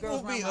no He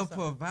girls gonna be around a my son.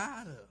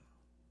 provider.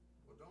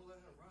 Well, don't let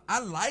her run. I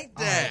like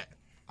that.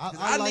 'Cause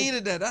I like-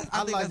 needed that. I I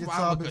think like that's the why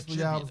I'm a topics where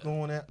y'all was contributor.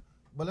 going at,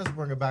 but let's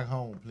bring it back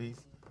home, please.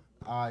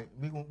 All right,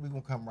 we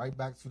gonna come right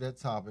back to that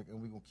topic,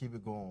 and we gonna keep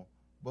it going.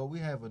 But we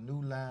have a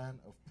new line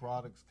of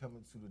products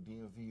coming to the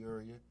DMV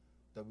area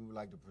that we would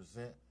like to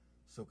present.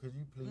 So could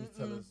you please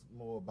tell us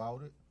more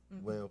about it?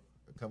 Well,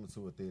 it's coming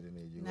to a theater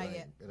near you. Not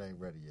it yet. ain't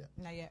ready yet.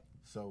 Not yet.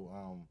 So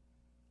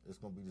it's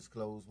gonna be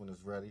disclosed when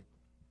it's ready,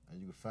 and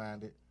you can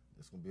find it.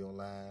 It's gonna be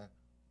online.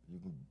 You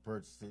can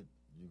purchase it.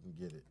 You can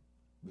get it.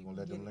 We're gonna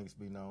let them links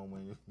be known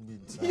when you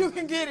be You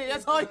can get it.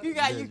 That's all you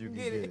got. Yeah, you can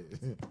get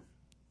it.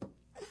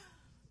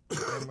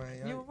 Yeah,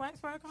 man, You y'all- right,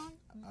 Farrakhan?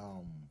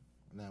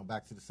 Now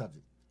back to the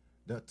subject.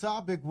 The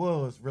topic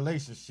was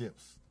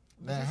relationships.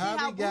 Now You see how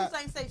how we got?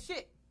 Boots ain't say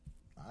shit.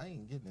 I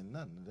ain't getting in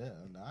nothing of that.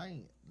 I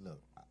ain't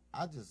look.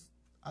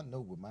 I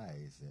know what my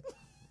ass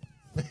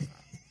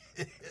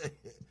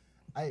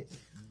at.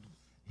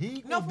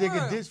 He No, gonna for dig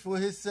real. a ditch for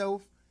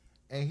himself,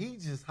 and he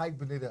just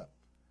hyping it up.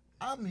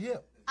 I'm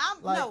hip.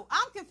 I'm Like,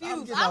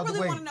 confused. getting I out the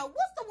really way. want to know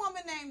what's the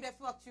woman name that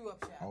fucked you up,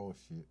 Shaq? Oh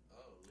shit.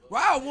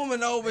 Why a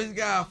woman always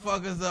gotta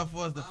fuck us up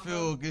for us to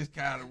feel this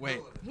kind of way?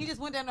 He just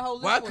went down the whole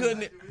list. Why for couldn't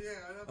you. it? Yeah,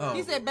 Oh.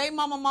 He said, "Baby,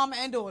 mama,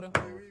 and daughter."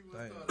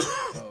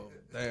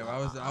 Damn, I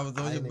was on I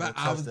your ain't back.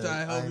 even I was touch trying that. to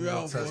I help ain't you even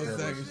out for a touch that.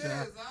 second,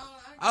 Yes, Sean.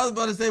 I I was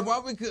about to say why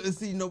we couldn't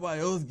see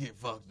nobody else get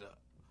fucked up.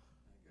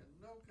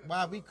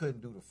 Why we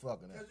couldn't do the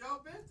fucking? Because y'all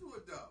been through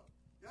it, though.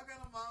 Y'all got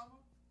a mama.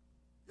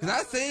 Cause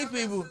I seen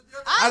people.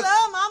 I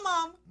love my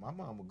mom. My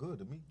mama good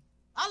to me.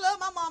 I love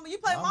my mama. You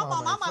play with my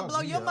mom, I ain't might fuck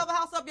blow me your up. mother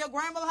house up, your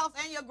grandmother house,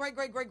 and your great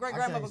I can't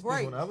grandmother speak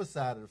grave. on the other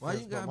side of the Why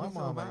fence, you but gotta my be so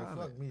mama ain't violent?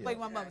 fuck me Play up.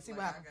 with my mother, see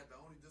what I happens. got the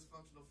only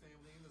dysfunctional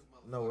family in this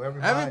motherfucker. No,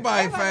 everybody. Everybody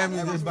Everybody- family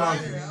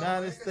Everybody in the dysfunctional.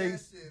 United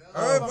States.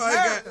 Everybody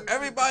America. got.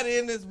 Everybody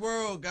in this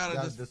world got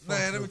Got a a just.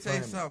 Man, let me dysfunctional tell you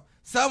family. something.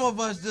 Some of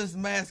us just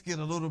mask it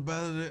a little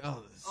better than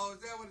others. Oh, is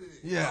that what it is?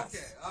 Yes.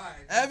 Okay, all right.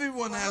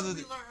 Everyone Well, has help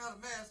a- me learn how to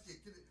mask it.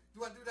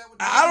 Do I do that with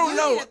I don't You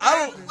know. need a I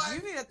don't. therapist.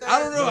 You need a I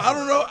don't know. I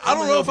don't know. I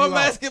don't know if I'm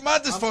asking my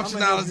I'ma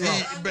dysfunctionality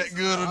help back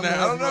good or I'ma not. I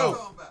help don't you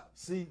know. out.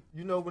 See,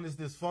 you know when it's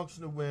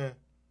dysfunctional when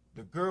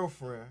the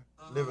girlfriend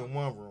live in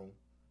one room,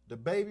 the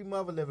baby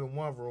mother live in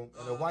one room,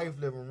 and the wife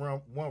live in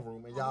one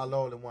room, and y'all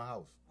all in one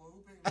house. Well,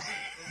 who paying the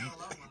bill? That's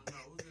all I want to know.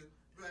 Who's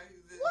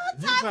it?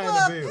 What You type paying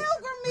the of bill.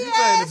 pilgrim You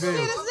ass paying the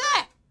shit bill. is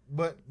that?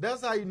 But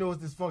that's how you know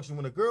it's dysfunctional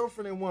when the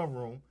girlfriend in one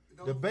room,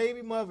 the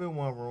baby mother in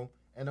one room,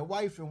 and the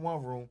wife in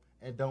one room,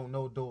 and don't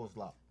know doors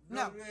locked.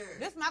 No,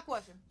 this is my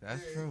question.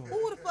 That's true.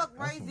 Who the fuck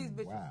That's raised these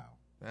bitches? Wow.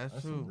 That's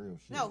That's true. some real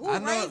shit. No, who I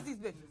know- raised these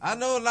bitches? I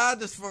know a lot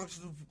of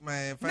dysfunctional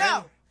man. No,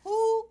 Family.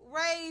 who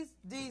raised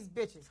these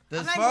bitches?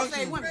 I'm not even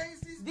saying Dysfunction. women.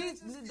 Raise these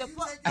These, bitches. the You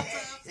fuck. take your time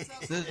to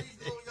tell some of these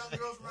little young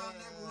girls around the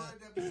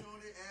neighborhood that be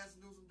showing their ass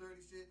and do some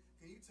dirty shit.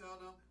 Can you tell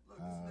them? Look,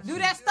 this is Do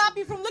that stop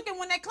you from looking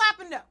when they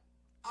clapping though?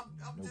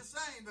 I'm just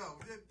saying though,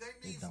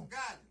 they need some don't.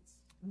 guidance.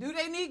 Do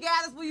they need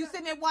guidance when you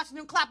sitting there watching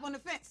them clap on the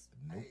fence?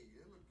 Hey,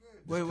 it look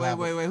good. Wait.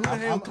 Who the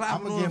hell I'm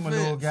clapping gonna on give the him a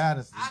little fence?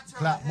 guidance. I turn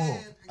Clap my more.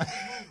 head and keep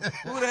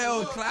moving. Who the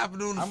hell is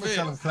clapping on the I'm gonna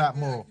tell him fence? clap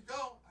more. If you don't,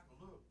 I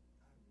can look.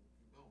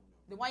 Keep going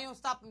though. Then why you don't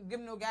stop and give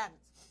them no guidance?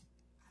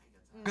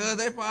 Cause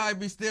they probably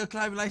be still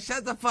clapping like,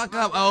 shut the fuck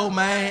up, old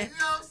man. You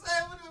know what I'm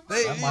saying? What the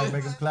They- fuck? That might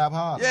make him clap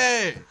harder.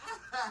 Yeah.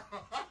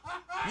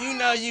 You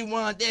know you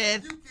want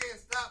that. You can't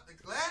stop the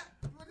clap.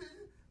 What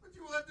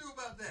you want to do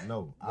about that?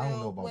 No, I don't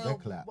know about that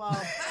clap.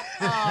 Well,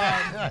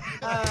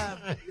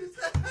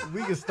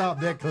 We can stop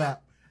that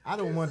clap. I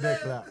don't want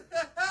that clap.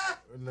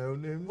 No.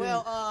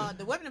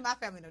 the women in my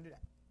family don't do that.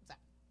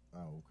 So,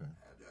 Oh, okay.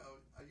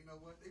 You know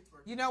what? They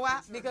twerk. you know why?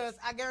 Because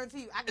I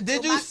guarantee you. I can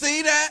Did feel you my-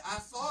 see that? I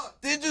saw it.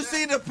 Did you Yeah.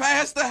 see the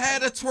pastor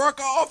had a twerk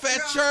off at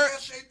Yeah, church?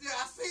 Yes, they did.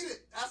 I seen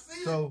it. I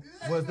seen So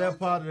it. was that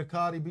part of the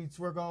Cardi B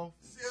twerk off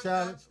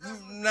challenge?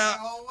 No,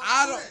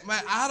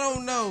 I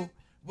don't know.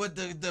 But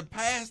the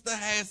pastor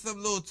had some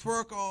little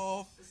twerk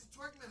off, It's a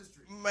twerk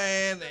ministry.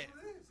 man, That's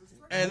what it is. It's a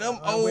twerk and them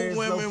Where old it's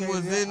women located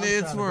was at? in I'm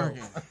there trying to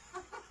go. twerking.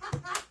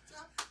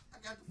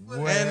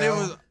 footage. And it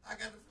was I got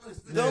the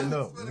footage. Yeah, Them-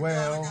 look,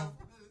 well,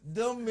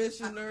 them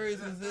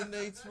missionaries was in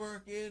there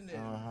twerking,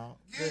 and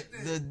Get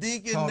this. the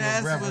deaconess Call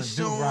them Reverend was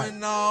Do Right.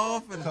 showing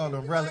off, and call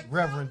him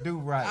Reverend Do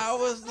Right. I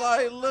was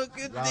like, look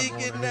at Y'all going to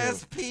deaconess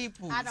hell.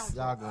 people. I don't.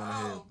 Y'all going to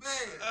hell. Oh,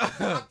 man.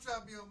 I'm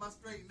trying to be on my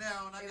straight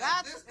now, and I If got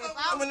I- this if coming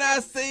I- up. When I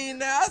seen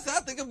that, I said, I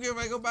think I'm getting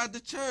ready to go back to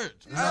church.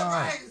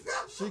 Nah,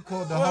 she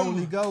called the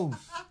Holy Ghost.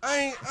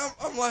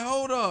 I'm like,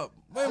 hold up.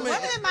 Wait a Wait a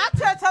minute. minute, my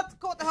church helped to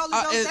court the Holy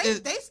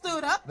Ghost. They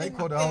stood up. They and-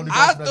 called the and Holy Ghost.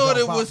 I That's thought all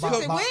it was bop,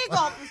 Put the bop, wig bop.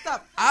 off and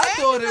stuff. I They ain't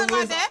thought do it nothing was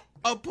like that.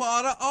 a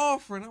part of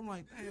offering. I'm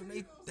like, damn,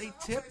 they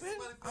tipping?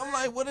 I'm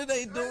like, what are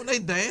they doing? They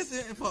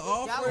dancing for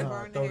Y'all offering? gonna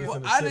burn throw the this hell.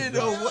 in the I shit didn't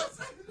know jar. what.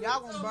 Y'all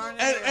gonna burn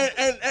the And, hell.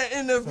 and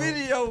in the So,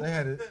 video, they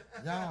had it.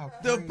 Y'all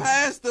the crazy.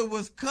 pastor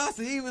was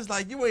cussing. He was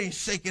like, you ain't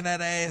shaking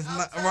that ass.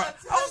 Right.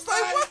 I was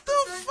like, what the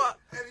fuck?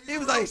 He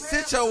was like,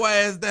 sit your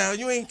ass down.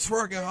 You ain't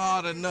twerking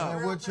hard enough.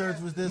 Man, what church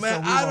was this?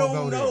 Man, so we I won't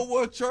don't go know there.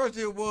 what church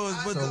it was,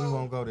 but So we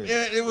won't go there.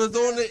 yeah, it was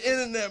on the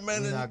internet,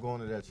 man. We're and- not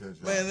going to that church.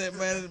 Man,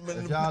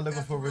 If y'all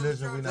looking for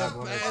religion, we're not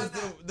going to that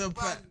church. the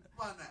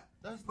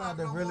That's not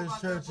the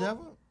realest church ever.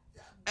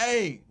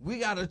 Hey, we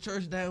got a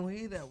church down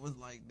here that was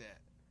like that.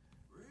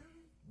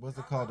 What's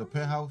it called? The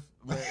penthouse?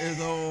 Man, it's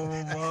on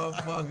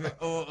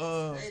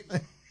motherfucker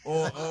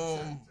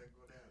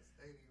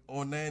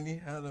on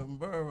Nanny Helen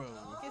Burrow.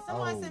 Can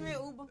somebody Oh. send me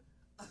an Uber?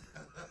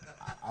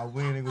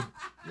 We ain't even,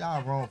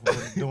 y'all wrong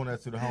for doing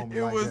that to the homie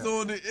It like was that.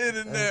 on the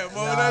internet,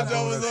 Nah, man. That I joint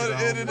know was that on shit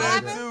the on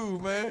internet there. too,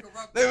 man.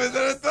 They was in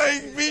the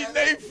thing beating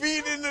their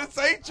feet in the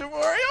sanctuary.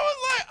 I was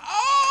like,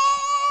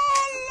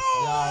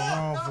 oh Y'all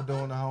Lord. wrong for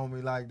doing the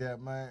homie like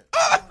that, man.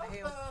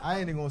 I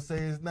ain't even gonna say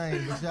his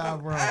name, but y'all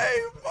wrong. Hey,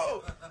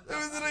 folks, they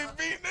was in there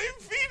beating their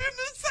feet in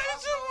the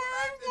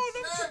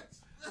sanctuary.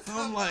 So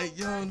I'm like,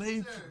 yo,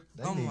 They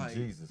I'm need like,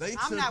 Jesus. they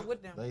I'm took, not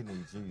with them. They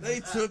need Jesus. they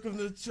took him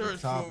to church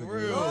for topic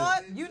real.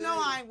 was- Lord, you know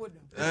I ain't with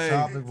them. Hey,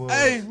 topic was-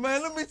 hey,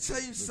 man, let me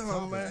tell you something,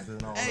 topic man.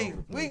 been all Hey, over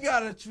the we place.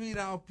 gotta treat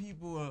our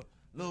people a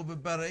little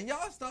bit better, and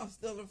y'all stop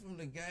stealing from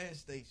the gas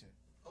station.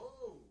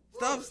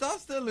 Stop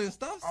stealing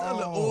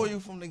Oh. oil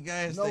from the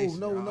gas station.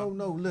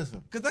 No.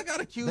 Listen, Cause I got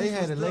accused They of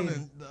had a lady-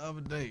 stealing the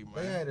other day, man.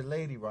 they had a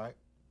lady, right?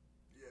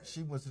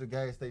 She went to the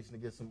gas station to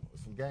get some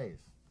gas.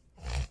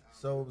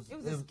 So It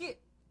was a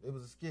skit. It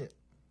was a skit.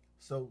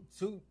 So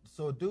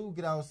a dude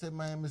get out and said,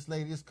 "Man, Miss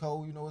Lady, it's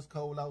cold. You know it's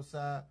cold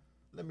outside.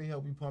 Let me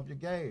help you pump your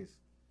gas."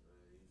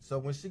 So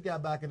when she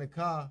got back in the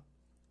car,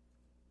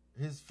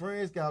 his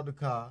friends got out the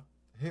car,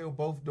 held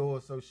both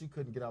doors so she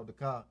couldn't get out the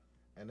car,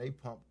 and they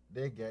pumped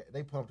their gas.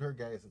 They pumped her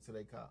gas into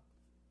their car.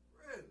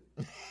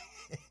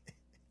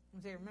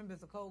 Remember,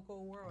 it's a cold,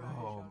 cold world.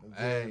 Oh, And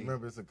hey,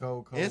 remember, it's a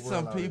cold it's world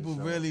some out here, people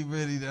so-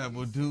 really that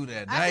will do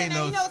that. That I ain't said,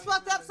 no. you know what's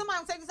fucked up? Somebody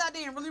will take this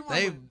idea and really run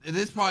They with it.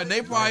 this part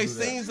they probably do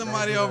that. seen Don't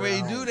somebody do that already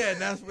at do home. that.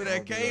 And that's where that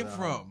Don't do came that at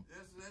from. home.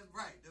 That's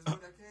right. That's where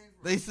that came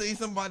from. They see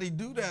somebody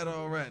do that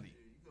already. You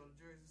go to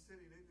Jersey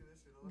City, they do that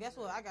shit all the Guess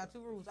time. what? I got 2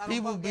 rules. I don't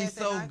People pump be gas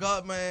so at night.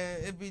 gut, man.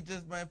 It be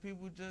just, man.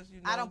 People just, you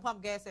know. I don't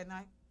pump gas at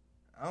night.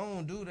 I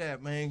don't do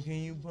that, man. Can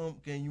you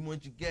pump? Can you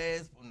want your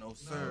gas? No,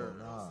 sir.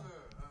 Nah.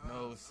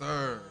 No,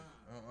 sir.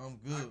 I'm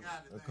good.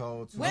 They're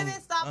called two. Women,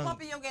 stop I'm-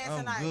 pumping your gas I'm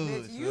at night.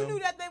 good, Bitch. You son. knew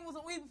that thing was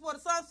on weed before the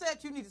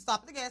sunset. You need to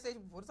stop at the gas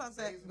station before the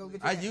sunset. Go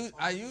get your gas.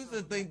 I used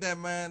to think that,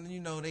 man. You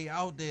know, they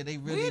out there. They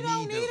really We don't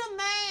need need them. a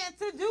man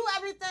to do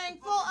everything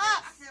for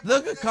us.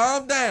 Look,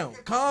 calm down.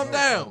 Calm Let him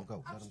down.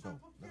 go. Let him go.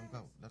 Let him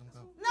go. Let him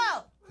go.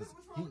 No. 'Cause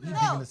he No,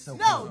 giving himself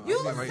no, away. you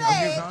I'm getting ready-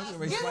 said I'm getting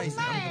ready get a spicy.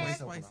 I'm getting man ready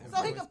spicy.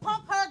 so he can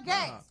pump her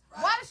gas.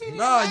 Why does she need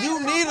Nah, a man you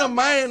to need pump a her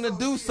man to So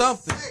do she is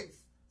something. safe.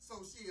 So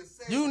she is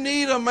safe. You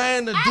need a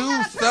man to gas? I do got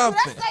a pistol.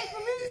 something. That's safe for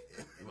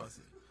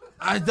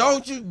me.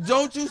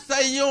 Don't you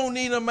say you don't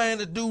need a man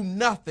to do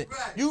nothing.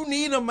 Right. You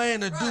need a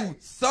man to do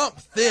Right.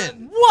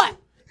 something. What?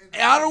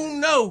 I don't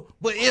know,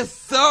 but it's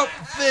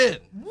something.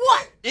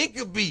 What? It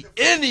could be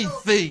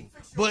anything,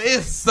 but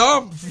it's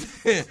something.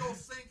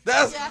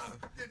 That's Yes.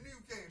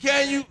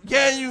 can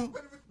you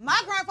My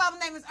grandfather's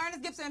name is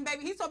Ernest Gibson,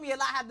 baby. He told me a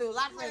lot how to do a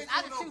lot of things.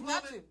 I just choose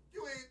not to.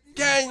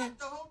 Can you?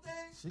 The whole thing?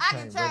 She I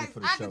came can ready change. for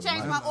the I show can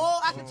change tonight. my oil.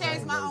 I can change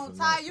Came my ready own for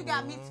tire. tonight. You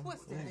got me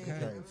twisted. She Man.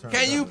 came turned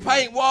can you up.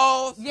 paint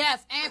walls? Yes,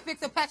 and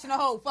fix a patch in the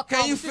hole. Fuck Can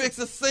all you the shit. fix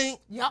a sink?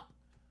 Yup.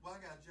 Well,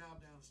 I got a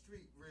job down the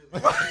street,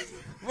 really.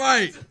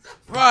 Right,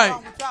 What's wrong right,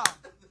 with y'all?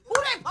 Who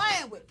they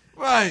playing with?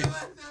 right.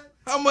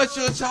 How much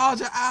you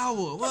charge an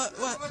hour? What?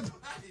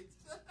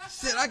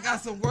 Shit, I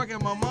got some work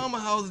at my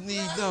mama's house need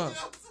done.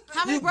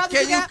 How many brothers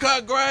Can you you got?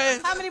 cut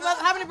grass? How many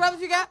brothers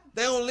you got?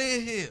 They don't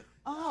live here.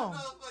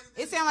 Oh.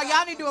 It sounds like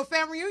y'all need to do a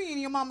family reunion in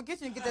your mama's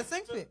kitchen and get that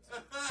sink fixed.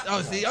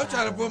 Oh, see, I'm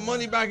trying to put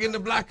money back in the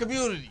black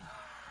community.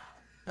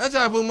 I'm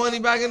trying to put money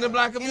back in the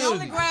black And the only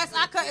community. grass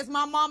I cut is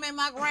my mama and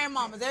my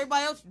grandmama's.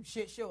 Everybody else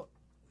shit short.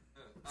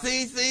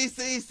 See.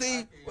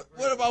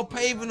 What about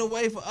paving the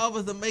way for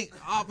others to make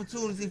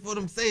opportunity for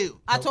themselves?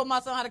 I told my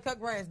son how to cut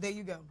grass. There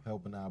you go.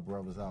 Helping our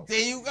brothers out. There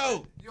you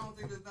go. You don't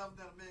think there's nothing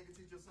that a man can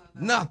teach your son?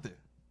 Nothing.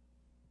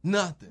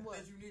 That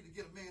you need to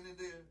get a man in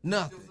there. to teach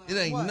Nothing. your son?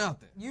 It ain't What?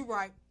 nothing. You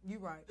right. You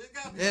right.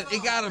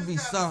 It gotta be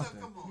something.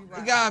 Come on. Right.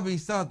 It gotta be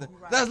something.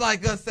 Right. That's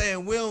like us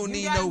saying we don't You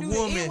need gotta no do the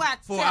woman earwax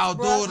for test, our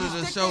bro. daughter You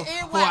to stick show the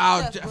earwax for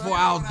our test, bro. for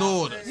our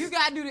daughters. You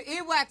gotta do the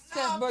earwax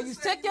test, bro. I'm You just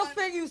stick saying your you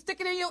finger, you stick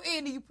it in your ear,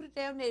 and you put it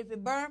down there. If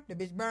it burn, the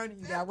bitch burning.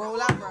 You gotta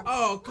roll out, bro.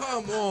 Oh,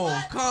 come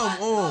on, come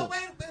No, on. wait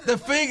a minute. The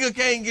finger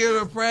can't get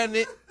her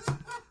pregnant.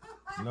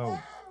 No,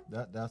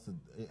 that's a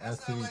That STD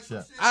sound like some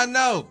check. shit I you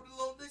know. do with a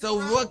little nigga So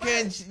around what the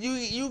can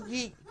way. you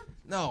keep?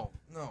 No,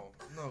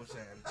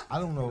 Shannon. I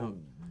don't know.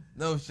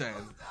 No,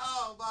 Shannon.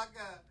 Oh my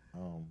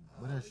God.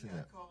 Where that You shit gotta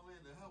at? call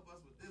in to help us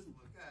with this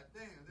one. God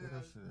damn.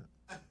 Where that shit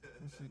at?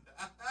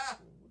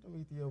 What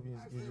them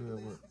Ethiopians give you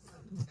at work?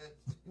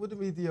 What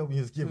them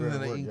Ethiopians give her Then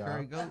at they work, eat y'all?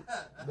 curry goat.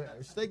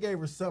 They gave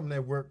her something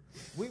at work.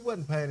 We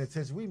wasn't paying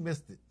attention. We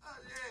missed it. Oh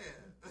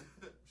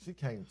yeah. She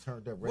came and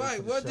turned up right Wait,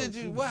 for the what show. did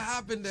you? She- What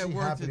happened at she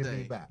work happy to be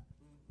today? back.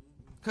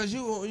 Cause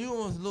you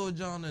on Lil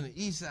Jon and the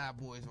East Side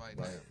Boys right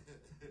now.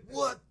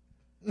 What?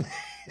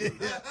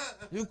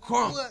 You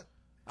crunk. What?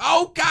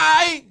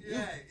 Okay.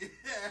 Yeah.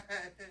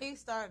 He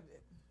started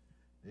it.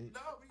 No,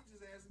 we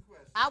just asking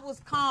questions. I was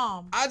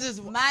calm, I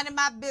just minding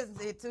my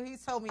business until he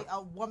told me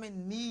a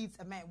woman needs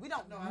a man. We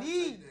don't No, I didn't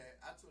need. say that.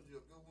 I told you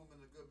a good woman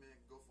and a good man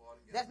can go for all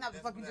together. That's not the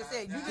fuck you just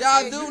said. You just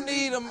y'all said do you-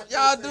 need them.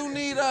 Y'all do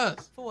need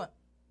us. For what?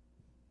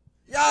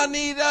 Y'all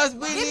need us.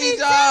 We Give me need 10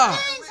 y'all.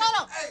 things.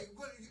 Hold on. Hey,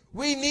 what,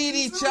 We need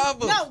each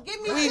other. No,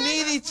 give me We 10.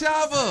 need each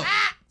other.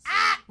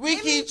 We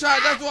give keep me-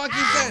 trying. That's what I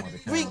keep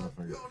saying.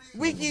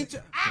 We keep.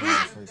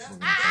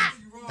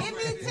 Give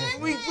me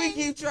 10 We things.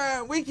 keep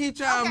trying. We keep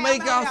trying to Okay,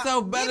 make I'm out.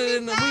 ourselves Give better me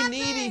than them. We 5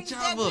 need things each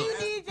that other. we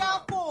need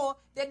y'all for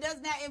that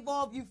does not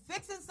involve you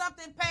fixing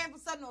something, paying for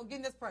something, or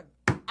getting us pregnant.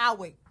 I'll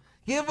wait.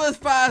 Give us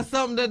 5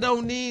 something that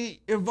don't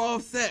need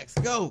involve sex.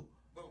 Go.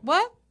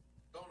 What?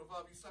 Don't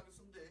involve you sucking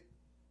some dick.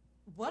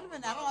 What a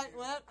minute. I don't like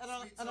what? I don't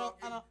like it. I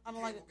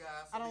don't like it.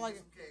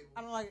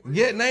 I don't like it.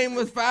 Get name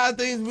us 5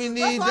 things we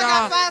need all, I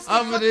got y'all.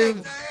 5 Other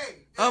than Hey,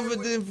 other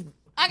than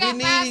I got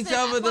we 5 need each cents.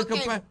 other to Fuck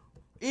compare. cable.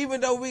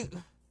 Even though we.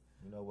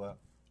 You know what?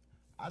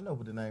 I know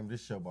what the name of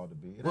this show about to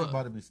be. It ain't What?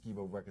 about to be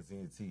Skibo Records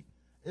ENT.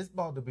 It's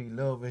about to be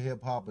Love and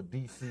Hip Hop of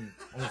DC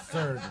on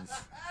Saturdays.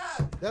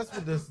 That's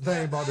what this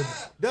name about to be.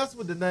 That's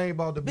what the name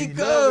about to be. Because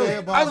Love and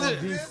Hip Hop I'm of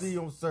just- DC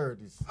on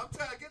Saturdays. I'm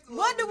trying to get to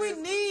What do we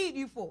need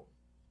you for?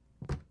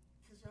 Because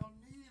y'all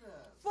need us.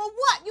 For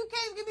what? You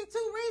can't give me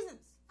 2 reasons.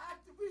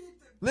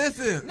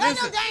 Listen, No,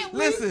 listen, damn.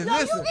 listen, No,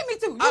 listen. you give me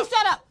 2. You I-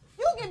 shut up.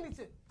 You give me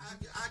 2. I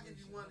give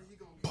you one and he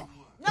gonna give you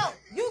one. No,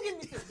 you give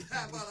me 2.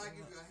 How about I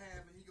give you a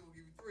half and he gonna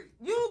give you 3?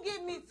 You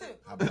give me 2.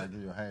 How about I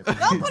give you a half?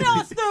 Don't put it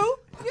on Stu.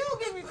 You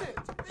give me 2.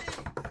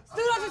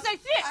 Stu doesn't say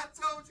shit. I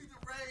told you to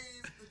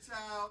raise the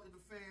child and the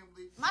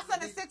family. My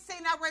son is 16.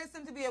 I raised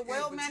him to be a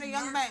well-mannered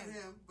young man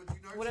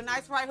with a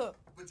nice right hook.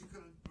 But you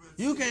couldn't.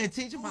 You can't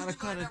teach him how to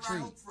cut a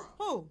tree.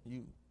 Who?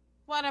 You.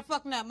 Why that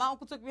fuck not? My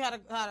uncle took me how to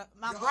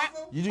my Your grand.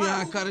 uncle? You know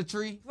how to cut a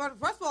tree?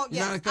 First of all, You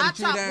know how yes, to cut a I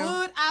tree chop down?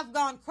 wood. I've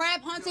gone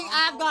crab hunting. Your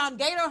I've uncle- gone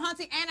gator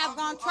hunting, and I've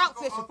gone trout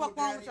fishing. Fuck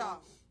wrong with y'all?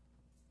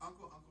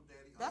 Uncle,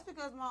 daddy. That's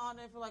because my aunt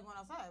didn't feel like going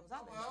outside. It was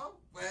out there.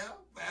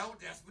 Well,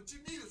 that's what you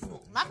need us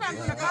for. My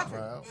family's from the country.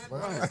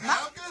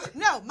 How good?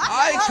 No, my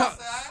I ain't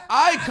family.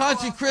 I ain't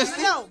country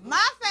Christy. No,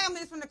 my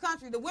family is from the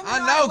country. The women I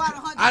know know. how to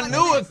hunt. I just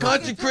knew like it, the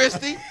country men.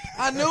 Christy.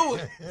 I knew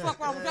it. Fuck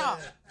wrong with y'all?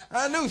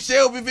 I knew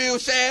Shelbyville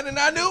Shannon.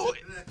 I knew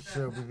it.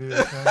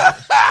 Shelbyville, Shannon.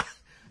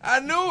 I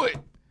knew it.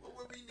 What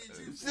would we need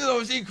you She for?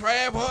 don't see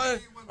crab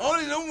hunting.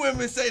 Only them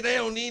women say they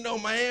don't need no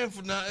man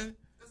for nothing.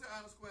 That's an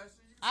honest question.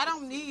 I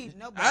don't need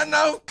nobody. I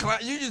know.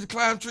 You just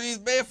climbed trees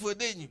barefoot,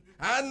 didn't you?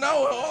 I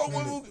know. All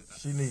women.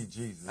 She need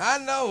Jesus. I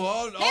know.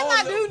 All Him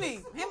I them- do need.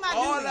 Him I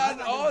do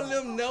need. All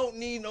them don't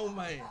need no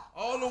man.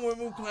 All them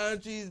women who climb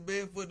trees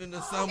barefoot in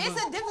the summer It's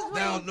a difference between.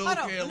 down North Hold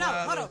on, Carolina. no,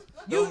 hold on.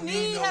 You don't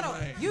need. no Hold on.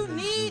 man. You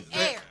need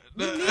air.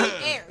 You need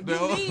air. You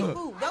They'll- need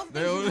food. Those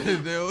things you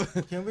need. They'll-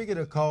 Can we get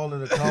a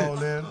caller to call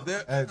in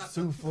There- at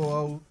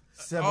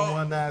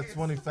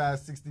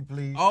 240-719-2560,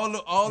 please?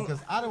 all Because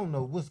I don't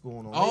know what's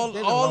going on. all,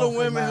 They done all the lost their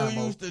women mind, who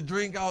Mo. used to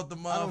drink out the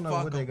don't know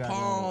what they motherfucking got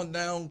pond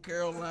down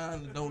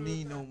Carolina don't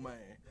need no man.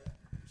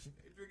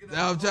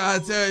 I'm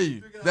trying to tell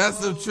you. That's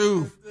the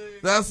truth.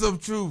 That's the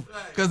truth.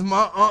 Cause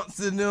my aunts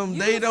and them,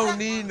 they don't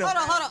need no.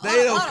 Hold on,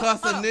 They don't hold on,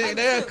 cuss a hold on. nigga. Hey,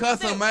 They'll Stu,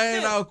 cuss a Stu,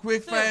 man Stu, out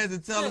quick Stu, fast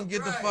and tell Stu, him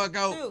get the right. fuck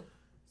out.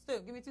 Stu,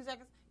 give me 2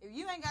 seconds. If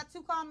you ain't got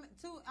two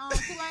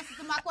answers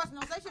to my question,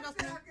 don't say shit else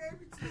to me.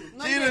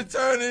 No, She you done didn't.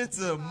 turned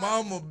into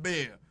Mama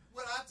Bear.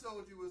 What I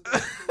told you was to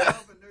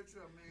love and nurture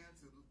a man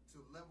to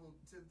level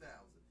 10,000.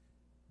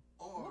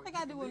 Or What they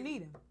got to do with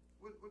need him?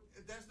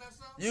 That's not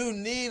something? You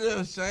need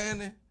her,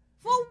 Shannon.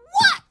 For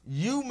what?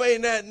 You may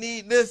not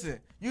need, listen,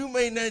 you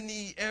may not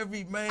need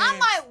every man. I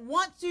might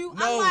want you.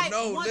 No, I might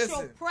no, want your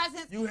listen.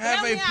 presence. You but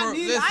have that a don't mean I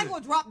need it. I listen. ain't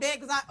gonna drop dead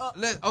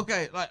because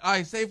Okay, like, all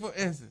right, say for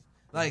instance,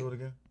 like, Do it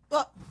again.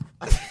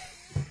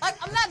 like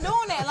I'm not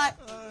doing that. Like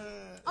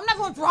I'm not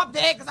gonna drop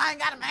dead because I ain't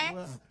got a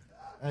man.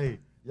 Hey,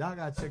 y'all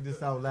gotta check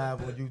this out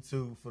live on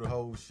YouTube for the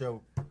whole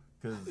show.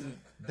 Cause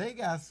they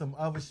got some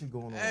other shit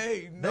going on.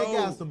 Hey, They no.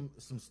 got some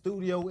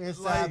studio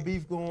inside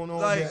beef going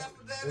on that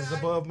is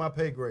above my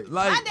pay grade.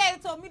 Like, My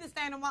daddy told me to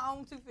stand on my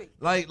own 2 feet.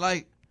 like, Did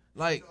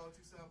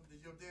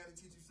your daddy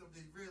teach you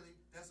something? Really?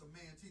 That's a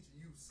man teaching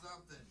you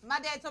something. My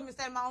dad told me to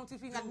stand on my own 2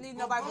 feet, not to need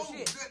nobody for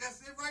shit. Good,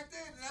 that's it right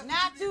there. That's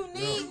Not what you to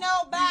need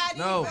nobody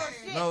No. for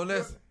shit. No,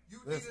 listen.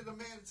 You Listen. needed a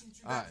man to teach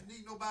you All not right. to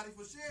need nobody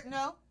for shit.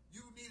 No.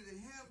 You needed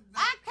him.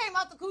 I came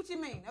out the coochie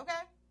mean,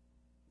 okay?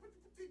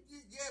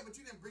 Yeah, but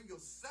you didn't bring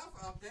yourself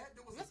out that.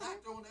 There was Yes, a I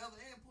did. doctor on the other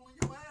end pulling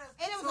your ass.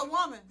 And it was a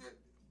woman.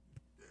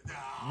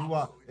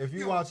 If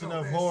you watch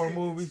enough horror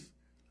movies,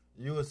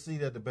 you will see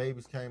that the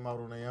babies came out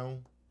on their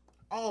own.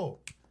 Oh,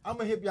 I'm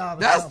gonna hip y'all.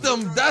 that's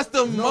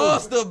them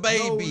monster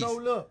babies.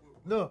 No,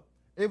 look.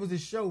 It was a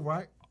show,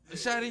 right?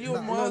 Shawty, you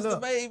a No, monster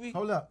look. baby.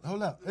 Hold up.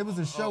 It was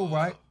a show,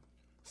 right?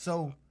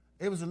 So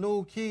it was a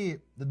little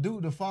kid.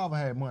 The father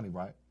had money,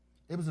 right?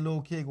 It was a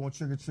little kid going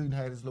trick or treating,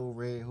 had his little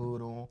red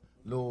hood on,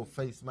 little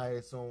face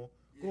mask on,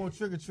 going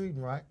trick or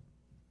treating, right?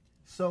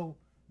 So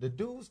the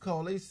dudes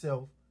call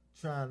themselves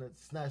trying to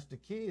snatch the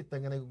kid,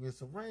 thinking they gonna get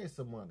some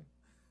ransom money.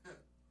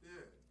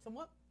 Some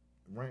what?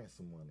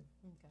 Ransom money.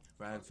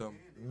 Ransom.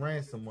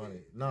 Ransom money.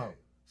 No.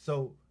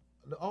 So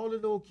all the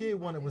little kid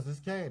wanted was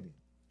his candy.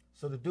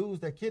 So the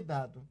dudes that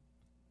kidnapped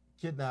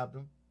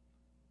him,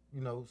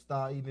 you know,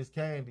 started eating his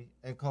candy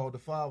and called the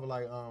father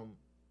like,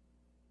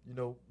 you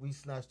know, we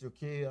snatched your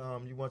kid.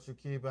 You want your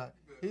kid back?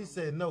 He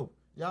said, no,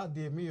 y'all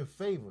did me a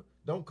favor.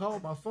 Don't call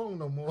my phone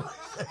no more.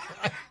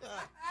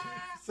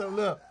 So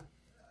look,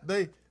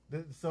 they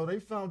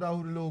found out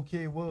who the little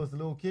kid was. The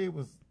little kid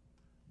was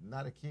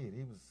not a kid.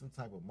 He was some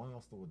type of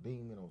monster or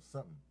demon or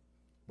something.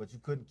 But you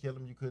couldn't kill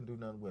him. You couldn't do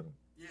nothing with him.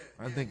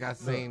 I think I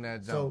seen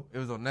that joke. It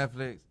was on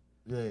Netflix.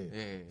 Yeah.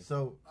 Yeah.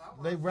 So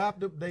they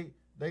wrapped up.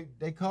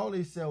 They called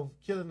themselves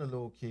killing the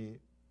little kid.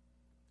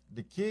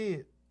 The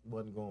kid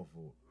wasn't going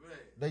for it.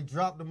 They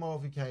dropped him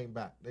off. He came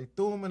back. They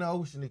threw him in the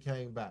ocean. He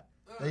came back.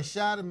 They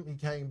shot him. He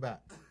came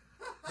back.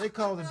 They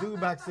called the dude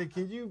back. Said,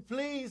 "Can you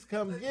please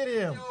come get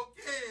him?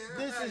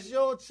 This is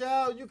your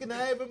child. You can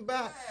have him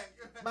back."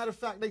 Matter of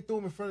fact, they threw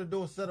him in front of the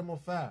door, set him on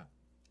fire.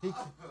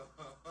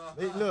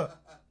 Look.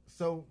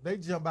 So they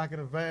jump back in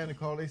the van and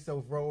call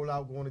themselves roll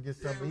out, going to get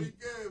something to eat.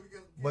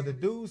 But the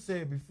dude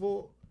said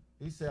before,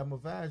 he said, I'm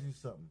going to advise you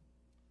something.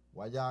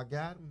 While y'all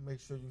got him, make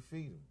sure you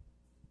feed him.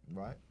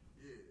 Right?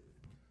 Yeah.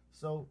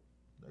 So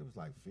they was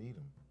like, feed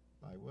him.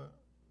 Like, what?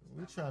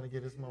 We trying to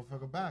get this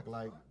motherfucker back.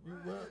 Like, you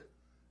what?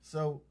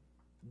 So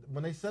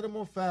when they set him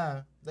on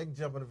fire, they can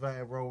jump in the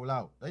van and roll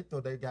out. They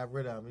thought they got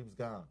rid of him. He was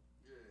gone.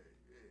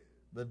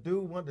 The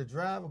dude wanted the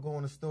driver go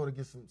in the store to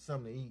get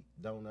something to eat,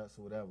 donuts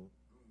or whatever.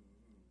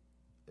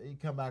 He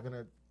come back in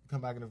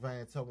the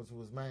van talking to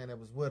his man that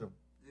was with him.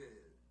 Yeah.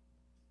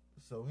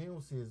 So he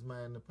don't see his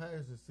man in the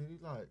passenger seat. He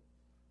like,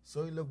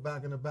 so he looked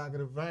back in the back of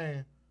the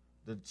van,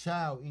 the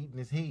child eating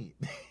his head.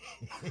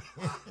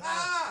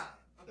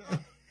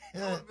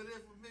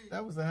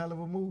 That was a hell of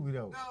a movie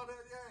though. No, that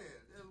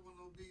was one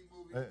of those deep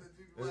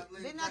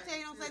movies. Didn't I tell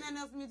you don't say nothing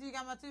else to me until you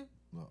got my 2?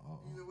 No,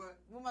 You know what?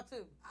 What my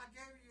 2? I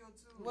gave you your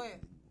 2. Where?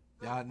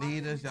 Y'all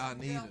need us. Y'all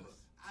need us.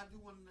 I do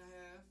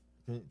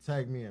 1.5. Can you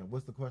tag me in?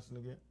 What's the question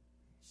again?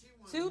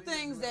 2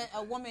 things that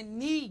a woman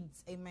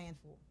needs a man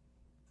for.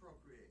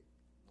 Procreate.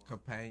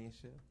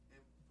 Companionship.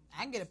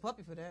 I can get a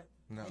puppy for that.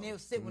 No. And they'll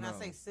sit when I No.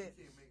 say sit.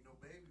 Can't make no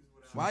babies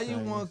without. Why you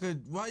want?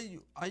 Why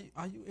you?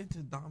 Are you into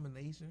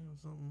domination or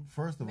something?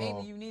 First of all,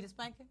 Maybe you need a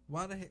spanking?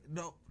 Why the heck?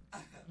 No,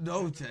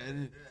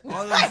 Chad.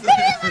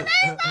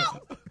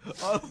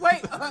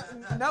 Wait,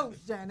 no,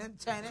 Janet.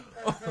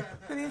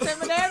 Couldn't even say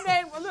my damn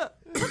name. Well, look,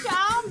 put your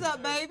arms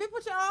up, baby.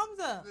 Put your arms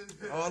up.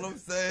 All I'm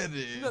saying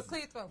is, Look,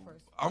 clear your throat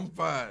first. I'm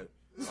fine.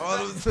 All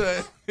I'm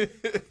saying. What's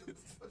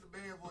the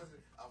man voice?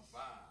 I'm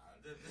fine.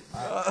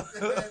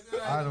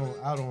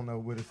 I don't know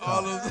where to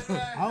start.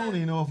 I don't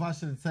even know if I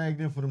should have tagged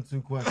in for them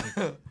 2 questions.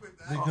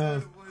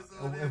 Because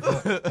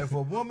if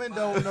a woman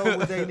don't know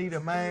what they need a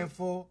man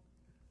for,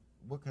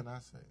 what can I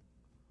say?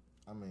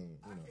 I mean,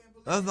 you know.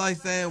 That's like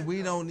saying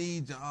we don't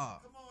need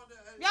y'all.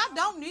 Y'all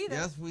don't need it.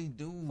 Yes, we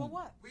do. For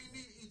what? We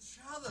need each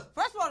other.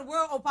 First of all, the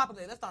world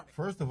overpopulated. Let's start it.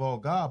 First of all,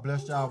 God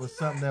bless y'all with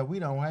something that we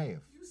don't have. You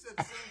said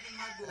the same thing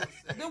my daughter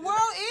said. The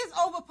world is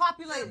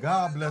overpopulated.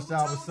 God bless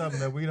y'all with something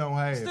that we don't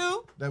have.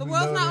 Stu, that the we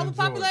world's love not and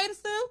enjoy. overpopulated,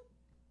 Stu?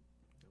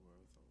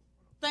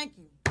 Thank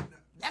you.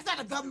 That's not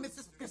a government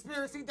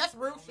conspiracy. That's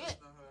real shit.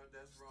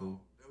 That's wrong.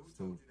 Who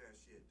told you that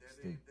shit? That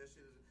shit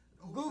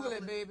is Google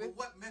it, baby. But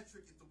what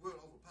metric is the world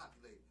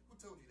overpopulated? Who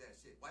told you that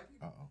shit? White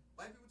people?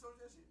 White people told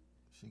you that shit?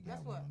 She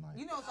got Guess what? one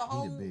tonight. You know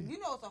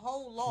it's a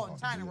whole law in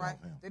China, right?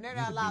 That they're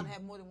not allowed to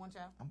have more than 1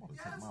 child. I'm going to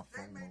take my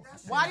phone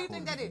off. Why do you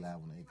think that is?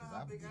 Because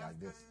I would be like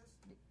this.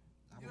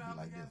 I would be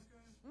like this.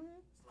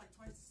 It's like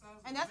twice the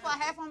size. And that's why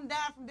half of them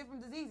die from different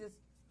diseases.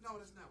 No,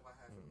 that's not why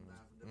half of them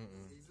die from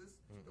different diseases.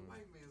 The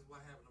white man is why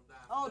half of them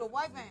die. Oh, the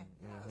white man.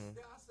 Yeah, I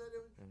said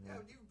it.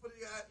 Yeah, you can put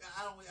it. I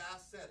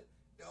said it.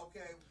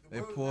 Okay. They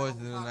world is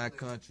poisoning that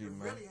overpopulated. country, it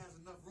man. really has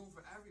enough room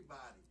for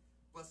everybody.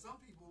 But some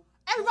people.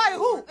 Everybody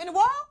who? In the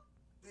world?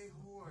 They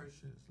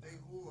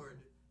hoard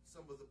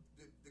some of the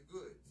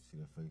goods. See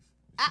that face?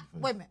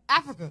 Wait a minute.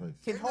 Africa Face.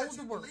 can They hold let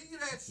the you world. believe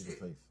that See the shit.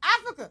 face?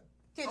 Africa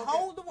can Okay.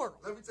 hold the world.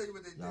 Let me tell you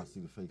what they Y'all do.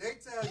 see the face? They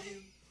tell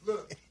you,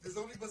 look, there's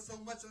only but so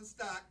much on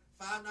stock,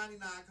 $5.99,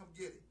 come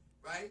get it,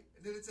 right?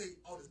 And then they tell you,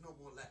 oh, there's no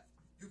more left.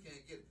 You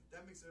can't get it.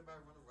 That makes everybody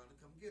run around and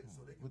come get it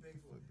so they can What pay the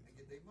for it fuck and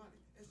get their money.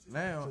 It's just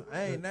Now,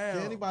 hey, now.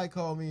 Can anybody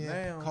call me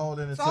Now. in? Call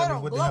in and So tell hold me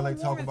on. what the hell they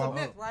Global talking warming's a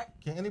about? myth, right?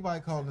 Can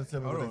anybody call in and tell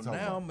me Hold what on. they talking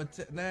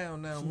Now, about?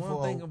 now,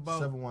 one thing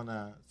about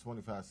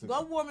 719-2560.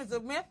 Global warming's a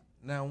myth.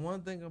 now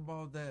one thing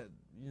about that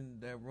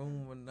that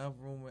room, enough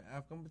room in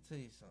Africa. I'm gonna tell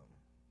you something.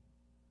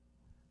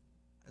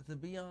 To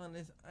be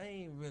honest, I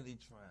ain't really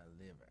trying to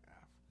live in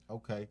Africa.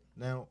 Okay.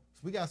 Now,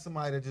 so we got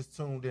somebody that just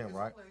tuned in,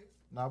 right?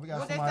 Now we got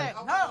What they somebody. say?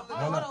 Hold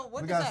Hold on.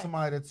 What we they got say?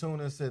 somebody that tuned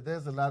in and said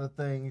there's a lot of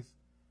things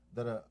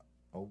that a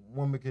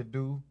woman can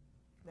do.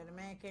 That a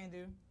man can't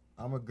do.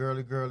 I'm a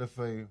girly girl. If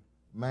a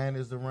man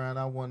is around,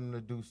 I want him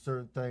to do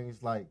certain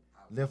things like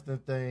lifting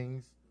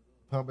things,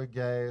 pumping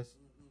gas,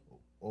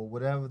 or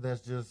whatever.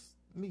 That's just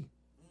me.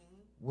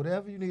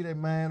 Whatever you need a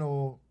man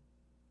or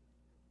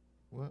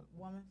what?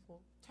 Woman for.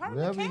 Turn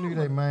Whatever the you camera.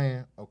 need a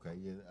man. Okay,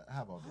 yeah.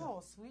 How about that?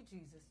 Oh, sweet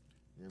Jesus.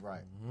 You're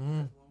right.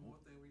 Mm-hmm.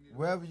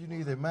 Wherever you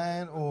need a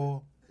man,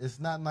 or it's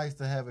not nice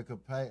to have a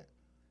companion,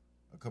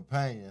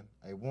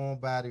 a warm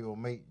body or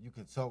mate you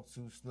can talk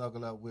to,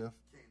 snuggle up with.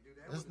 Can't do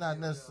that It's with not a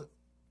necessary.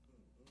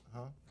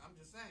 Huh? I'm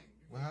just saying.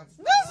 What happened?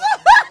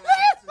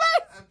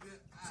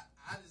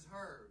 I just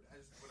heard.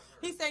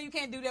 He said you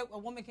can't do that. A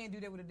woman can't do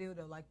that with a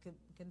dildo. Like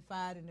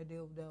confide in a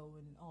dildo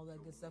and all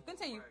that good stuff.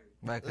 Continue.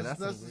 Like, It's that's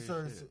some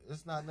necessary. weird shit.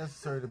 It's not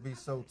necessary to be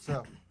so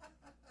tough.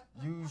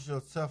 Use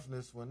your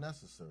toughness when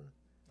necessary.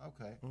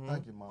 Okay.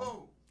 Thank you, Mom.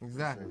 Boom.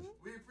 Exactly.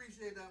 We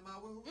appreciate that, Ma.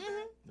 Who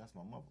That's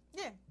my mother.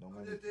 Yeah. Don't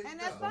make me. And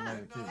that's fine.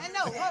 make me And no,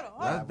 hold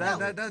on. That's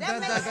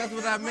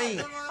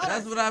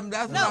what I mean.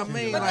 That's what I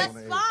mean. But Like,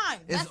 that's fine.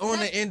 it's on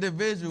the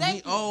individual.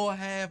 Thank We you. all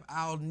have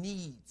our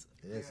needs.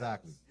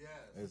 Exactly. Yes.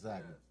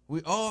 Exactly.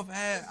 We all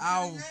have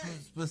our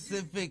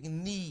specific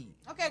need.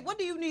 Okay, what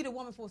do you need a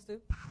woman for, Stu?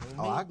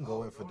 Oh, I can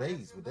go in for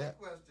days with that.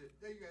 Question.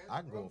 There you go.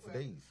 I can go in for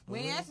days. We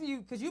ain't asking you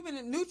because you've been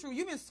in neutral.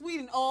 You've been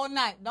sweeting all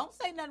night. Don't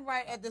say nothing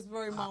right at this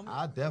very moment.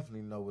 I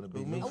definitely know what it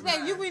be. Me?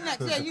 Okay, you been not.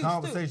 Because Yeah, the you Stu.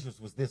 conversations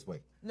was this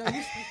way. No,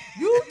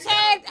 you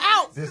tagged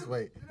out. This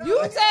way. You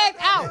tagged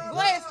out. Go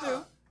ahead,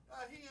 Stu.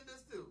 He in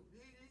this too.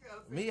 He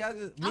got Me, I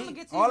just I'ma me.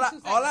 get to you All in I,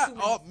 2 all I,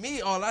 seconds, 2 all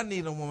me. All I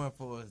need a woman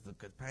for is the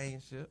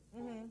companionship.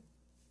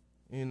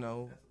 You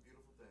know,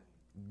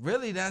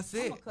 really, that's I'm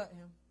it. gonna cut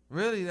him.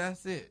 Really,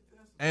 that's it.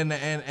 And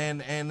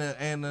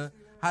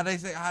how they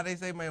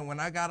say, man, when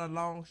I got a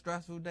long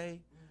stressful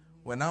day,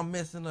 when I'm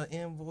missing an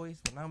invoice,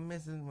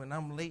 when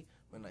I'm late,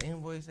 when the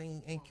invoice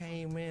ain't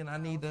came in, I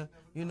need to,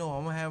 you know,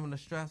 I'm having a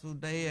stressful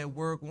day at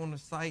work on the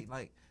site,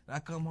 like I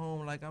come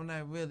home like I'm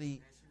not really.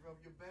 And she rub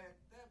your back.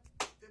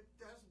 That's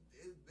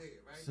there,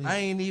 right? See, I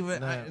ain't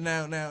even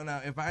now-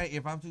 now. If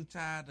I'm too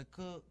tired to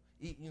cook,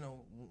 you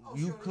know, Oh,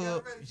 you she already got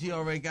cook. it ready She for you.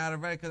 already got it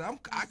ready because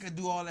I could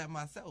do all that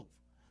myself.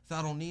 So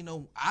I don't need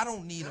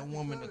a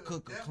woman to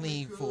cook or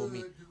clean for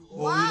me. Well, you know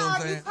what I'm Wow,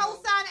 you saying?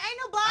 co-signing? Ain't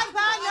nobody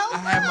buying no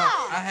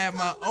I have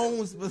my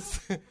own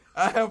specific.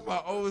 I have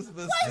my own Wait a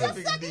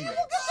specific second, you needs.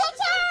 will get your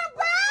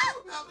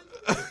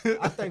turn,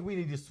 bro. I think we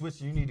need to switch.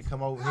 You need to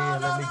come over here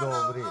and let me go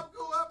over there.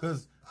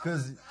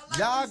 Cause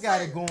y'all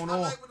got it going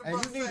on,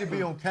 and you need to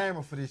be on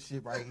camera for this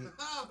shit right here.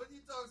 But you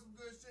talk some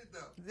good shit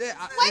though.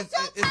 Yeah, Wait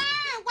your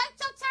time. Wait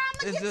your time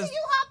to it's get to just-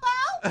 you, Hoppo.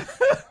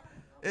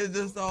 It's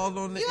just all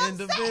on the You upset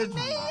individual.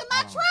 me in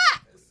my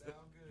trap.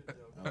 Sound good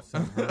though. I'm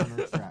saying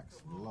her tracks.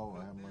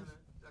 Lord have mercy.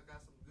 Y'all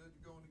got some good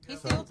going He's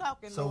together. still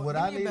talking. So Lord. what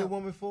Give I me need a bell.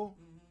 woman for?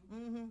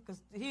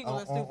 Because he ain't gonna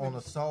let Stu On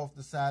the finish.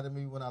 softer side of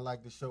me, when I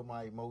like to show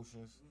my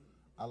emotions,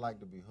 I like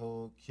to be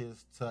hugged,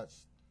 kissed,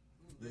 touched,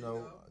 you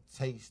know,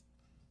 taste,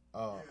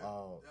 rub.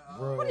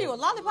 What are you, a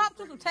lollipop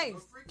to some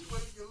taste?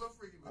 You're a little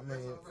freaky, I but mean,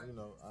 that's all right. you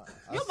know, I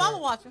Your said- mama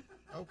watching.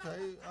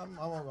 Okay, I'm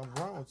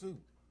grown too.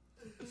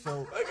 So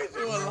Look at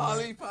you, a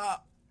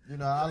lollipop. you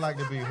know, I like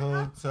to be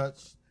hugged,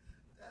 touched,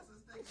 That's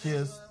his thing.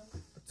 kissed,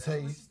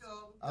 taste.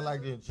 I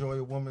like to enjoy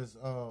a woman's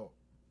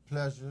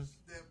pleasures.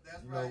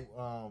 That's You right.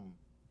 know,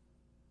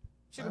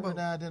 Sugar every bowl.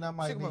 now and then I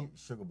might Sugar bowl. need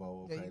sugar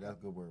bowl. There Okay, you go. that's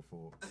a good word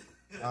for it.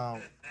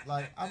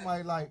 Like I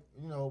might like,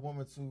 you know, a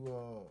woman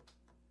to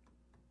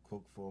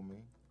cook for me,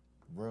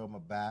 rub my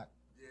back.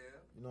 Yeah.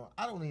 You know,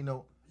 I don't need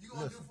no. You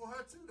gonna Listen, do for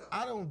her too though.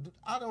 I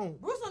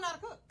don't. Bruce don't know how to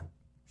cook.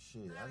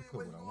 Shit, That I ain't can cook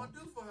what what you I want.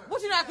 gonna do for her.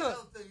 What you not That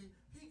cook? other thing,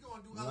 he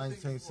gonna do other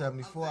things for her.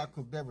 1974, I Other things.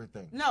 cooked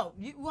everything. No,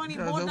 you weren't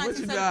even Because born in of what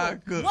you know 1974. how to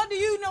cook. What do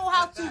you know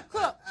how to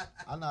cook?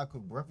 I know I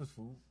cook breakfast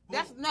food,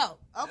 That's no.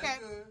 Okay. That's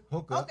good.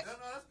 hook up, Okay.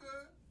 That's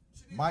good.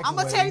 She needs- Mike- I'm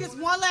gonna tell you this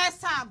one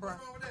last time, bro.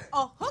 What's wrong with that?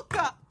 A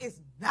hookup is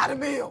not a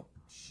meal.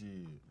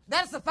 shit.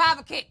 That is a $5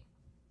 a kick.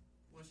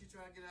 When she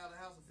try to get out of the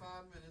house in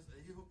 5 minutes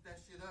and you hook that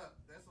shit up,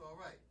 that's all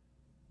right.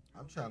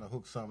 I'm trying to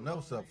hook something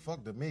else up.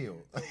 Fuck the meal.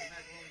 Throw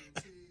macaroni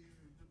and cheese,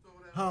 you throw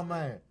that Oh on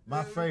man, there. my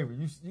Yeah. favorite.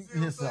 You See what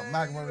hear I'm something, saying?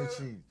 macaroni and You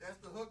know, cheese. That's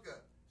the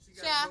hookup. She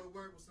got Shy. to go to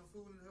work with some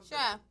food in her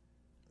Shy. belly.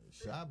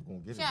 Shop gonna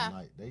get it Shy.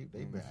 tonight. They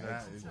been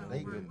asking. Shy.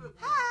 They been.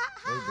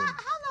 How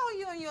long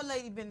you and your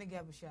lady been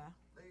together, Shy?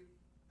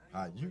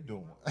 How you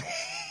doing?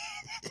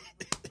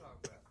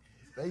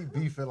 They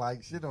beefing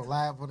like shit on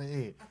live on the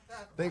air.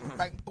 They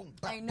bang, boom,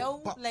 bang, Ain't no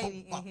boom, bop,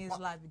 lady boom, in his bop,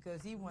 life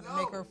because he want to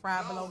make her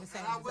fry bologna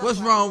sandwiches. What's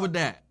wrong with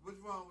that? What's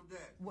wrong with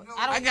that? What- You know,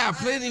 I don't- I got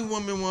plenty of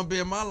women want to be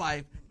in my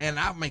life, and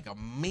I make a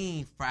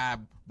mean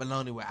fried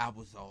bologna with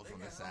applesauce they on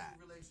the got side.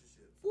 healthy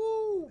relationships.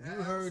 Woo,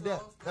 you heard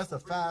that? That's a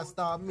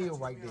 5-star meal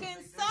right there. Can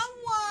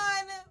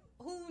someone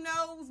who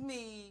knows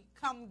me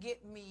come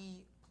get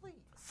me, please?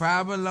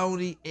 Fried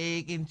bologna,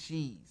 egg, and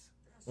cheese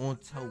on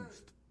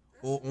toast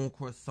or on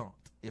croissant.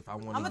 If I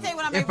want I'ma to, tell you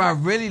what I make if I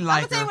breakfast. really I'm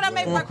like gonna tell you what I her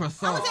make on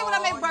breakfast. I'm croissant. gonna tell you what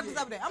I make breakfast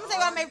over there. I'm gonna tell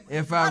you what I make.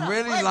 If I Hold on,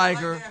 really wait. like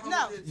her,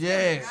 No.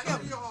 yeah,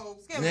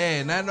 Skip me.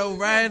 yeah, not no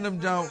random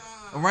junk.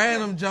 A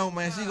random junk,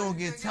 man, she gonna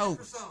get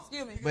toast.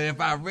 Excuse me. But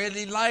if I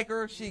really like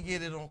her, she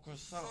get it on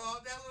croissant,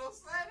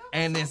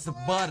 and it's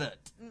buttered.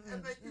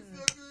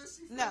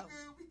 No.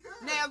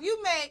 Now, if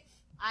you make,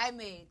 I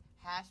made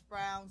hash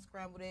browns,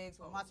 scrambled eggs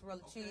with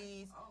mozzarella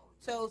cheese,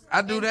 toast.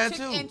 I do and that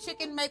too. And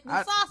chicken make with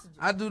I- sausages.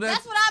 I do that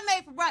That's too. what I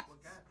made for breakfast.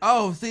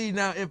 Oh, see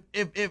now,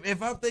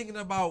 if I'm thinking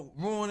about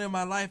ruining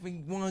my life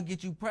and want to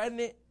get you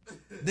pregnant,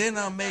 then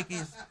I'm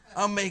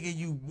making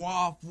you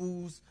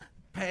waffles,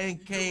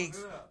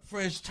 pancakes,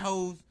 French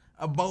toast,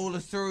 a bowl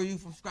of cereal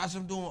from scratch.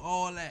 I'm doing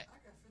all that.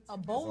 A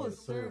bowl of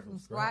cereal from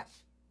scratch.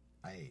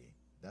 Hey,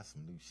 that's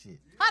some new shit.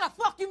 How the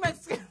fuck you make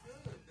cereal?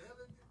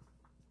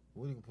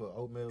 What you can put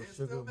oatmeal,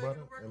 sugar,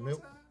 butter, and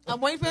milk? I'm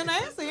waiting for him to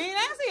answer. He ain't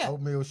answer yet.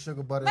 Oatmeal,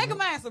 sugar, butter, Make and him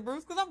milk. answer,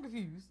 Bruce, because I'm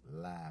confused.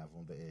 Live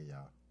on the air,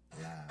 y'all.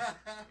 Live.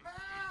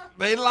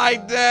 They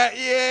like that,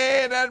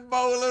 yeah, that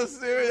bowl of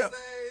cereal.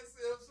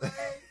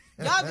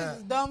 Y'all just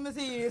as dumb as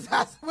he is.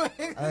 I swear.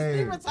 Hey.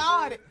 He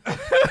retarded.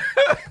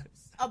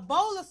 A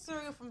bowl of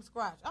cereal from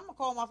scratch. I'm going to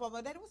call my father,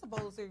 like, Daddy, what's a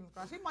bowl of cereal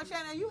from scratch? He might say,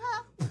 now you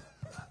have?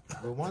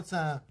 But one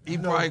time, He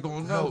probably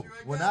gonna know.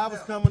 when I was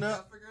coming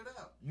up,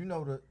 you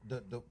know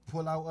the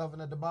pull-out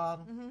oven at the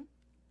bottom?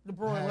 The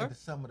broiler. Had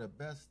some of the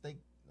best steak.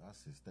 I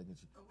said steak and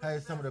cheese.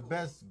 Had some of the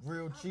best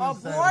grilled cheese A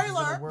sandwiches in the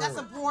broiler. world. That's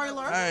a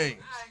broiler. Hey,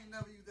 I ain't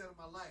never used that in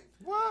my life.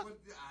 What?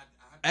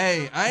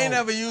 hey, I ain't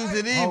never used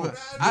it either.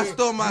 Oh, I yeah.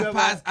 store my You ever-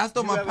 pies. I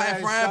store you my ever pie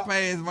had frying shop-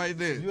 pans right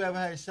there. You ever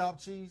had sharp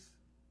cheese?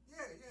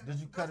 Yeah.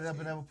 Did you cut it up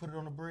and ever put it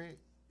on the bread?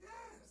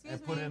 Excuse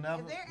And put it me, in the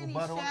oven if there with any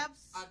butter on it?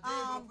 chefs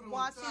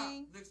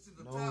watching,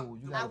 No,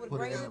 you I gotta would put it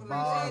greatly in the appreciate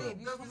bottom. it if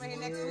you come in here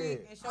next Yeah.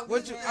 week and show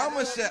What me you?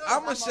 this.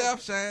 I'm a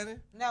chef,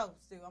 Shannon. No,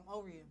 Stu, I'm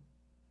over you.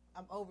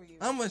 I'm over you.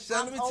 I'm a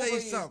chef. Let me I'm tell you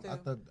over you, something.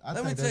 Stu. I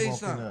Let me think tell they you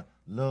walked in something. the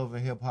Love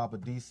and Hip Hop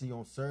of DC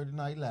on Saturday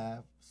Night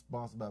Live,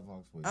 sponsored by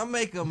VoxWav. I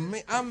make a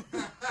mean.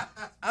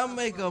 I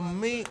make a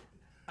mean.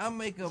 I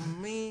make a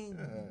mean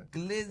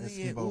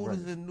glizzy and Skibo oodles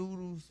Brothers. and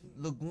noodles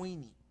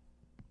linguine.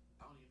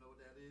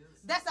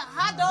 That's a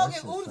hot dog That and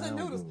shit oodles and sound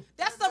noodles. good.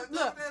 That's some,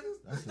 look,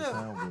 That shit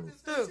sound good.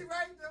 Stu,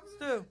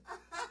 Stu,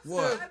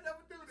 What?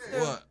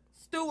 What?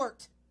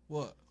 Stewart.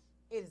 What?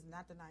 It is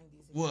not the 90s.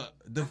 What?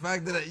 The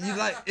fact that you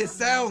like it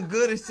sound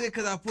good as shit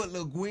because I put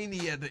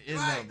linguine at the end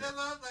Right, of it. that's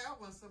why I was like,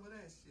 I want some of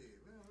that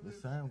shit.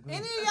 It sound good.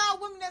 Any of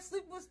y'all women that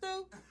sleep with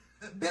Stu,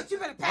 bitch, you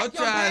better I'm pack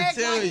your trying bag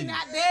to tell while you. you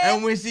not there.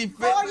 And when she fit,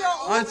 Call your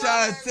I'm Uber.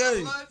 trying to tell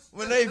you.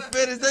 When they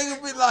finish, they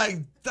gonna be like,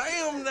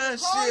 "Damn, that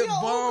Call shit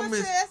your bomb Uber,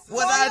 is sis.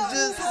 what Call I your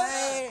just Uber.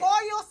 had."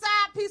 Call your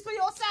side piece for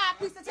your side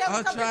piece to tell me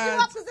I'm to come pick trying-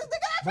 you up because this nigga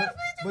not trying to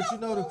feed you But you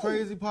know the food.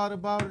 crazy part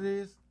about it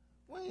is,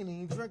 we ain't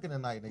even drinking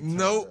tonight. They turned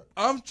Nope, up.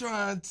 I'm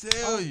trying to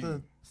tell Off you.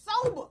 the-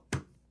 Sober.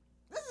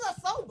 This is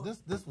a sober.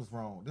 This was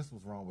wrong. This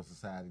was wrong with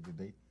society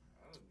today.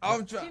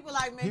 I'm trying. People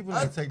like me. People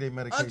didn't take their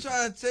medication. I'm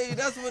trying to tell you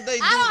that's what they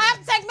do. I don't have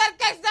to take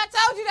medication. I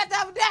told you that the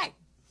other day.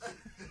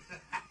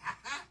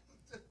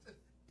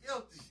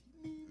 Guilty.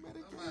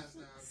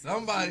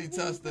 Somebody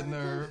touched the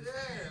nerve.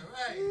 Yeah,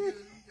 right.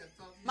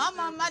 My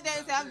mom, my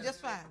daddy said I'm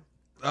just fine.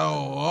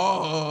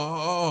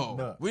 Oh.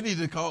 No. We need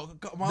to call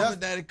mom That's-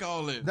 and daddy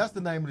call in. That's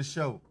the name of the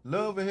show.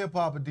 Love and Hip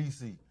Hop of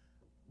DC.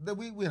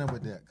 We went up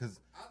with that because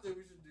I think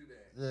we should do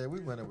that. yeah, we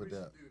went up with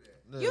that.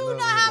 Yeah, You Love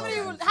know and how Hip many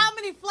Hop of DC. how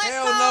many flat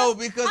Hell tires? no,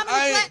 because how many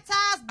I flat ain't-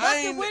 tires,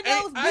 busted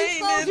windows, I beef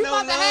ain't stones in you no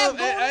about to have love.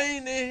 going? I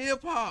ain't in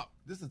hip hop.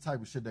 This is the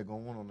type of shit that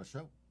going on the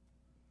show.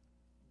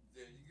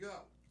 There you go.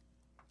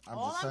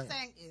 All just I'm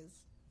saying is,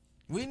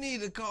 We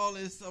need to call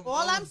in some.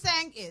 all I'm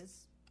saying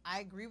is, I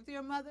agree with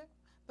your mother,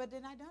 but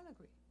then I don't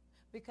agree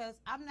because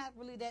I'm not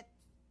really that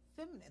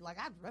feminine. Like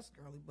I dress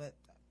girly, but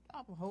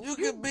I'm a whole. You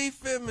can be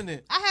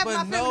feminine. I have but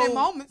my feminine know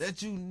moments.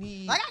 that you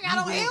need. Like I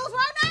got on heels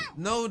right now.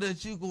 Know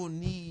that you gonna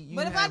need. You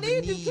But if I have a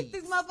need to need. kick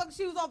these motherfucking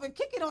shoes off and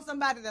kick it on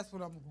somebody, that's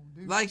what I'm gonna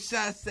do. Like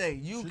Shy say,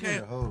 you She need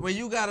can't a hug. when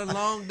you got a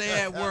long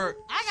day at work.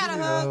 I got She a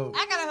need a hug. hug.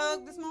 I got a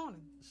hug this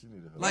morning. She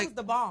need a hug. Like- It was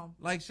the bomb.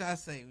 Like Shy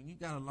say, when you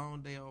got a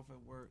long day off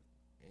at work,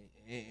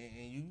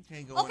 and you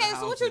can't go. Okay, in the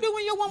so what house you and- do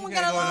when your woman you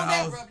got can't a go in long the day?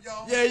 house. Rub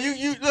y'all. Yeah,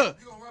 you look.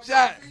 You gonna rub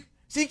Shy, your feet?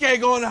 she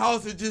can't go in the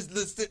house and just sit.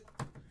 You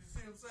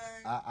see what I'm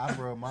saying?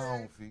 I rub my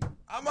own feet.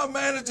 My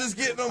manager's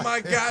getting on my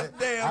I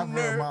goddamn rub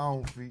nerve. my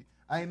own feet.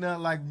 Ain't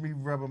nothing like me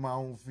rubbing my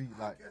own feet.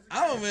 Like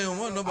I don't even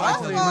want nobody I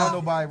don't touching even want my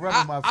nobody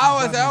rubbing my feet. I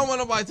always but say I don't me. want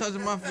nobody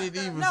touching my feet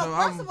either. No, so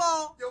first of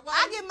all,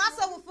 I give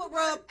myself a foot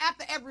rub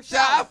after every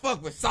Child, I shower.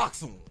 fuck with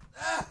socks on. Yo,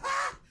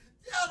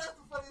 that's the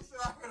funniest shit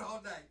I heard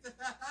all night.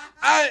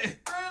 I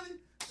Really?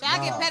 Shall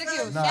I get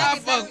pedicures? Nah. Shall I I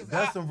get fuck- pedicures?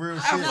 That's some real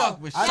I shit.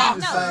 fuck with I socks.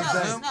 do the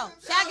same thing. No.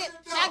 Shall I get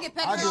I do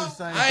the pedicures?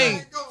 same Hey.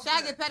 thing. Shall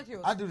I get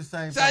pedicures? I do the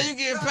same Child, you thing.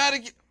 getting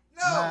pedicure?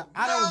 Man,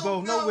 I don't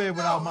go nowhere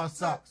without my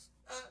socks.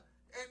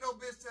 Ain't no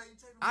bitch tell you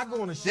take I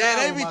go in the shower. Yeah,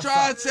 they with be my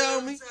trying to socks.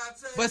 tell me.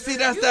 But see,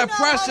 that's You that know,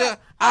 pressure hold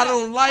up, I hold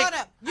don't up, like. hold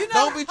up. You know,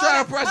 Don't be trying to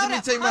hold pressure up, me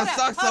to take my hold up,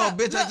 socks hold off, up.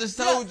 bitch. I just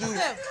told you.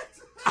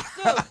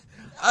 Still,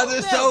 I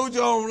just told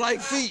you I don't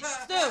like feet.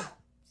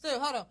 still,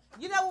 hold on.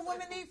 You know what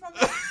women need from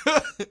men?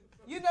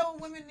 You know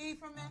what women need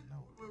from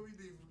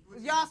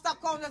men? Y'all stop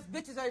calling us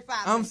bitches every 5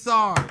 I'm minutes.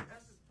 sorry.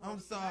 I'm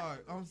sorry.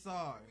 I'm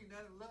sorry.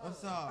 I'm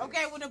sorry.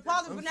 Okay, well, the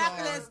positive I'm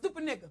vernacular sorry. is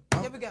stupid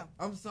nigga. Here we go.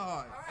 I'm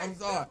sorry. right, I'm that's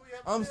sorry. what we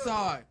have to I'm deal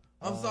sorry.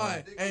 I'm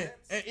sorry. Dick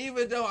And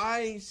even though I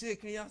ain't shit,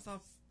 can y'all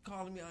stop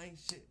calling me I ain't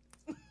shit?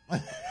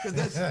 Cause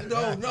that's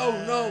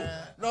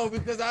no,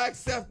 because I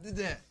accepted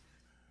that.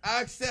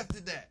 I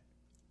accepted that.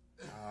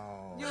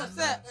 Oh, You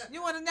upset?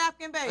 You want a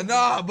napkin, baby?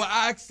 Nah, but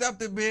I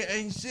accepted being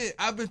ain't shit.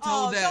 I've been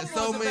told Oh, that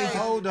someone's so a many baby.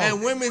 Hold on.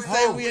 and women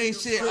say Hold. we ain't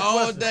shit Quick all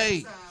question.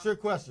 day. Sure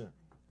question.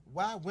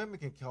 Why women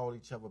can call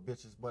each other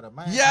bitches, but a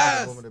man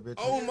Yes. calls a woman a bitch?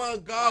 Oh my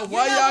God. You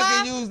Why know y'all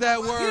why? can use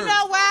that word? You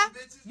know why?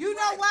 You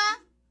know why?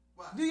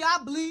 Do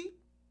y'all bleed?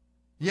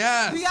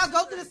 Yes. Do y'all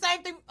go through the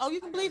same thing? Oh, you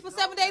can bleed for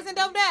 7 days and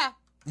don't die?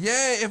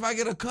 Yeah, if I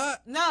get a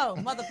cut. No,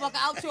 motherfucker,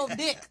 out your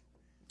dick.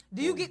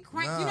 Do you get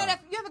cramped? You know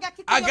that? You ever got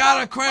kicked in I your got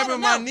balls? a cramp Hold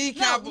in on, my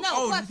kneecap. No,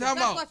 Oh, you question, talking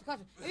about?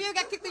 question. Have you ever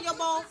got kicked in your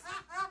balls?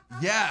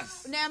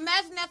 Yes. Now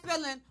imagine that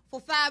feeling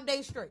for 5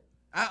 days straight.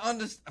 I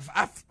understand.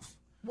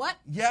 What?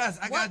 Yes,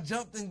 I What? got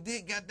jumped and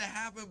dick got that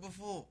happen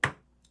before.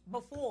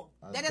 Before.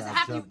 I That doesn't got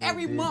happen to you jumped and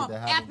every did month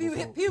that happen after you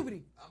hit before.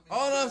 puberty.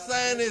 All I'm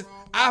saying is,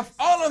 I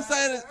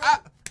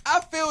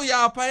feel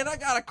y'all pain. I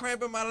got a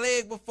cramp in my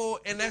leg before,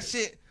 and that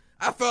shit,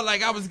 I felt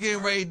like I was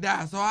getting ready to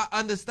die. So I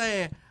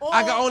understand.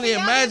 I can only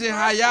imagine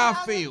how y'all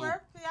feel. Can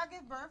y'all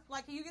give birth?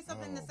 Like, can you get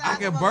something the I size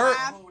can of a burp.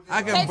 lime?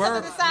 I can Take burp.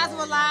 something the size of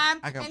a lime,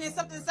 I can- and then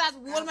something the size of a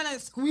watermelon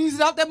and squeeze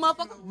it out that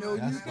motherfucker? No,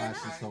 That's you why cannot.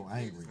 she's so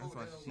angry.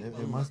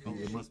 It must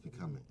be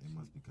coming. It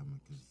must be coming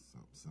because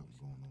something's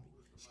going on.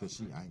 Because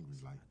she angry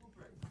like.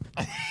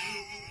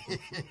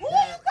 Who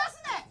are you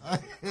cussing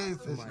at? He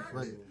said she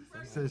pregnant.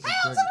 He said she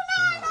Hell to the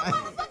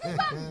no!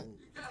 pregnant.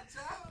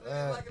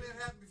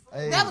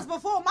 Hey, That was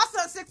before. My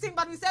son's 16,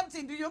 about to be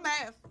 17. Do your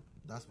math.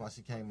 that's why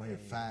she came in here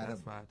fired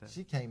That's up. why that-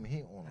 She came in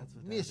here on That's a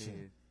what that mission.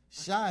 is.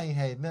 Shy ain't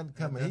had nothing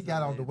coming. He That's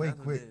got what out it the is. way That's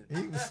what quick. it is.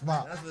 He was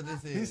smart. That's what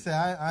this is. He said,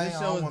 I This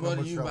ain't show is want no brought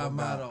more to you by trouble.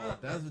 Motto.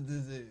 That's what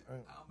this is.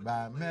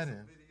 By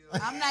Madden.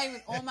 I'm not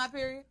even on my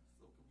period.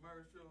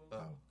 Oh.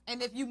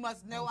 And if you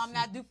must know, I'm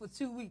not due for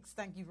 2 weeks.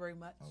 Thank you very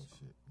much. Oh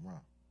shit, run.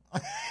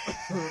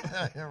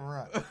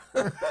 Run.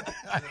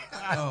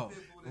 Oh.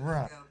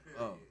 Run.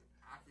 Oh.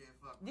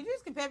 Did you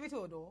just compare me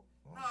to a dog?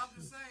 No, I'm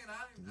just saying,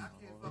 I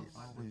can't fuck with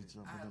my Always dick.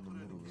 jumping I in the put it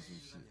middle in of some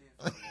the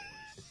shit.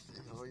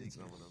 shit. Always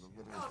jumping in the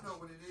middle I of don't know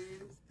what it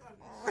is.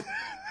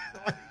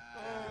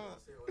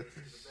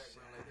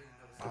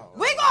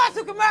 We going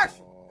to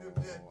commercial.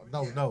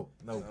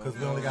 No, because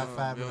we only got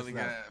 5 We minutes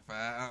only left. got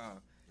 5.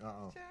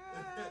 Uh-uh.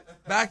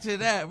 Back to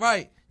that,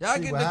 right? Y'all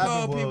See, get what to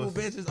call happened people was-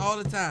 bitches all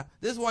the time.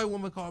 This white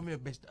woman called me a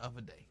bitch the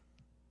other day.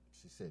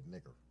 She said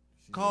nigger.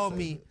 She Called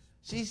didn't say me.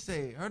 bitch. She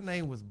said her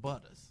name was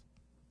Butters.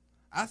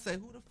 I said,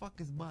 who the fuck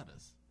is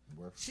Butters?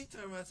 Well, She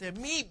turned around and said,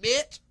 me,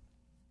 bitch.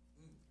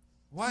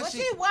 Why Was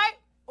she white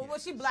or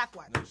was she black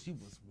white? No, she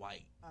was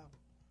white. Oh.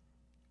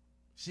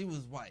 She was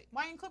white.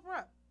 Why you didn't clip her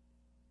up?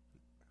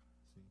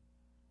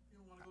 You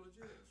don't want to go to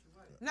jail. She's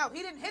right. No,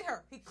 he didn't hit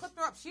her. He clipped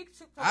her up. She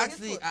took her with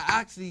his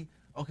foot.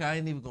 Okay, I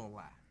ain't even gonna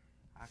lie.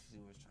 I actually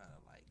was trying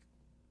to like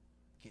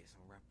get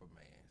some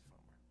reprimands from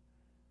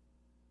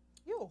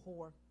her. You a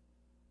whore.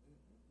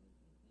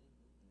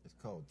 it's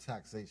called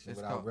taxation It's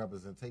without called-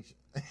 representation.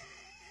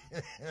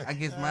 I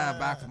get mine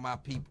back from my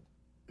people.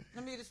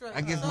 Let me just right.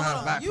 I guess so mine hold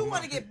on. back You from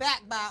want to my- get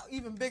back by an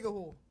even bigger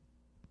whore.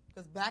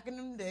 Because back in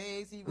them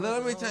days, he was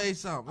Let me a tell you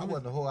something. I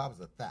wasn't a hoe, I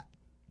was a thot.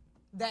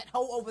 that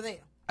hoe over there.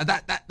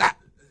 That.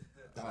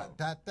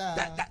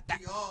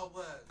 We all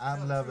was.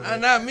 I'm loving And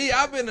it. not me.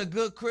 I've been a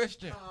good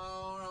Christian. No,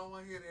 I don't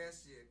want to hear that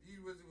shit.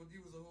 You was a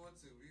whore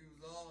too. You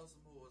was all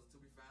some whores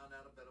until we found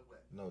out a better way.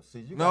 No, see,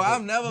 you No, got the-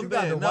 I've never you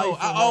got the been. No, wife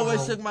in I one always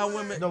room. took my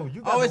women. No,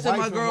 you got always the took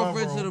my wife in one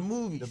girlfriend to room, the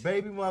movies. The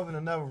baby mother in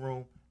another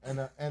room,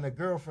 and a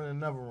girlfriend in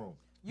another room.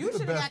 You the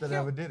should have best got that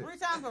ever killed did it. 3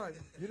 times already.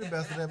 You the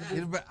best that ever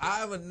did it.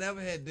 I would never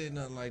had did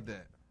nothing like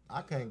that.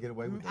 I can't get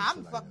away with that I'm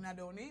shit like fucking that.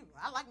 not doing either.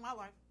 I like my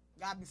life.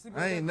 Gotta be sleeping.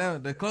 I with ain't that. never.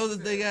 The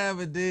closest thing I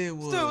ever did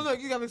was. Still, look,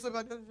 you got me sleeping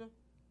like that.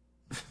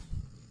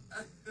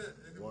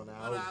 One One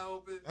hour. eye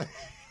open.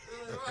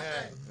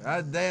 Right.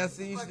 I damn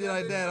see you shit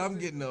like that. I'm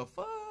getting a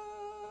fuck.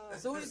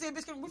 So when you say,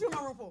 bitch, what you in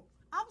my room for?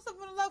 I was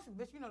sleeping in the lotion.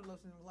 Bitch, you know the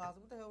lotion in the closet.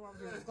 What the hell wrong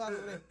with you? This closet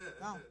over there.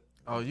 No.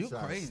 Oh, you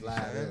Try to crazy, slide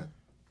man. in.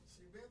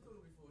 She been through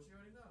it before. She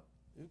already know.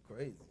 You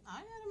crazy. I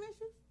ain't had an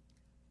issue.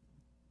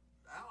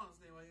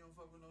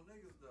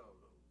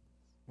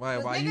 Why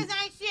niggas you?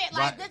 ain't shit.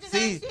 Like, bitches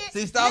ain't shit.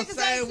 See, stop Niggas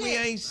saying ain't we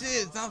shit. ain't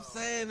shit. Stop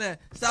saying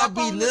that. Stop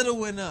calling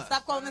belittling us.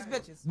 Stop calling us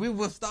bitches. We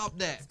will stop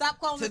that. Stop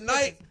calling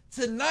us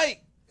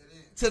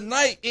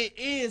Tonight, it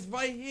is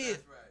right here.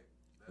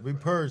 We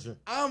Persian.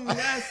 I will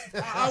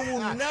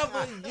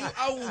never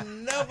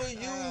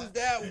use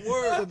that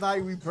word.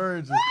 Tonight we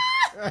Persian.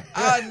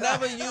 I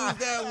never use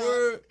that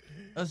word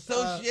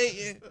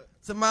associating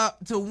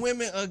to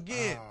women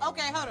again.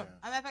 Okay, hold on.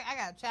 I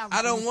got a challenge.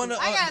 I don't want to.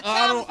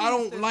 I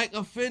don't like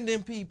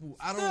offending people.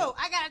 I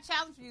got a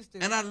challenge for you, Stu.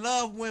 And I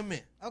love women.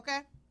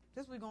 Okay,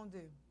 this what we gonna do.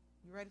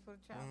 You ready for the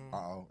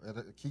challenge?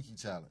 A Kiki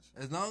challenge.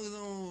 As long as I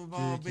don't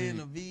involve being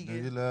a vegan.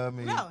 Do you love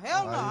me? No,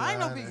 hell no. I ain't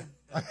no vegan.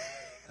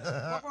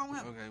 What's wrong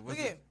with him?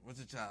 Okay, what's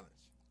the challenge?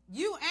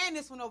 You and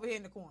this one over here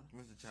in the corner.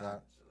 What's the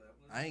challenge?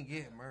 I ain't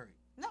getting married.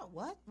 No,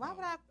 what? Why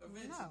would I?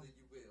 No.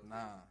 Nah.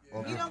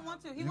 Okay. He don't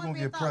want to. He You want gonna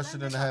to be get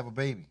pressured into have a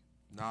baby.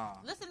 Nah.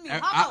 Listen to me.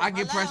 I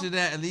get pressured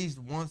that at least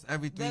once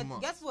every 3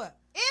 months. Guess what?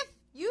 If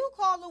you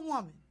call a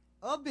woman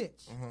a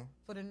bitch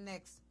for the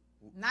next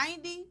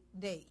 90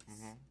 days,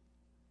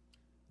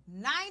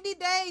 90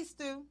 days,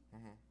 Stu,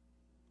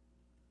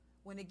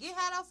 when it get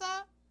hot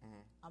outside,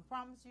 I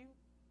promise you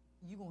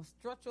gonna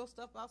strut your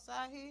stuff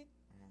outside here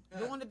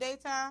during the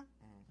daytime.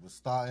 With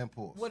Star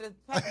Imports. With a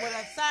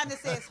sign that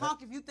says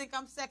 "Honk if you think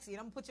I'm sexy," and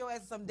I'm gonna put your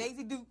ass in some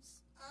Daisy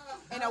Dukes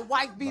and a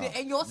white beater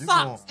and your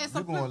socks and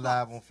some You going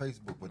flip-flops. live on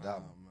Facebook with that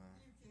one.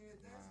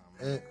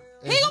 He gonna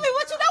be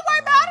with you. Don't worry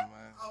about it.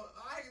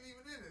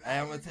 Hey,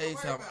 I'm gonna tell you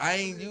something. I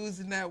ain't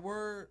using that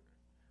word,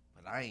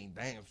 but I ain't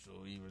damn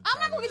sure even. I'm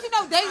not gonna get you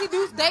no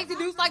Daisy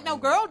Dukes like no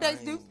girl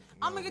Daisy Dukes.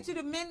 I'm gonna get you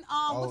the men.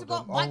 What's it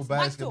called? Old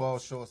basketball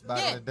shorts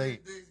back in the day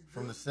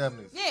from the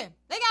 70s. Yeah,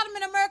 they got them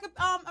in America.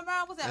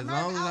 Around what's that?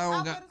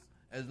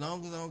 As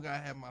long as I don't gotta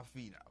have my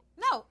feet out.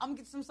 No, I'm gonna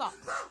get some socks.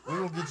 We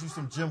gonna get you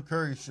some Jim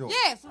Curry shorts.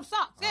 Yeah, some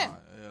socks. Yeah.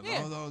 As long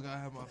as I don't gotta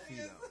have my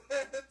feet out.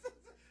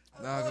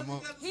 Nah,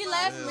 he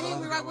laughing, but he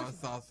be right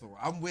with you.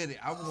 I'm with it.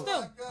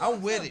 Still.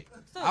 I'm with it.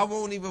 I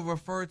won't even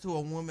refer to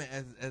a woman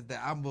as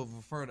that. I'm gonna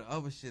refer to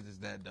other shit as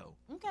that though.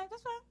 Okay,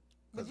 that's fine.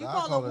 But you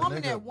call a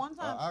woman at one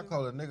time. I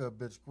call a nigga a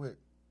bitch quick.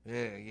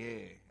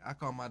 Yeah. I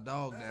call my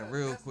dog that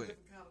real quick. That's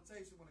a different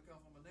connotation when it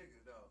comes from a nigga,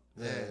 though.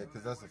 Yeah,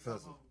 because that's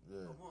offensive.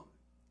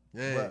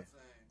 Yeah. But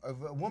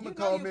if a woman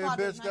call me a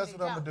bitch, guess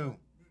what I'm gonna do?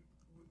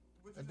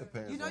 It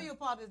depends. You know you're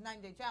part of this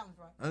 90-day challenge,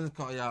 right? I just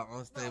call y'all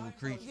unstable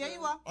creatures. Yeah,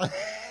 you are.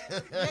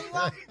 Yeah, you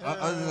are.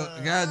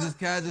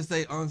 Can I just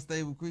say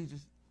unstable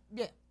creatures?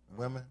 Yeah.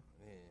 Women.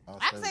 Yeah.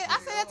 I say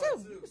that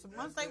too. Some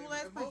unstable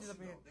ass creatures up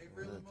here.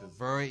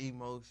 Very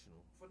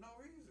emotional. For no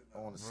reason.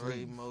 On the Very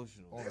sleep.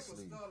 emotional. On They the will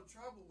sleep. start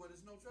trouble when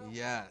there's no trouble.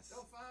 Yes.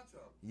 They'll find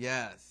trouble.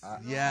 Yes.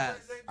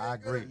 I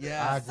agree.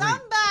 Yes. I agree.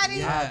 Somebody.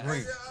 Yes. I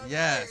agree.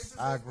 Yes.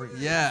 I agree.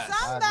 Yes.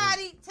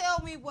 Somebody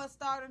tell me what's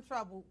starting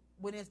trouble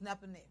when there's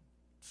nothing there.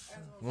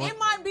 It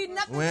might be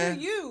nothing to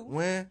you,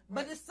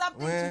 but it's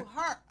something to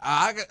her.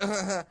 I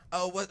got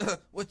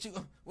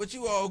what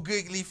you all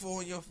giggly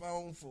for on your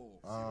phone for?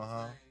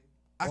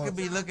 I could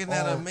be looking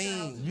at a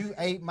meme. You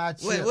ate my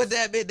chips. What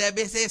that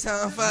bitch said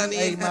something funny.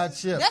 You ate my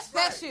chips. That's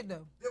fat shit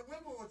though. The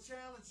women will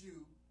challenge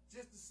you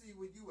just to see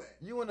where you at.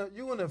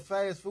 You in a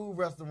fast food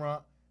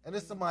restaurant and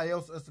it's somebody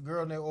else, it's a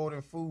girl and they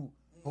ordering food.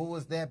 Who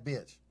is that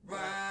bitch?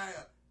 Right.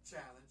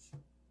 Challenge.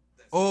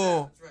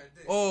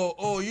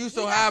 You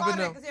so happen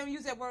to. Because they don't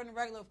use that word in the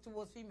regular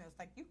towards females.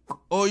 Like you.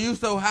 Or you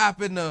so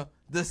happen to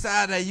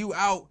decide that you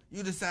out.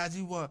 You decide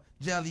you want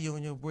jelly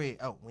on your bread.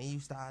 Oh, when you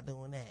start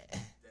doing that.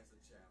 That's a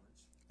challenge.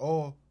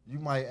 Or you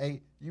might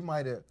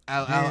have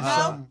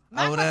No,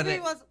 my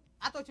question was,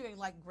 I thought you ain't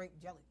like grape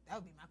jelly. That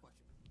would be my question.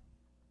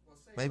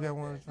 Maybe I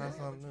want to try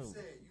something new.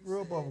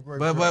 Real bubble grape.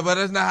 But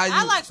that's not how you.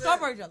 I like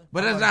strawberry jelly.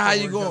 But that's I like not how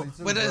you strawberry going.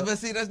 jelly too, But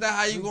see, that's not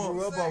how you going.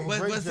 grew up on But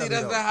grape see, jelly,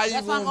 that's though. not how you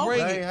That's why I'm going to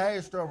bring They it. ain't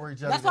had strawberry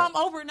jelly. That's why I'm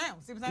over it now.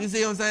 See what I'm saying? You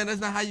see what I'm saying?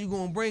 That's not how you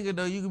going to bring it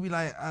though. You could be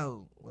like,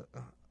 oh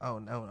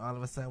no, all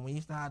of a sudden when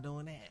you start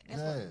doing that.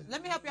 Yeah.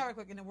 Let me help you out real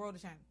quick in the world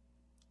of shame.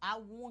 I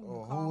warn you,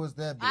 Oh, Carl. who was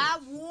that bitch? I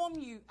warn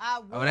you.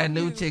 Oh, that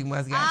new chick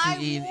must got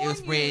you eating. It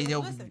spreading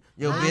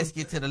your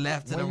biscuit to the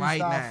left, to when the you right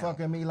start now.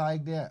 fucking me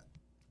like that,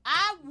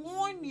 I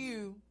warn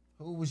you.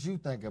 who was you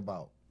thinking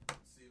about?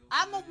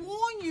 I'm going to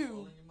warn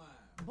you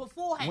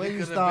beforehand. When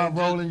you start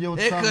rolling your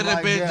tongue It could have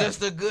like been that.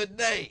 just a good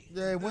day.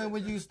 Yeah,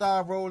 when you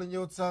start rolling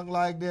your tongue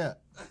like that?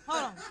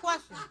 Hold on,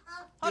 question.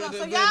 Hold on, Coulda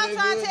so been y'all a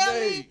trying to good tell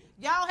day. me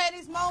y'all had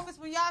these moments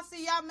when y'all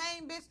see y'all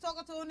main bitch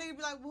talking to a nigga,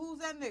 be like, well, who's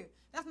that nigga?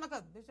 That's my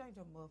cousin. Bitch, I ain't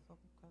your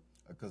motherfucking cousin.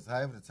 Because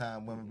half the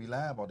time women be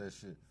lying about that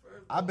shit.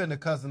 I've been a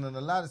cousin in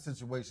a lot of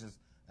situations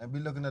and be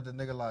looking at the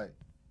nigga like,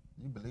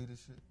 you believe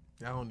this shit?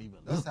 I don't even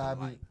That's look how I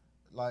be. alike.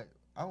 Like,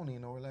 I don't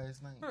even know her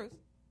last name. Bruce,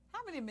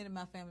 how many men in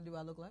my family do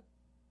I look like?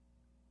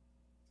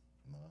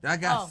 Y'all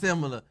got Oh.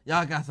 similar.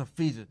 Y'all got some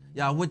features.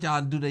 Y'all, what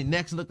y'all do? They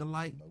necks look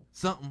alike?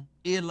 Something.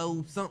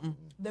 Earlobe, something.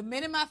 The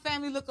men in my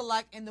family look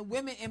alike, and the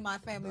women in my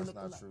family That's look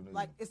not alike. true, neither.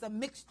 Like, it's a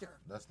mixture.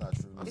 That's not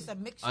true. It's a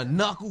mixture. A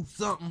knuckle,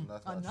 something.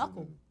 That's a not knuckle.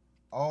 true. Neither.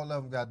 All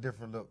of them got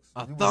different looks.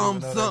 A You wouldn't thumb,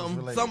 even know they was something.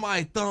 related.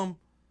 Somebody thumb.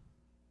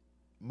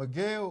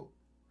 Miguel,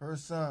 her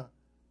son,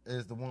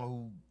 is the one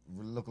who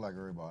look like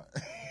everybody.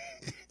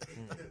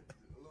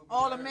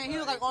 All the men. He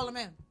look like all the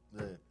men.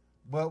 Yeah.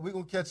 But we're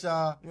going to catch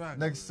y'all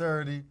next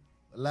Saturday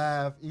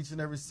live each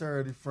and every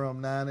Saturday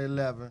from 9 to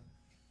 11.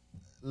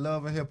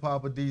 Love and Hip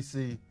Hop of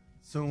DC.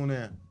 Tune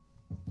in.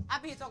 I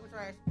be here talking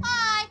trash.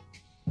 Hi.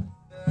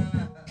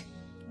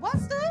 What,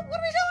 Stu? What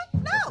are we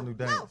doing? That's a No. new No.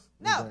 dance.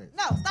 No. New dance.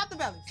 No. Stop the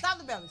belly. Stop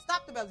the belly.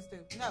 Stop the belly, Stu.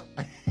 No.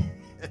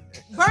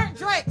 Burnt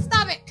Drake.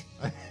 Stop it.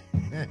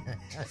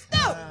 Stu.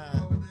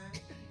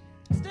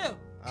 Stu.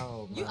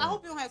 Oh, man. I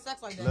hope you don't have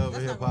sex like that. Love That's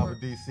and not Hip gonna Hop work.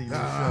 of DC.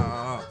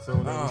 So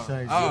then we change You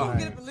the gonna get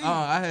name. a believe.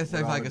 I had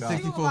sex like a She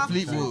 64 She gonna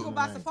Fleetwood. go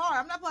buy Safari.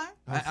 I'm not playing.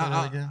 Say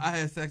that again? I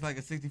had sex like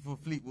a 64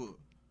 Fleetwood.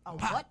 Oh,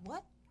 what?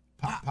 What?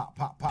 Pop, pop,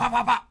 pop, pop. Pop,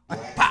 pop,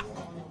 pop, pop,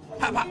 pop,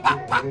 pop,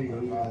 pop, pop.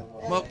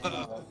 Well,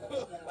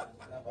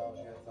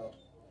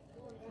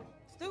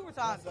 Stu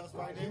retarded.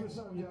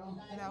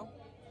 No.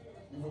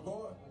 You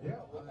record? Yeah.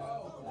 Hold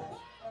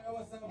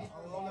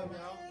up,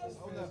 y'all.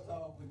 Hold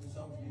up. With the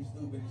socially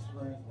stupid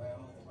experience, man.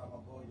 Hosted by my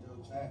boy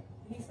Joe Chat.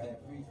 Had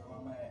free from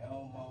my man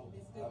Elmo.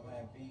 My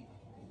man B.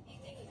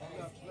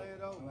 Play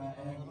it over. My man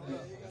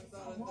Angus.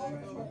 My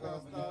man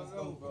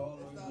Scope for all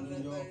of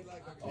New York.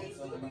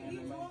 Also, my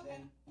man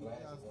Manhattan.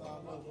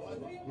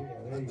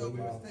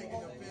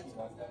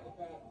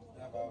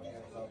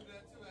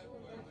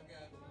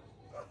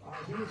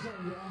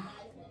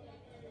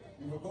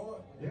 You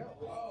record? Yeah.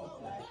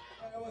 Oh.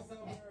 Hey, what's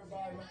up,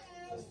 everybody, man?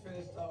 Just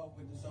finished off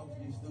with the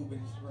socially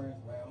stupid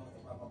experience, man.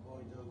 Hosted by my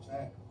boy Joe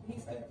Chat.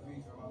 Had free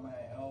from my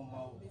man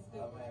Elmo.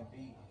 My man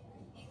B.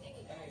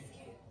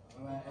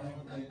 My man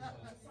Angus.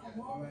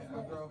 My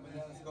girl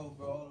Vanessa Scope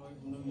for all the way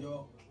from New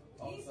York.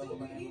 Also,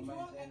 man, and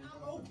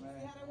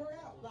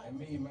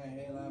me, man,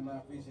 headline, man,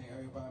 appreciate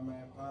everybody,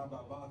 man. Powered by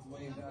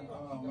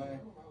VoxWav.com, man.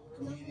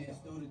 Comedian,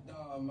 student,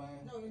 dog,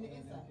 man.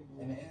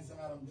 And the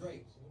inside, I'm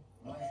Drake.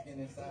 My skin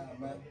inside,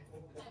 man.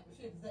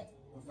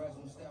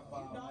 Professional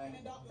stepfather, man.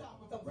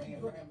 Bringing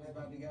families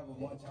back together,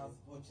 one child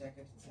support check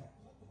at a time.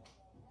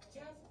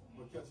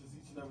 We'll catch us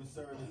each and every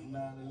Saturday from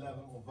 9 to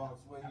 11 on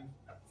VoxWav.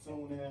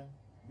 Tune in.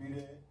 Be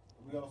there.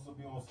 We also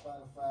be on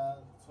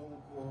Spotify,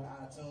 TuneCore,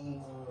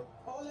 iTunes.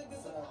 All that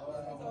good stuff.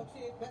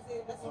 That's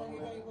it. That's what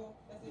everybody.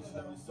 That's each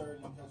and every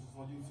Saturday. You can catch us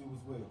on YouTube as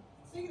well.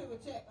 Speaking of a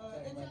check,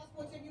 that child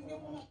support check you get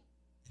one.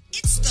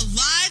 It's the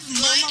Live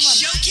Mic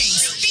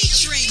Showcase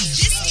featuring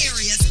this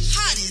area's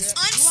hottest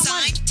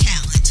unsigned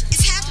talent.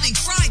 It's happening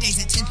Fridays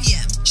at 10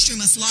 p.m.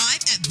 Stream us live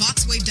at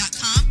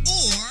VoxWav.com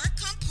or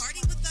come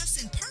party with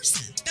us in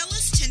person.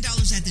 Fellas, $10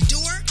 at the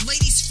door.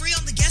 Ladies free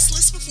on the guest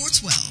list before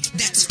 12.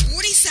 That's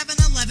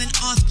 4711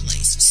 Off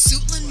Place,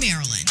 Suitland,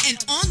 Maryland,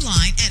 and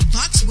online at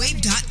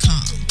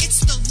VoxWav.com. It's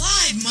the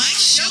Live Mic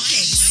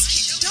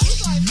Showcase. Don't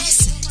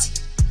miss it.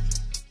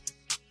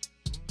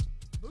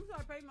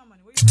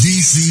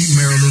 DC,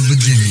 Maryland,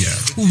 Virginia.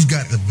 Who's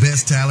got the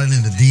best talent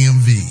in the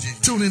DMV?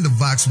 Tune in to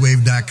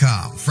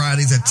VoxWav.com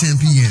Fridays at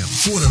 10 p.m.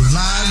 for the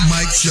Live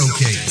Mic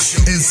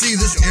Showcase and see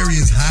this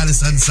area's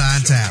hottest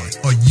unsigned talent.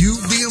 Are you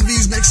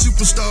DMV's next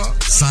superstar?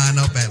 Sign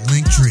up at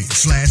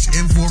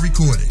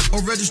Linktree/M4Recording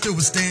or register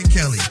with Stan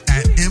Kelly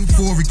at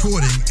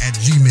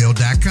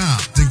M4Recording@gmail.com.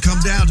 Then come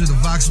down to the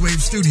VoxWav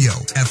studio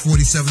at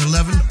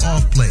 4711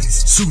 Off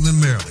Place,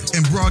 Suitland, Maryland,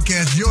 and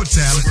broadcast your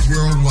talent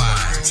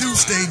worldwide. 2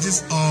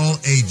 stages, all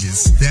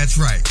ages. That's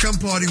right. Come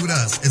party with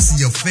us and see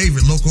your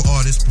favorite local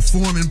artists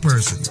perform in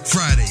person.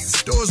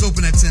 Fridays, doors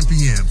open at 10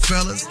 p.m.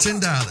 Fellas,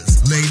 $10.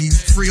 Ladies,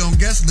 free on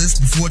guest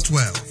list before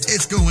 12.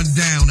 It's going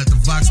down at the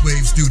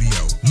VoxWav studio,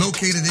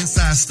 located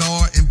inside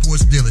Star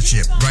Imports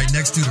dealership, right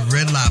next to the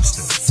Red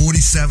Lobster,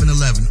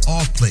 4711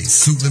 Off Place,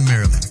 Suitland,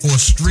 Maryland,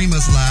 or stream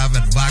us live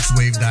at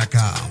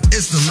VoxWav.com.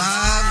 It's the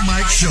Live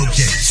Mic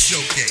Showcase.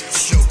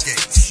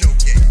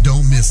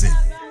 Don't miss it.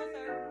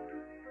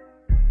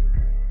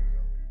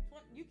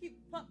 You keep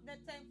that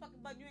same fucking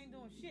button. You ain't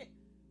doing shit.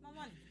 My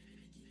money.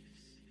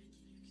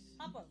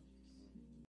 Hop up.